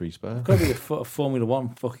only got 3 spare. I've got to be a Formula One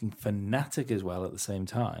fucking fanatic as well at the same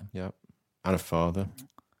time. Yeah, and a father.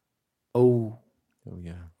 Oh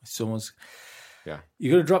yeah. Someone's. Yeah.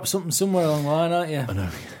 You're going to drop something somewhere along the line, aren't you? I know.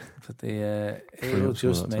 But it'll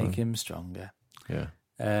just make him stronger. Yeah.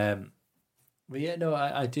 But yeah, no,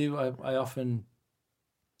 I do. I often.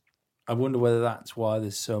 I wonder whether that's why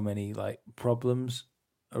there's so many like problems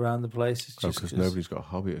around the place. It's just because nobody's got a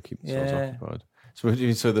hobby to keep themselves occupied.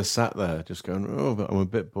 So they're sat there just going, but I'm a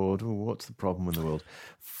bit bored. Oh, what's the problem in the world?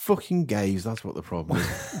 Fucking gays, that's what the problem is.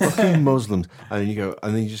 Fucking Muslims. And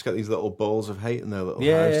then you just get these little balls of hate in their little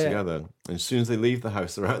house together. And as soon as they leave the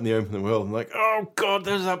house, they're out in the open world and like, oh God,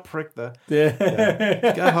 there's that prick there. Yeah.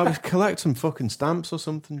 Get a hobby, collect some fucking stamps or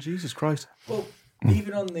something. Jesus Christ. Well,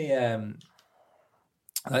 even on the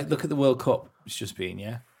look at the World Cup. It's just been,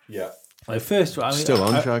 yeah. Like first, still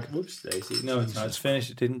on, Jag. Whoops, Daisy. No, it's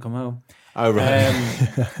finished. It didn't come home. Oh right.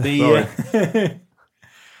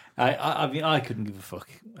 I couldn't give a fuck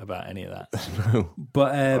about any of that. No.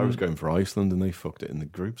 But I was going for Iceland and they fucked it in the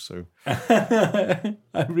group. So I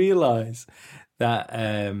realise that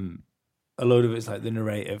a load of it's like the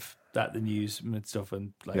narrative that the news and stuff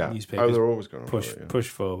and newspapers they're always going push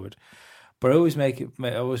forward. But I always find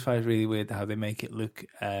it really weird how they make it look.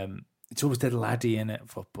 It's always dead laddie in it,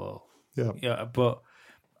 football. Yeah. But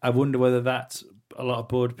I wonder whether that's a lot of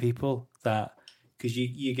bored people because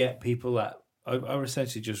you get people that are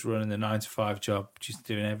essentially just running the 9-to-5 job, just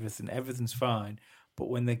doing everything. Everything's fine. But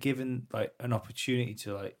when they're given like an opportunity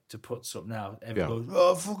to put something out, everyone goes,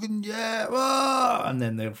 oh fucking yeah, and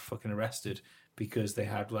then they're fucking arrested because they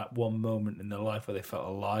had that one moment in their life where they felt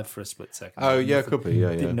alive for a split second. Oh yeah, could be.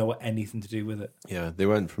 Yeah, didn't know anything to do with it. Yeah, they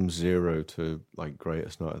went from 0 to like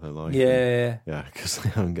greatest night of their life. Yeah, because they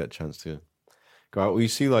don't get a chance to go out. Well, you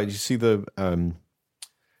see the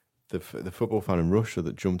football fan in Russia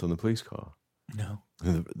that jumped on the police car. No,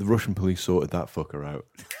 the Russian police sorted that fucker out.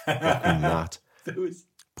 Fucking that.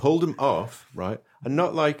 Pulled him off, right? And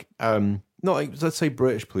not like let's say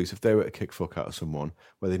British police, if they were to kick fuck out of someone,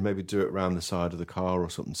 where they'd maybe do it around the side of the car or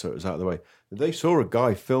something so it was out of the way. They saw a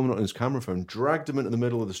guy filming it on his camera phone, dragged him into the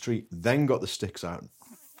middle of the street, then got the sticks out and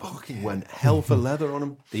fucking went hell for leather on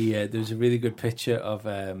him. There was a really good picture of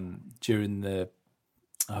during the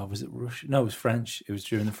was it Russia? No, it was French. It was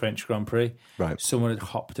during the French Grand Prix. Right. Someone had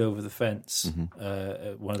hopped over the fence.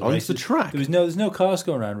 At one of the onto races. the track. There's no cars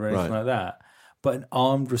going around or anything like that. But an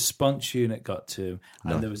armed response unit got to him,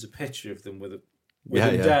 and there was a picture of them with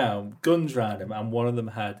him down, guns around him, and one of them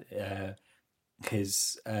had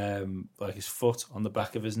his foot on the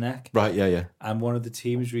back of his neck. Right. Yeah. And one of the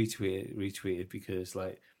teams retweeted because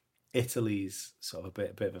like Italy's sort of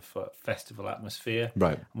a bit of a festival atmosphere.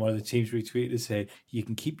 Right. And one of the teams retweeted saying, "You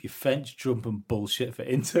can keep your French jumping bullshit for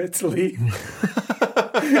Inter Italy."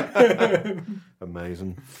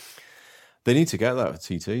 Amazing. They need to get that for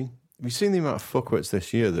TT. Have you seen the amount of fuckwits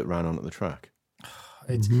this year that ran onto the track?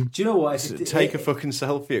 Do you know what? Take a fucking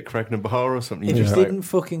selfie at Cregna Bar or something. If You you just didn't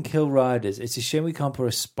fucking kill riders, it's a shame we can't put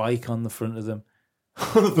a spike on the front of them.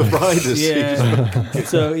 the riders. Yeah.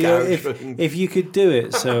 So you know, Gouge fucking- if you could do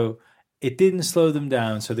it, so it didn't slow them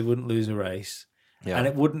down, so they wouldn't lose a race, and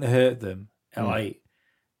it wouldn't hurt them. Like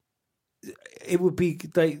it would be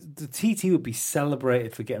like the TT would be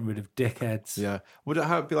celebrated for getting rid of dickheads. Yeah. Would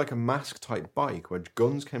it be like a mask type bike where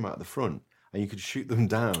guns came out the front and you could shoot them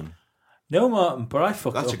down? No, Martin, but I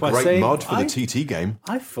fucked That's it a up by great saying mod for the TT game.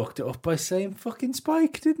 I fucked it up by saying fucking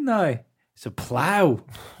spike, didn't I? It's a plough.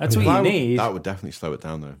 That's what you need. That would definitely slow it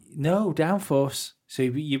down, though. No, downforce. So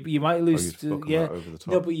you might lose. you'd fuck 'em Yeah, right over the top.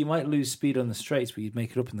 no, but you might lose speed on the straights, but you'd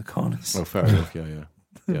make it up in the corners. Oh, fair enough.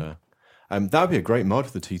 Yeah. That'd be a great mod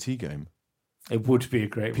for the TT game. It would be a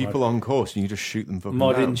great People on course, and you just shoot them fucking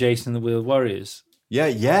mod in down. Jason and the Wheeled Warriors. Yeah,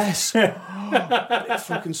 yes.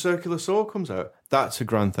 Fucking Circular Saw comes out. That's a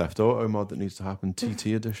Grand Theft Auto mod that needs to happen. TT I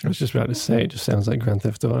edition. was just about to say, it just sounds like Grand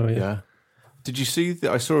Theft Auto. Yeah. Did you see?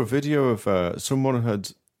 I saw a video of someone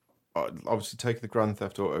had obviously taken the Grand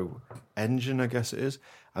Theft Auto engine, I guess it is,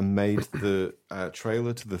 and made the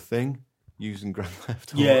trailer to the thing using Grand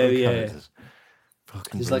Theft Auto characters.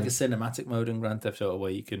 Fucking There's brilliant. like a cinematic mode in Grand Theft Auto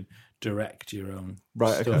where you can direct your own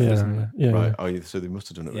Right, stuff, okay. isn't there? Yeah. Right. Oh, so they must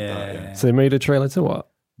have done it with that. Yeah. So they made a trailer to what?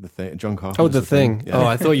 The thing, John Carter. Oh, the thing. Yeah. Oh,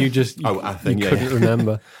 I thought you just you, I think you couldn't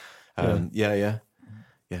remember. Yeah.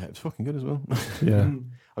 It was fucking good as well. Yeah.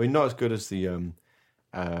 I mean, not as good as the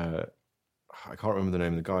I can't remember the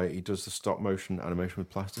name of the guy. He does the stop motion animation with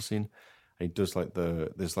plasticine. And he does like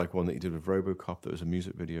there's like one that he did with RoboCop that was a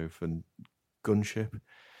music video for Gunship.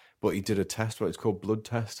 But he did a test, it's called Blood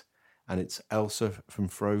Test, and it's Elsa from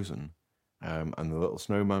Frozen, and the little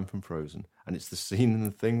snowman from Frozen, and it's the scene in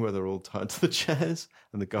the thing where they're all tied to the chairs,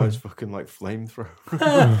 and the guy's fucking like flamethrower.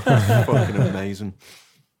 Fucking amazing.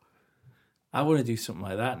 I want to do something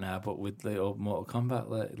like that now, but with the old Mortal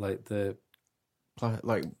Kombat, like the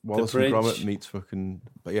Like Wallace and bridge. Gromit meets fucking,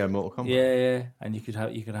 but yeah, Mortal Kombat. yeah, and you could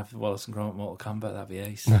have the Wallace and Gromit Mortal Kombat. That'd be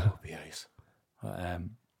ace. That would be ace. But,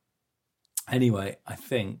 anyway, I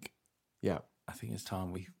think it's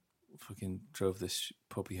time we fucking drove this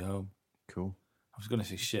puppy home. Cool. I was going to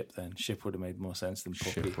say ship then. Ship would have made more sense than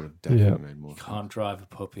puppy. Ship would have definitely made more You sense. can't drive a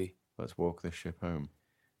puppy. Let's walk this ship home.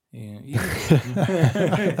 Yeah.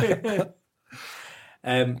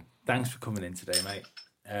 Thanks for coming in today, mate.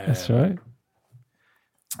 That's right.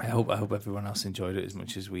 I hope everyone else enjoyed it as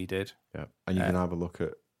much as we did. Yeah, and you can have a look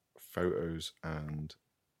at photos, and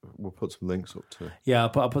we'll put some links up to. Yeah,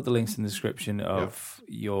 I'll put the links in the description of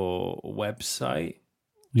your website.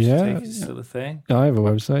 Yeah. Take it still a thing. I have a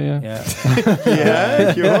website, yeah. Yeah.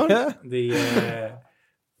 Yeah, you want?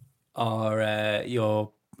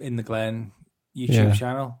 Your In the Glen YouTube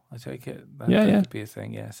channel. I take it. That could be a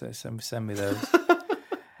thing. Yeah, so send me those.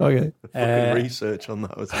 Okay. Fucking research on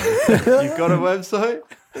that. You've got a website?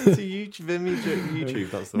 It's a YouTube.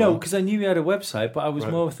 That's the No, one. because I knew you had a website, but I was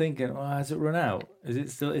more thinking, has it run out? Is it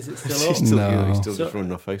still up? He's still just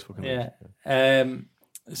running off Facebook. Yeah.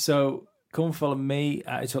 So come follow me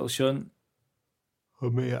at Total Shunt.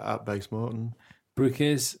 Me at Base Martin. Brook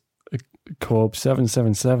is Corb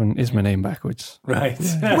 777 is my name backwards. right.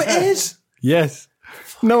 It is. Yes.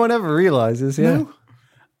 No one ever realizes, yeah. No.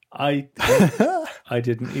 I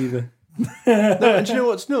didn't either. No, and do you know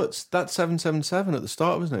what's nuts? That 777 at the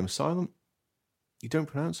start of his name is silent. You don't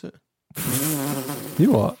pronounce it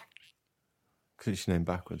You what? because it's your name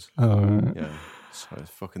backwards. Oh, right. Yeah. So it's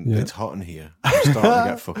fucking. It's hot in here. I'm starting to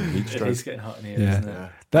get fucking heat It stroke. is getting hot in here, Yeah. isn't it? Yeah.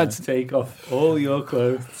 That's Take off all your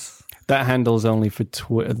clothes. that handle's only for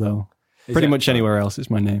Twitter though. Is Pretty that- much anywhere else it's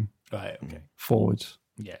my name. Right. Okay. Forwards.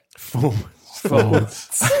 Yeah.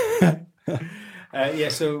 Forwards. Yeah.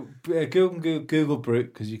 So Google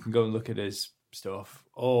Brook because you can go and look at his stuff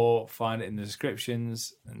or find it in the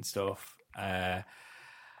descriptions and stuff.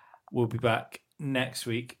 We'll be back next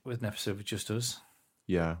week with an episode of Just Us.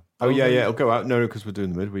 Yeah. Oh yeah. It'll go out. No, because we're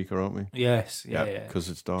doing the midweeker, aren't we? Yes. Yeah. Because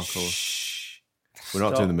it's Dark Horse. Shh. We're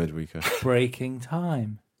not Stop doing the midweeker. breaking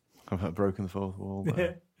time. I've broken the fourth wall.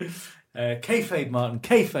 There. Kayfabe, Martin.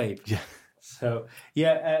 Kayfabe. Yeah. So,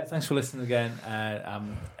 thanks for listening again.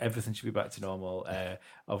 Everything should be back to normal.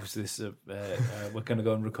 Obviously, this is we're going to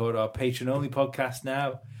go and record our Patreon-only podcast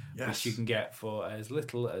now, which you can get for as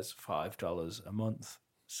little as $5 a month.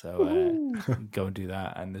 So go and do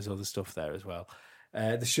that. And there's other stuff there as well.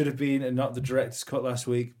 There should have been a Not the Director's Cut last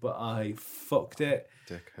week, but I fucked it.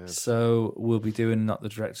 Dickhead. So we'll be doing Not the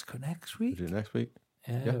Director's Cut next week. We'll do it next week.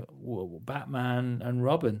 Batman and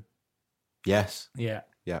Robin. Yes. Yeah.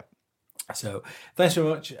 Yeah. So thanks very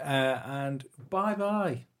much, and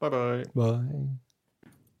bye-bye. Bye-bye. Bye.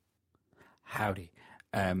 Howdy.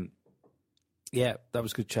 Yeah, that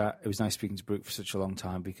was a good chat. It was nice speaking to Brook for such a long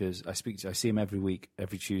time because I see him every week,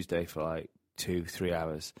 every Tuesday for like 2-3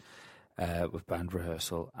 hours with band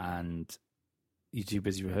rehearsal, and you're too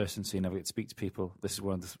busy rehearsing, so you never get to speak to people. This is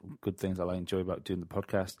one of the good things I enjoy about doing the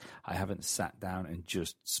podcast. I haven't sat down and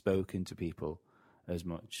just spoken to people as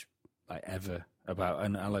much, like ever, about,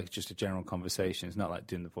 and I like just a general conversation. It's not like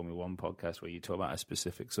doing the Formula One podcast where you talk about a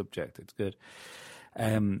specific subject. It's good.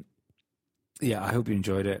 Yeah, I hope you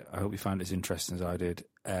enjoyed it. I hope you found it as interesting as I did.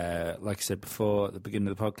 Like I said before, at the beginning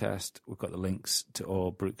of the podcast, we've got the links to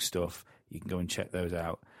all Brook stuff. You can go and check those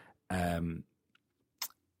out.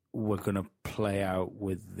 We're going to play out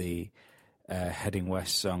with the Heading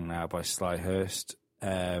West song now by Sly Hurst.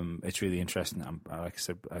 It's really interesting. Like I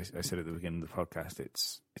said at the beginning of the podcast,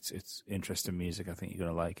 it's interesting music. I think you're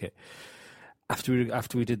going to like it.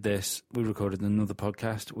 After we did this, we recorded another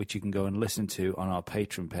podcast, which you can go and listen to on our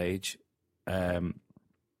Patreon page. $1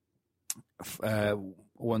 a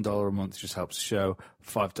month just helps the show.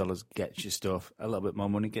 $5 gets you stuff. A little bit more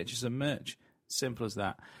money gets you some merch. Simple as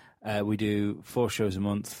that. We do 4 shows a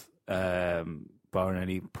month, barring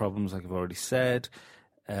any problems, like I've already said.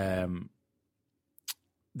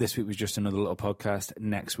 This week was just another little podcast.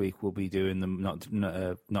 Next week we'll be doing the not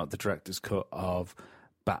the director's cut of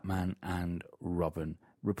Batman and Robin.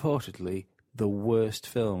 Reportedly the worst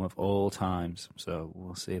film of all times. So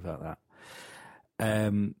we'll see about that.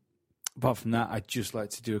 Apart from that, I'd just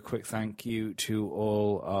like to do a quick thank you to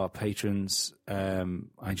all our patrons. I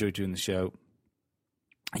enjoy doing the show.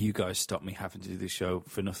 You guys stopped me having to do this show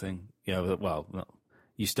for nothing. You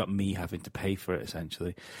stopped me having to pay for it,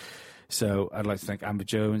 essentially. So I'd like to thank Amber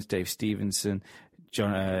Jones, Dave Stevenson,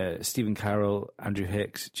 Stephen Carroll, Andrew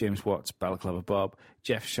Hicks, James Watts, Balaclava Bob,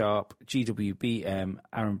 Jeff Sharp, GWBM,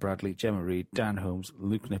 Aaron Bradley, Gemma Reed, Dan Holmes,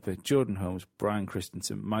 Luke Nipper, Jordan Holmes, Brian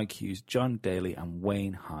Christensen, Mike Hughes, John Daly, and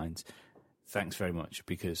Wayne Hines. Thanks very much,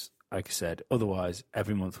 because, like I said, otherwise,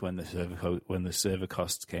 every month when the server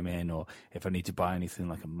costs came in, or if I need to buy anything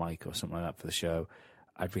like a mic or something like that for the show,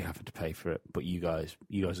 I'd be having to pay for it. But you guys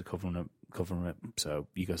are covering it, so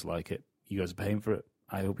you guys like it. You guys are paying for it.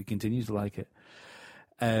 I hope you continue to like it.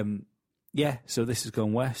 So this is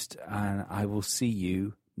Going West, and I will see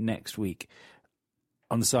you next week.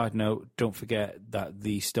 On the side note, don't forget that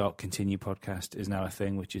the Start Continue podcast is now a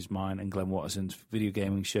thing, which is mine and Glenn Watterson's video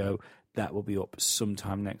gaming show. That will be up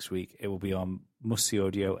sometime next week. It will be on Must See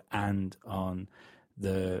Audio and on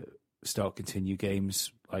the Start Continue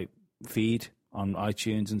Games feed on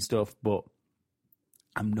iTunes and stuff, but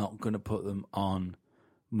I'm not going to put them on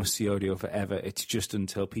Must See Audio forever. It's just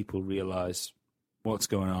until people realise what's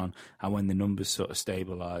going on, and when the numbers sort of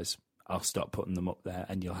stabilise, I'll stop putting them up there,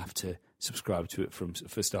 and you'll have to subscribe to it for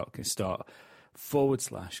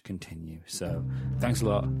start/continue. So thanks a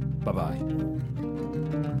lot. Bye-bye.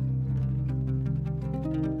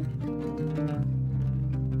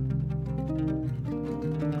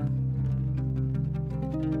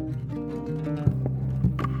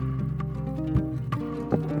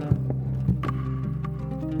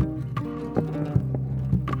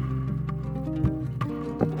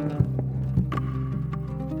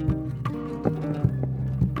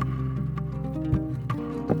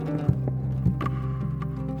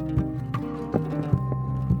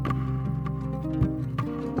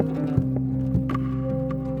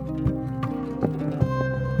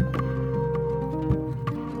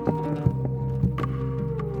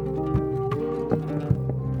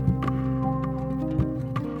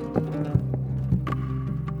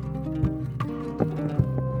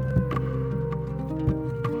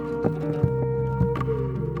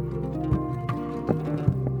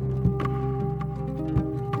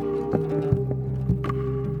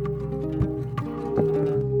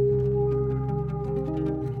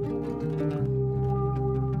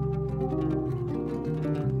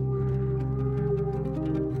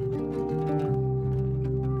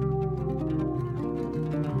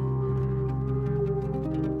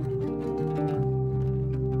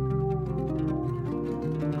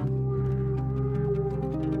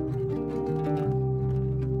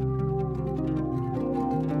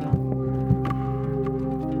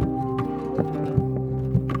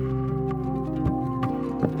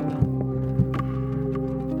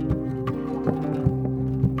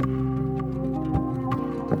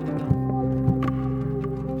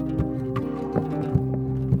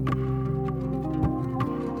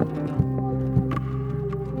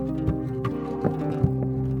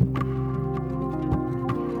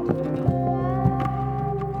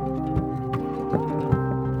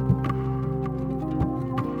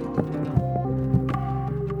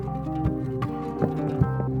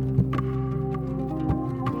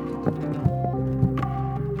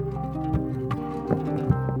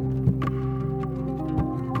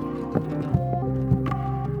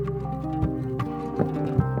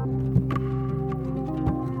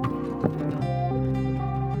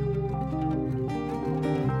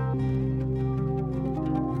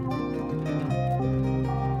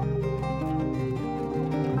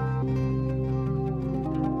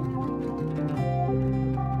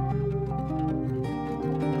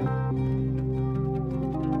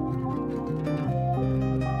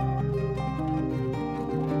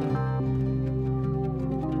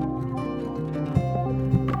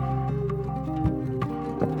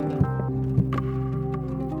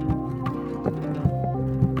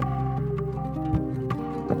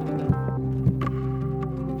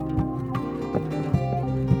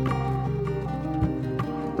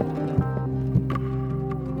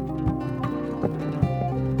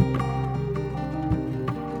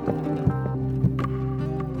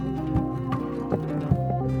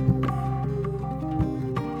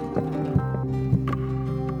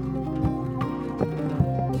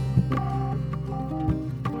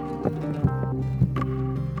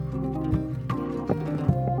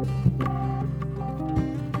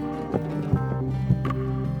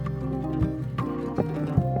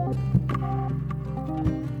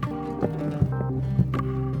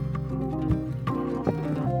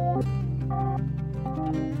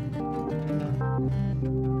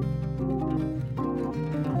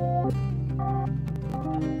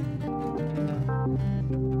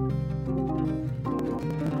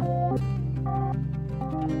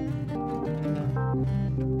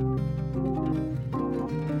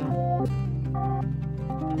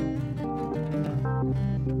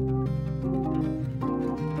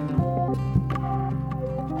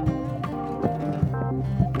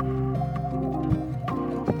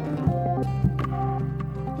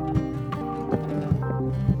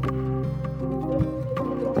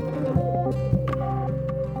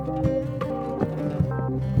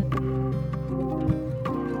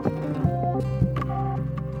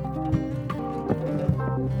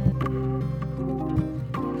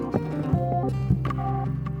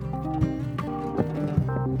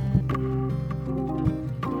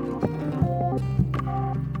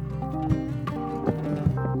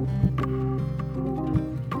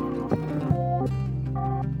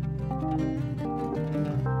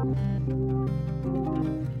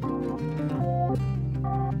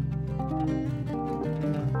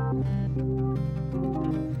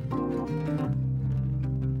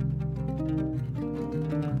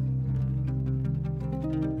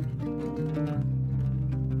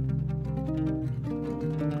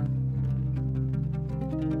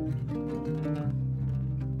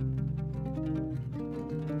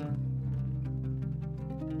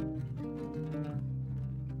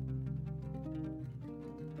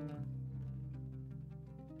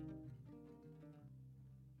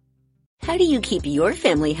 How do you keep your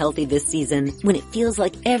family healthy this season when it feels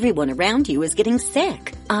like everyone around you is getting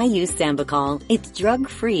sick? I use Sambicol. It's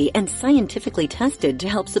drug-free and scientifically tested to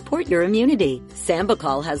help support your immunity.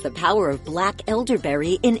 Sambicol has the power of black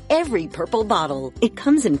elderberry in every purple bottle. It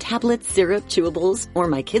comes in tablets, syrup, chewables, or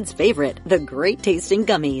my kids' favorite, the great-tasting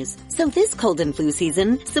gummies. So this cold and flu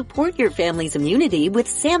season, support your family's immunity with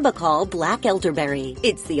Sambicol Black Elderberry.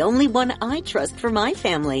 It's the only one I trust for my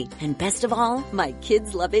family. And best of all, my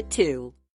kids love it too.